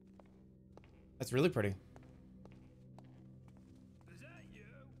 That's really pretty. Is that you?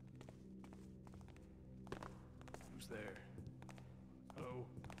 Who's there? Hello?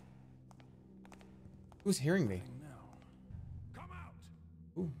 Who's hearing me? Come out!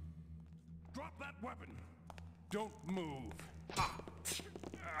 Ooh. Drop that weapon! Don't move! Ah.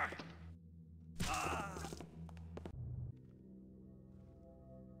 Ah.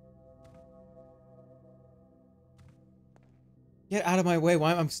 Get out of my way.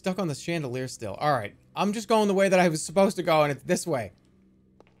 Why I'm stuck on the chandelier still. All right. I'm just going the way that I was supposed to go, and it's this way.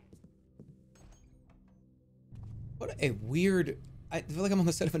 What a weird... I feel like I'm on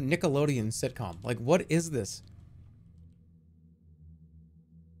the set of a Nickelodeon sitcom. Like, what is this?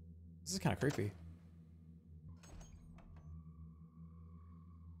 This is kind of creepy.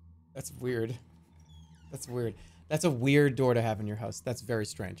 That's weird. That's weird. That's a weird door to have in your house. That's very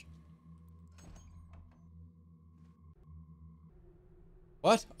strange.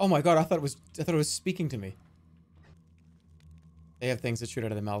 What? Oh my god, I thought it was speaking to me. They have things that shoot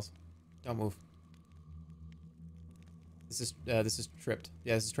out of their mouths. Don't move. This is tripped.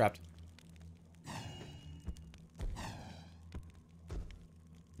 Yeah, this is trapped.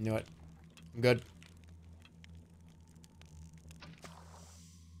 You know what? I'm good.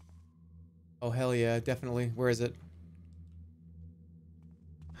 Oh hell yeah, definitely. Where is it?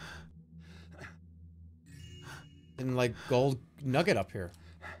 And like gold nugget up here.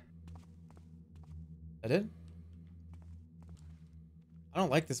 That it? I don't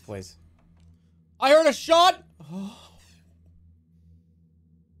like this place. I heard a shot! Oh.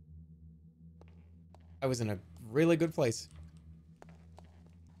 I was in a really good place.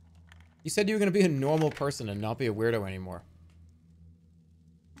 You said you were gonna be a normal person and not be a weirdo anymore.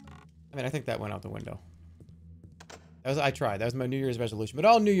 I mean, I think that went out the window. I tried. That was my New Year's resolution. But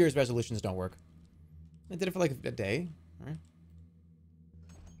all New Year's resolutions don't work. I did it for like a day. All right.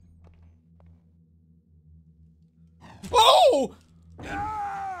 Oh!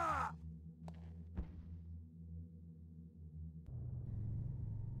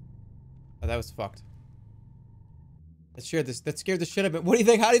 Oh, that was fucked. That scared the shit out of me. What do you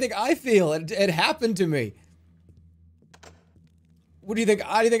think? How do you think I feel? It happened to me. What do you think?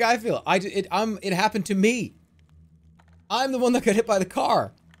 How do you think I feel? It happened to me. I'm the one that got hit by the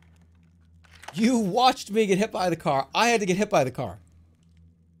car. You watched me get hit by the car. I had to get hit by the car.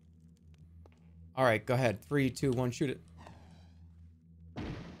 All right, go ahead. 3, 2, 1, shoot it.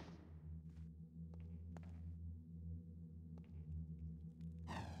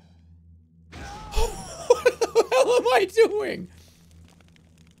 What the hell am I doing?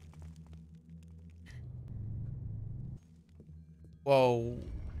 Whoa.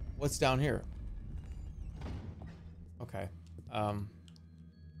 What's down here? Okay.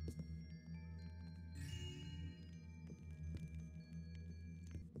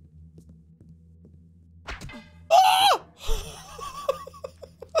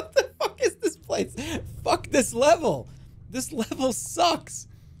 What the fuck is this place? Fuck this level. This level sucks.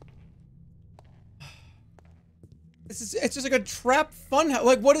 It's just like a trap fun house.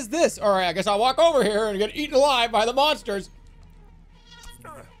 Like, what is this? All right, I guess I'll walk over here and get eaten alive by the monsters.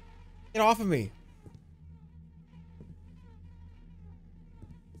 Get off of me.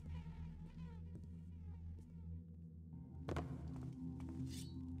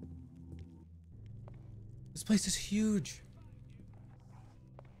 This place is huge.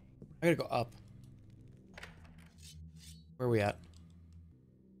 I gotta go up. Where are we at?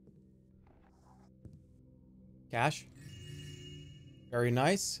 Cash? Very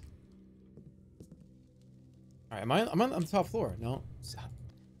nice. All right, I'm on the top floor. No.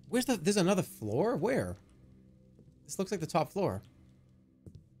 Where's the... There's another floor? Where? This looks like the top floor.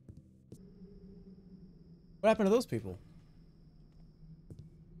 What happened to those people?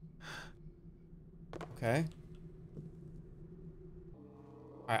 Okay.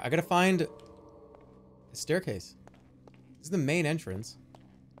 Alright, I gotta find a staircase. This is the main entrance.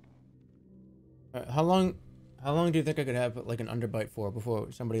 Alright, how long do you think I could have like an underbite for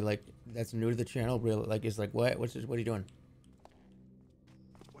before somebody like that's new to the channel really like is like, what are you doing?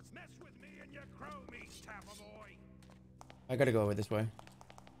 What's mess with me and your crow meat, Tapper boy? I gotta go over this way.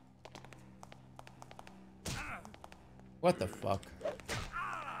 What the fuck?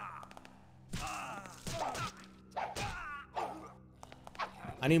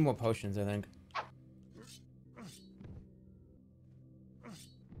 I need more potions, I think.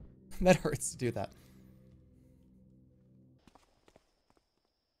 That hurts to do that.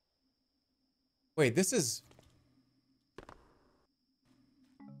 Wait, this is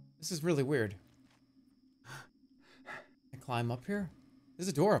really weird. I climb up here? There's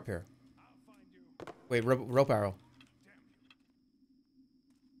a door up here. Wait, rope arrow.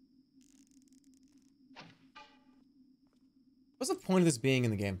 What's the point of this being in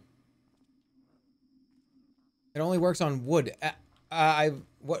the game? It only works on wood.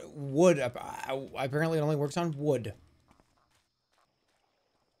 What wood? Apparently, it only works on wood.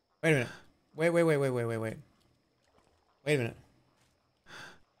 Wait a minute. Wait. Wait a minute.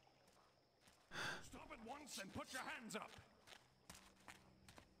 Stop at once and put your hands up.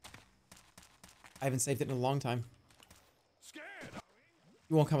 I haven't saved it in a long time. Scared, are we?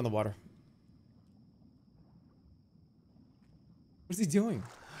 You won't come in the water. What is he doing?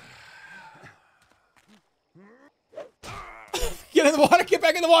 Get in the water! Get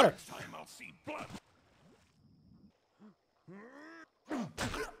back in the water! This time I'll see blood.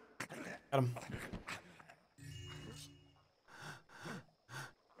 Got him.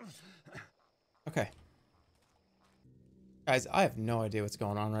 Okay. Guys, I have no idea what's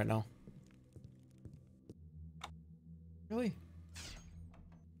going on right now. Really?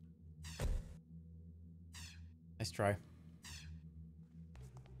 Nice try.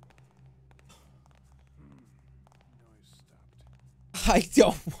 I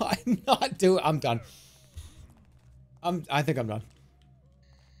don't. I'm not doing. I'm done. I think I'm done.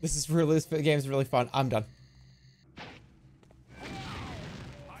 This is really. This game is really fun. I'm done.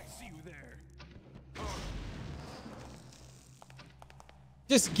 I see you there.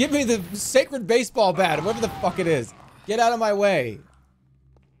 Just give me the sacred baseball bat, whatever the fuck it is. Get out of my way.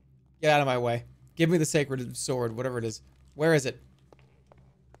 Get out of my way. Give me the sacred sword, whatever it is. Where is it?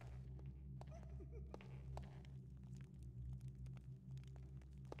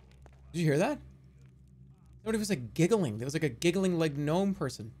 Did you hear that? Somebody was like giggling. There was like a giggling like gnome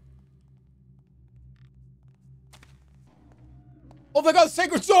person. Oh my god,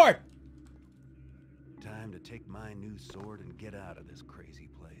 sacred sword! Time to take my new sword and get out of this crazy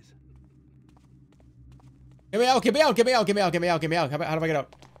place. Get me out, get me out, get me out, get me out, get me out, get me out. How do I get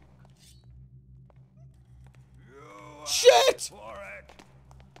out? Shit!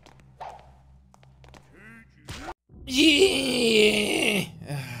 Yeah!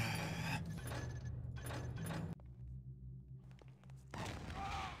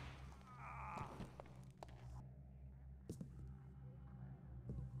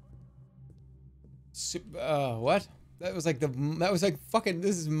 What? That was like fucking,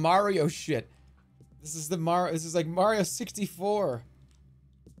 this is Mario shit. This is like Mario 64.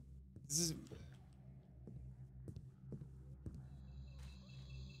 This is...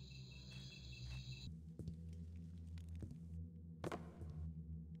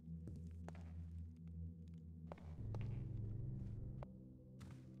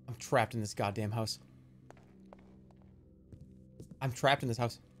 I'm trapped in this goddamn house. I'm trapped in this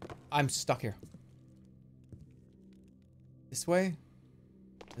house. I'm stuck here. This way?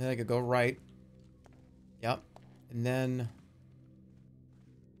 And then I could go right. Yep. And then...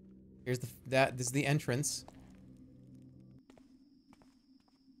 Here's this is the entrance.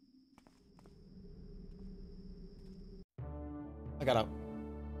 I got out.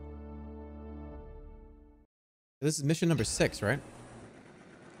 This is mission number 6, right?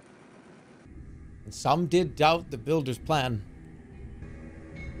 And some did doubt the builder's plan.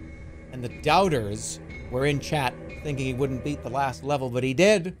 And the doubters were in chat thinking he wouldn't beat the last level, but he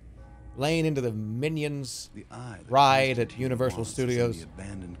did. Laying into the Minions ride at Universal Studios.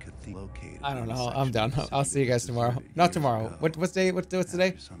 I don't know. I'm done. I'll see you guys tomorrow. Not tomorrow. What's today? What's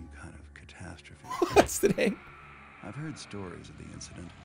today? Some kind of catastrophe. What's today? I've heard stories of the incident.